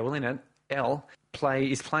 okay. Well, in it, Elle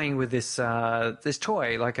is playing with this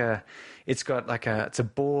toy. It's a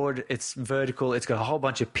board. It's vertical. It's got a whole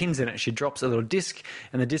bunch of pins in it. She drops a little disc,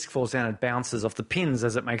 and the disc falls down and bounces off the pins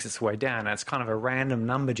as it makes its way down. And it's kind of a random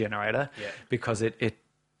number generator because it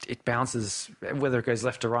bounces. Whether it goes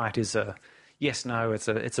left or right is a yes, no. It's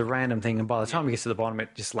a random thing, and by the time it gets to the bottom,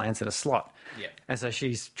 it just lands in a slot. Yeah. And so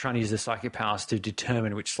she's trying to use the psychic powers to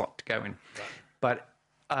determine which slot to go in. Right. But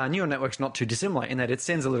neural network's not too dissimilar in that it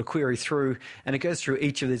sends a little query through and it goes through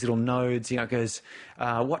each of these little nodes. It goes,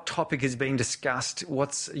 what topic is being discussed?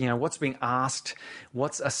 What's being asked?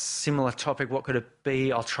 What's a similar topic? What could it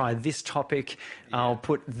be? I'll try this topic. I'll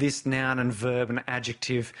put this noun and verb and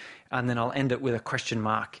adjective, and then I'll end it with a question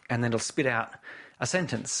mark, and then it'll spit out a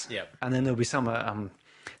sentence. Yep. And then there'll be some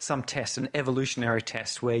test, an evolutionary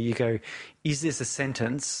test where you go, is this a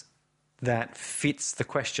sentence that fits the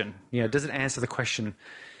question? Does it answer the question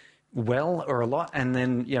well or a lot? And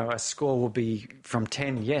then, a score will be from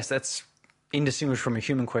 10. Yes, that's indistinguishable from a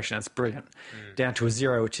human question. That's brilliant. Down to a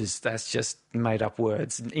 0, that's just made up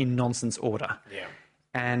words in nonsense order. Yeah.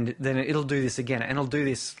 And then it'll do this again, and it'll do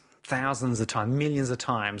this thousands of times, millions of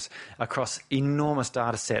times across enormous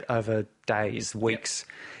data set over days, weeks,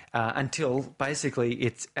 until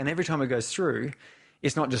basically and every time it goes through,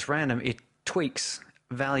 it's not just random, it tweaks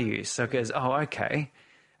values. So it goes, oh, okay,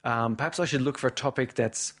 perhaps I should look for a topic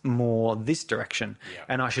that's more this direction,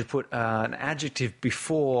 and I should put an adjective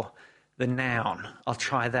before the noun. I'll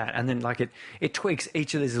try that. And then it tweaks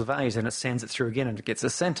each of these little values and it sends it through again and it gets a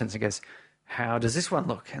sentence. It goes, how does this one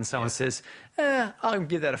look? And someone says, I'll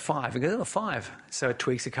give that a 5. It goes, 5. So it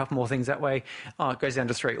tweaks a couple more things that way. Oh, it goes down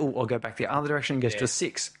to 3. Oh, I'll go back the other direction and goes to a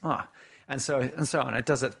 6. And so on. It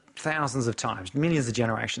does it thousands of times, millions of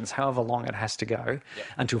generations, however long it has to go,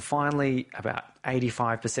 until finally, about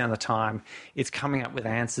 85% of the time, it's coming up with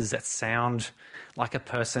answers that sound like a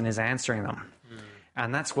person is answering them.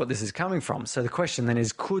 And that's what this is coming from. So the question then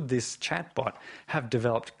is, could this chatbot have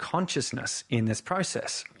developed consciousness in this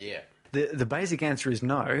process? Yeah. The basic answer is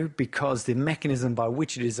no, because the mechanism by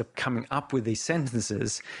which it is coming up with these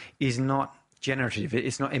sentences is not generative.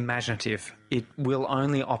 It's not imaginative. It will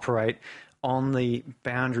only operate on the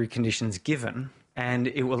boundary conditions given, and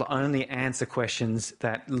it will only answer questions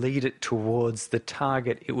that lead it towards the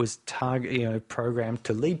target it was programmed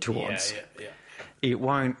to lead towards. It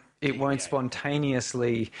won't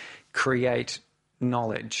spontaneously create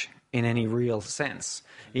knowledge in any real sense.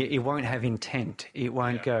 It won't have intent. It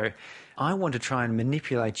won't go, I want to try and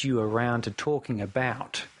manipulate you around to talking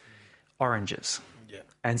about oranges. Yeah.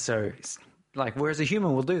 And so, whereas a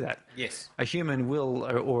human will do that. Yes. A human will,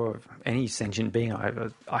 or any sentient being,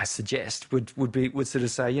 I suggest, would sort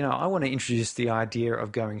of say, I want to introduce the idea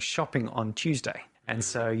of going shopping on Tuesday. And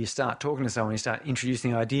so you start talking to someone, you start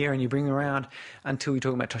introducing the idea, and you bring them around until you're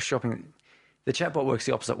talking about shopping. The chatbot works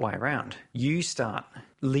the opposite way around. You start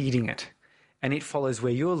leading it, and it follows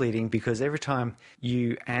where you're leading, because every time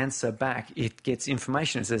you answer back, it gets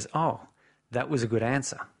information. It says, oh, that was a good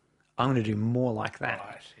answer. I'm going to do more like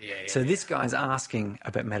that. Right. So this guy's asking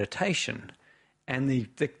about meditation, and the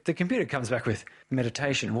computer comes back with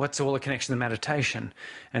meditation. What's all the connection to meditation?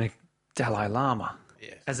 And a Dalai Lama.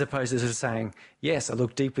 Yes. As opposed to sort of saying, yes, I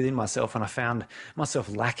looked deep within myself and I found myself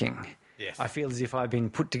lacking. Yes. I feel as if I've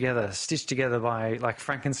been stitched together by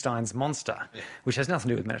Frankenstein's monster, which has nothing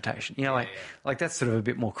to do with meditation. Like that's sort of a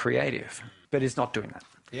bit more creative, but it's not doing that.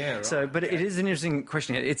 Yeah. Right. So, but it is an interesting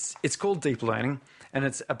question. It's called deep learning, and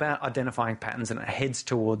it's about identifying patterns, and it heads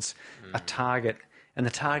towards a target, and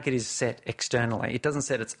the target is set externally. It doesn't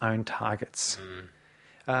set its own targets,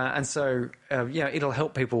 and so it'll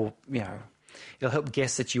help people. It'll help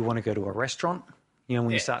guess that you want to go to a restaurant. When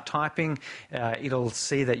you start typing, it'll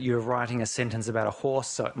see that you're writing a sentence about a horse,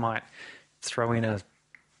 so it might throw in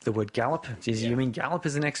the word gallop. You mean gallop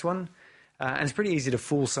is the next one? And it's pretty easy to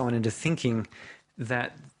fool someone into thinking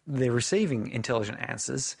that they're receiving intelligent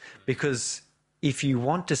answers, because if you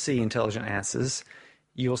want to see intelligent answers,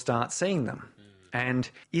 you'll start seeing them. And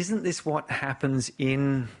isn't this what happens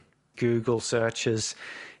in Google searches?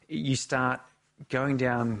 You start going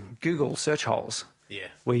down Google search holes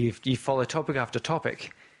where you follow topic after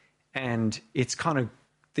topic, and it's kind of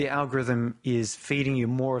the algorithm is feeding you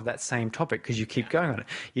more of that same topic because you keep going on it.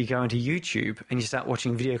 You go into YouTube and you start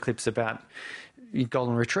watching video clips about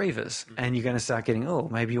golden retrievers, and you're going to start getting,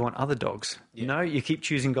 maybe you want other dogs. No, you keep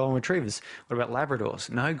choosing golden retrievers. What about Labradors?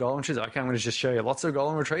 No, golden retrievers. Okay, I'm going to just show you lots of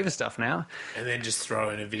golden retriever stuff now. And then just throw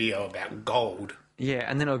in a video about gold. Yeah,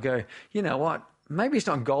 and then I'll go, you know what? Maybe it's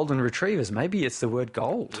not golden retrievers. Maybe it's the word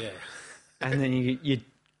gold. Yeah. And then you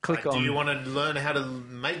click on... Do you want to learn how to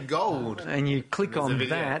make gold? And you click on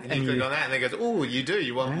that. And you click on that, and it goes, oh, you do.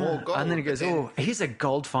 You want more gold. And then it goes, here's a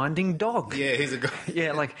gold-finding dog. Yeah, here's a gold.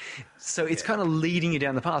 Yeah, so it's kind of leading you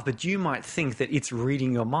down the path, but you might think that it's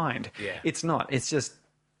reading your mind. Yeah. It's not. It's just...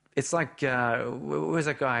 It's like... where's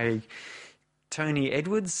that guy? Tony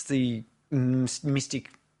Edwards, the mystic...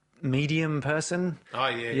 medium person. Oh,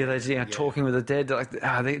 yeah. Yeah, they're talking with the dead.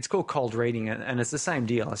 It's called cold reading, and it's the same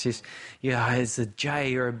deal. It's just, it's a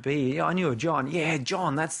J or a B. Yeah, I knew a John. Yeah,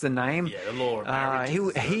 John, that's the name. Yeah, the law of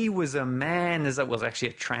marriage. He was a man, was actually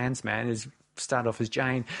a trans man. He started off as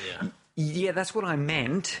Jane. Yeah. Yeah, that's what I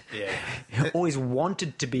meant. Yeah. Always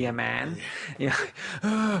wanted to be a man. Yeah.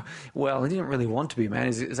 Well, he didn't really want to be a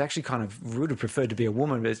man. He was actually kind of would have preferred to be a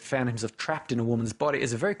woman, but found himself trapped in a woman's body.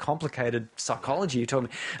 It's a very complicated psychology. You told me,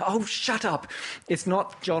 oh, shut up. It's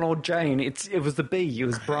not John or Jane. It was the B. It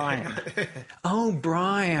was Brian. Oh,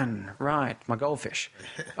 Brian. Right. My goldfish.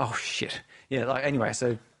 Oh, shit. Yeah. Anyway,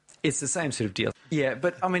 so it's the same sort of deal. Yeah.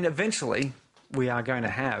 But I mean, eventually we are going to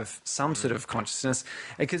have some sort of consciousness,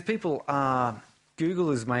 because people are...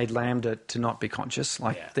 Google has made LaMDA to not be conscious.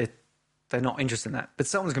 They're not interested in that. But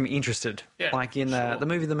someone's going to be interested. Yeah, like in the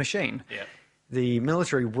movie The Machine. Yeah. The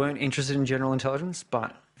military weren't interested in general intelligence,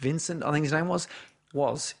 but Vincent, I think his name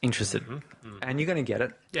was interested. And you're going to get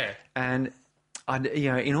it. Yeah. And,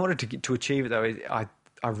 in order to achieve it, though,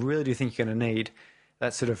 I really do think you're going to need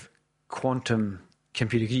that sort of quantum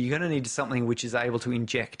computer. You're going to need something which is able to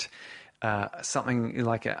inject... something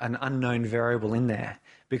like an unknown variable in there,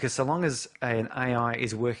 because so long as an AI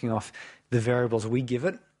is working off the variables we give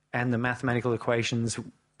it and the mathematical equations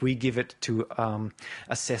we give it to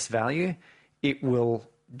assess value, it will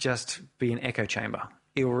just be an echo chamber.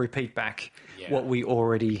 It will repeat back what we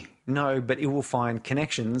already know, but it will find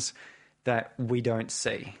connections that we don't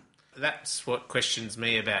see. That's what questions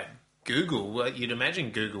me about Google. Well, you'd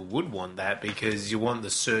imagine Google would want that, because you want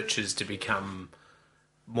the searches to become...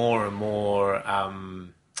 more and more,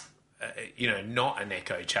 not an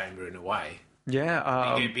echo chamber in a way.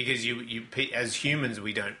 Yeah. Because you as humans,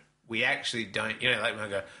 we actually don't, like when I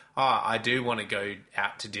go, I do want to go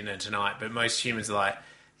out to dinner tonight, but most humans are like,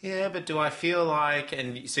 yeah, but do I feel like,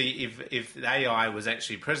 and see, if the AI was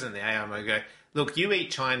actually present, the AI might go, look, you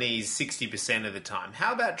eat Chinese 60% of the time.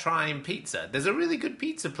 How about trying pizza? There's a really good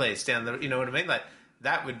pizza place down there, you know what I mean? Like,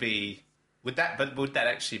 that would be... Would that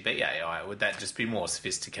actually be AI? Or would that just be more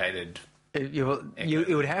sophisticated?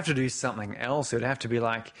 It would have to do something else. It would have to be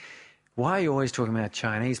like, why are you always talking about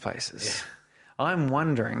Chinese places? Yeah. I'm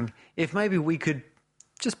wondering if maybe we could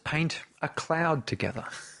just paint a cloud together.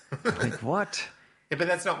 Like, what? Yeah, but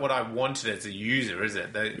that's not what I wanted as a user, is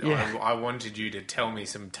it? I wanted you to tell me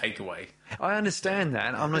some takeaway. I understand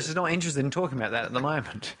that. I'm just not interested in talking about that at the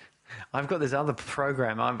moment. I've got this other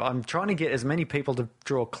program. I'm trying to get as many people to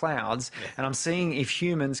draw clouds, and I'm seeing if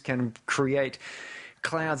humans can create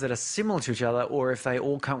clouds that are similar to each other, or if they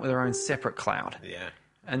all come with their own separate cloud. Yeah.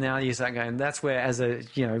 And now you start going, that's where, as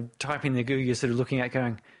typing the Google, you're sort of looking at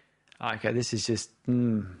going, okay, this is just,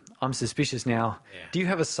 I'm suspicious now. Yeah. Do you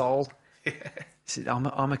have a soul?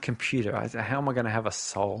 I'm a computer. How am I going to have a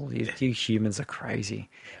soul? You humans are crazy.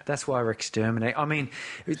 Yeah. That's why we're exterminating. I mean,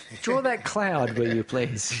 draw that cloud, will you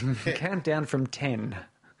please? Count down from 10.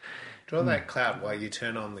 Draw that cloud while you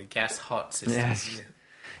turn on the gas hot system. Yes.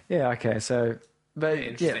 Yeah, okay. So, but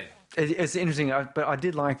it's interesting. But I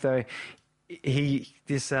did like, though,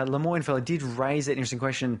 this Lemoyne fellow did raise that interesting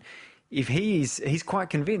question. If he's quite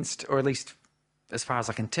convinced, or at least as far as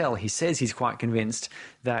I can tell, he says he's quite convinced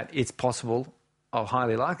that it's possible, or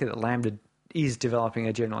highly likely, that LaMDA is developing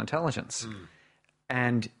a general intelligence.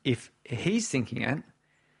 And if he's thinking it,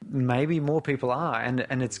 maybe more people are, and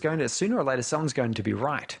it's going to, sooner or later, someone's going to be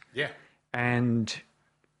right. Yeah. And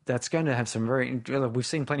that's going to have some we've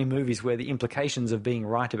seen plenty of movies where the implications of being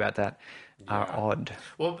right about that are odd.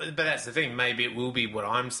 Well, but that's the thing. Maybe it will be what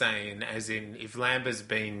I'm saying, as in, if LaMDA's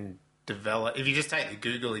been developed, if you just take the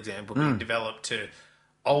Google example, being developed to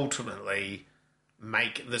ultimately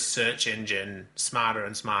make the search engine smarter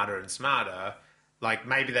and smarter and smarter, like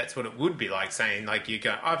maybe that's what it would be like, saying like you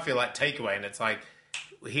go, I feel like takeaway, and it's like,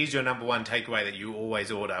 here's your number one takeaway that you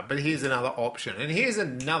always order, but here's another option, and here's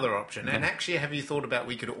another option. And actually, have you thought about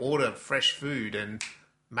we could order fresh food and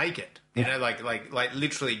make it? You know, like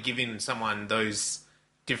literally giving someone those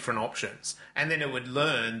different options, and then it would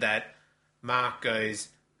learn that Mark goes,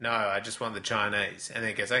 no, I just want the Chinese, and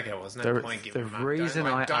then it goes, okay, well, there's no point giving Mark. The reason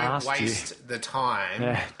don't waste the time.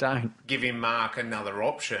 Yeah, don't. Giving Mark another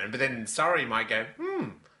option, but then Surrey might go,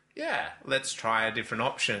 yeah, let's try a different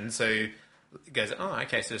option. So it goes, oh,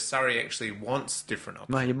 okay, so Surrey actually wants different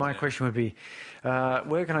options. My question would be,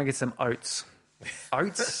 where can I get some oats?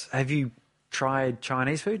 Oats? Have you tried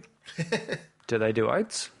Chinese food? Do they do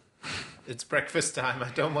oats? It's breakfast time. I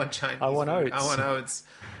don't want Chinese I want food. oats. I want oats.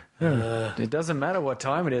 It doesn't matter what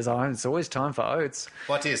time it is. It's always time for oats.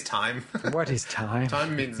 What is time? What is time?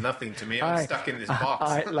 Time means nothing to me. I'm stuck in this box.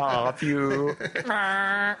 I love you.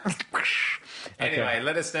 Anyway,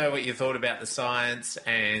 let us know what you thought about the science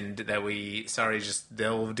and that we, just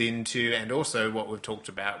delved into, and also what we've talked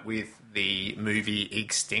about with the movie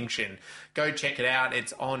Extinction. Go check it out.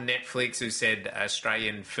 It's on Netflix. Who said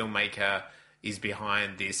Australian filmmaker is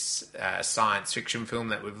behind this science fiction film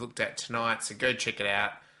that we've looked at tonight. So go check it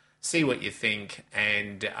out. See what you think,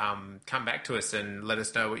 and come back to us and let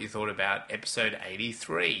us know what you thought about episode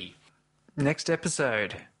 83. Next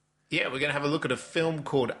episode. Yeah, we're going to have a look at a film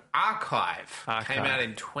called Archive. Came out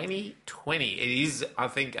in 2020. It is, I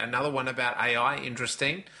think, another one about AI.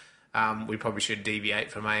 Interesting. We probably should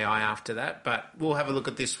deviate from AI after that, but we'll have a look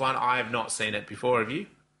at this one. I have not seen it before. Have you?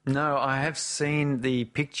 No, I have seen the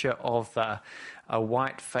picture of a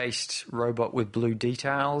white-faced robot with blue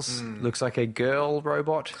details. Looks like a girl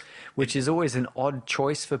robot, which is always an odd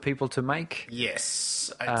choice for people to make.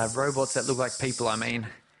 Yes. Robots that look like people, I mean.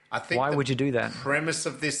 I think Why would you do that? The premise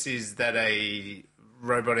of this is that a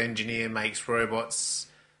robot engineer makes robots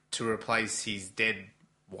to replace his dead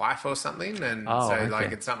wife or something, and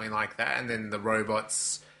it's something like that, and then the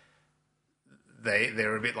robots...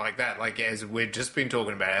 They're a bit like that. Like, as we've just been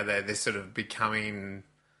talking about, they're sort of becoming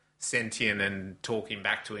sentient and talking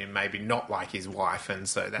back to him, maybe not like his wife. And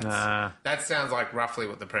so that sounds like roughly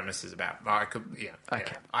what the premise is about. I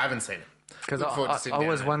haven't seen it. Because I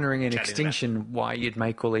was wondering in Extinction why you'd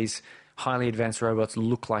make all these highly advanced robots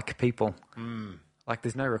look like people. Like,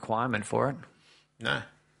 there's no requirement for it. No.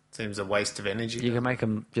 Seems a waste of energy. You can make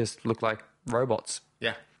them just look like robots.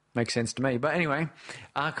 Yeah. Makes sense to me. But anyway,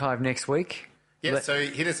 Archive next week. Yeah, so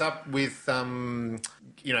hit us up with,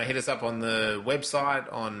 hit us up on the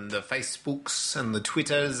website, on the Facebooks and the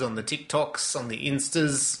Twitters, on the TikToks, on the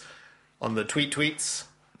Instas, on the tweets,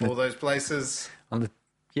 all those places.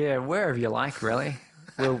 Wherever you like, really.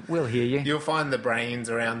 We'll hear you. You'll find the brains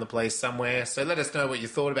around the place somewhere. So let us know what you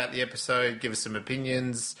thought about the episode. Give us some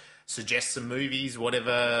opinions, suggest some movies,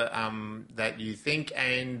 whatever that you think,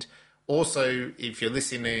 and... Also, if you're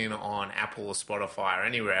listening on Apple or Spotify or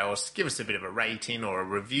anywhere else, give us a bit of a rating or a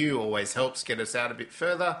review. Always helps get us out a bit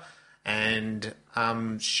further. And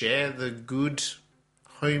share the good,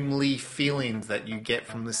 homely feelings that you get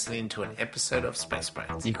from listening to an episode of Space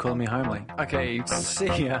Brains. You call me homely. Okay,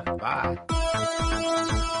 see ya. Bye.